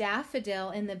a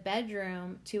daffodil in the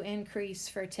bedroom to increase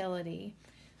fertility.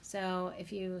 So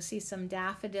if you see some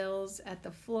daffodils at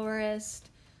the florist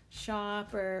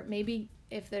shop, or maybe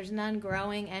if there's none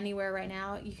growing anywhere right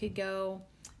now, you could go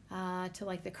to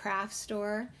like the craft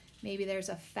store. Maybe there's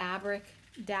a fabric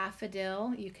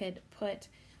daffodil you could put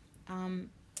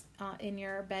in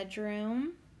your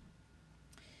bedroom.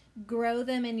 Grow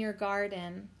them in your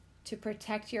garden to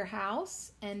protect your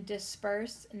house and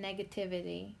disperse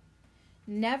negativity.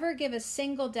 Never give a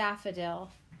single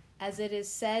daffodil, as it is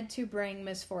said to bring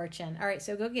misfortune. All right,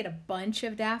 so go get a bunch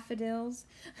of daffodils.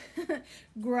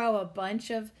 Grow a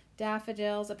bunch of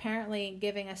daffodils. Apparently,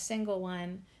 giving a single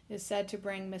one is said to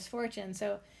bring misfortune.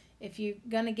 So if you're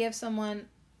going to give someone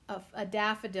a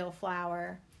daffodil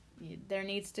flower, there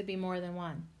needs to be more than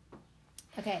one.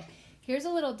 Okay, here's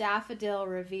a little daffodil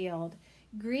revealed.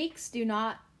 Greeks do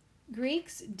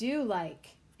like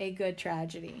a good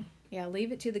tragedy. Yeah,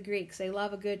 leave it to the Greeks. They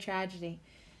love a good tragedy.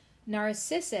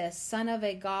 Narcissus, son of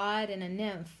a god and a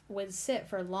nymph, would sit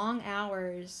for long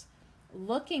hours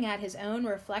looking at his own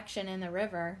reflection in the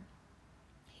river.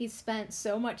 He spent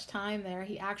so much time there,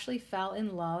 he actually fell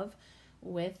in love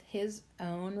with his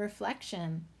own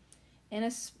reflection.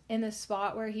 In the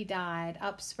spot where he died,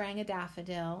 up sprang a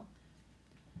daffodil.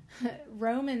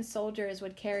 Roman soldiers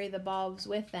would carry the bulbs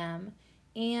with them,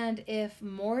 and if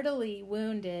mortally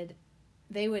wounded,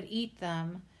 they would eat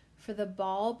them, for the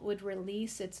bulb would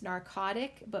release its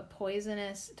narcotic but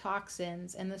poisonous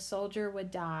toxins, and the soldier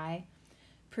would die,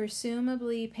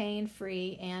 presumably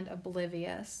pain-free and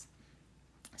oblivious.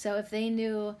 So if they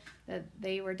knew that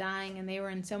they were dying and they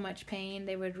were in so much pain,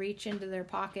 they would reach into their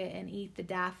pocket and eat the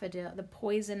daffodil, the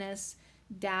poisonous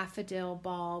daffodil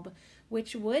bulb,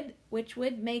 which would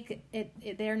make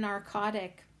it their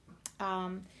narcotic,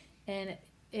 and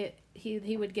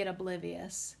he would get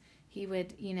oblivious. He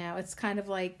would, it's kind of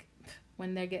like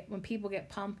when people get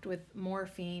pumped with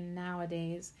morphine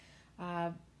nowadays.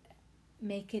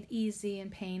 Make it easy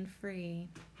and pain-free.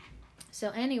 So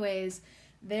anyways,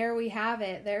 there we have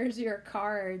it. There's your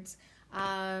cards.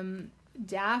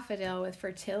 Daffodil with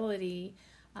fertility,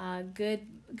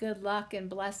 good luck and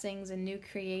blessings and new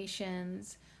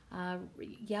creations.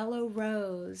 Yellow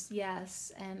rose,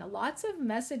 yes, and lots of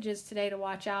messages today to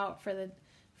watch out for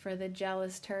the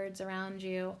jealous turds around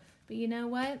you. But you know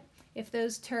what? If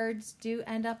those turds do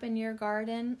end up in your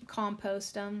garden,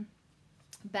 compost them.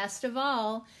 Best of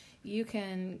all, you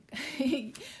can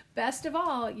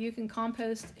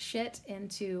compost shit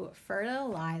into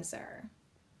fertilizer.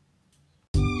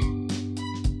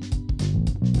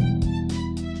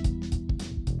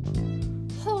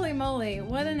 Holy moly,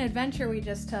 what an adventure we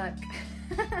just took.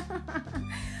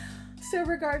 So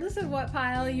regardless of what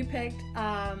pile you picked,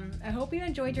 I hope you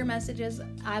enjoyed your messages.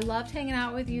 I loved hanging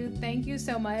out with you. Thank you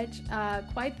so much.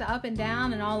 Quite the up and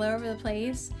down and all over the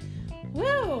place.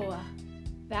 Woo!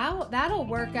 That'll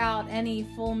work out any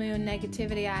full moon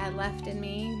negativity I had left in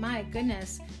me. My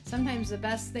goodness. Sometimes the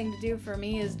best thing to do for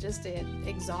me is just to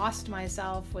exhaust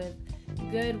myself with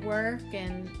good work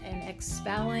and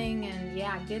expelling and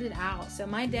get it out. So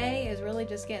my day is really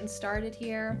just getting started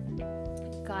here.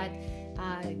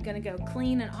 Gonna go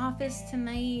clean an office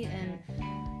tonight and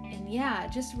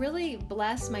just really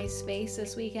bless my space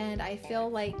this weekend. I feel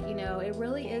like, it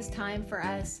really is time for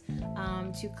us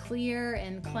to clear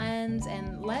and cleanse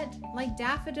and like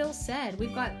Daffodil said,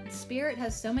 Spirit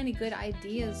has so many good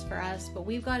ideas for us, but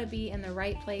we've got to be in the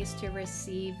right place to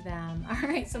receive them. All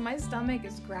right, so my stomach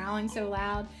is growling so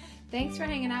loud. Thanks for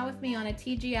hanging out with me on a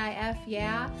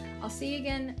TGIF. I'll see you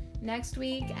again next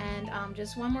week. And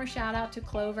just one more shout out to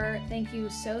Clover. Thank you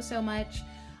so much.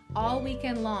 All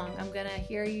weekend long, I'm going to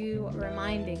hear you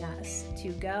reminding us to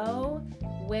go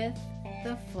with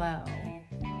the flow.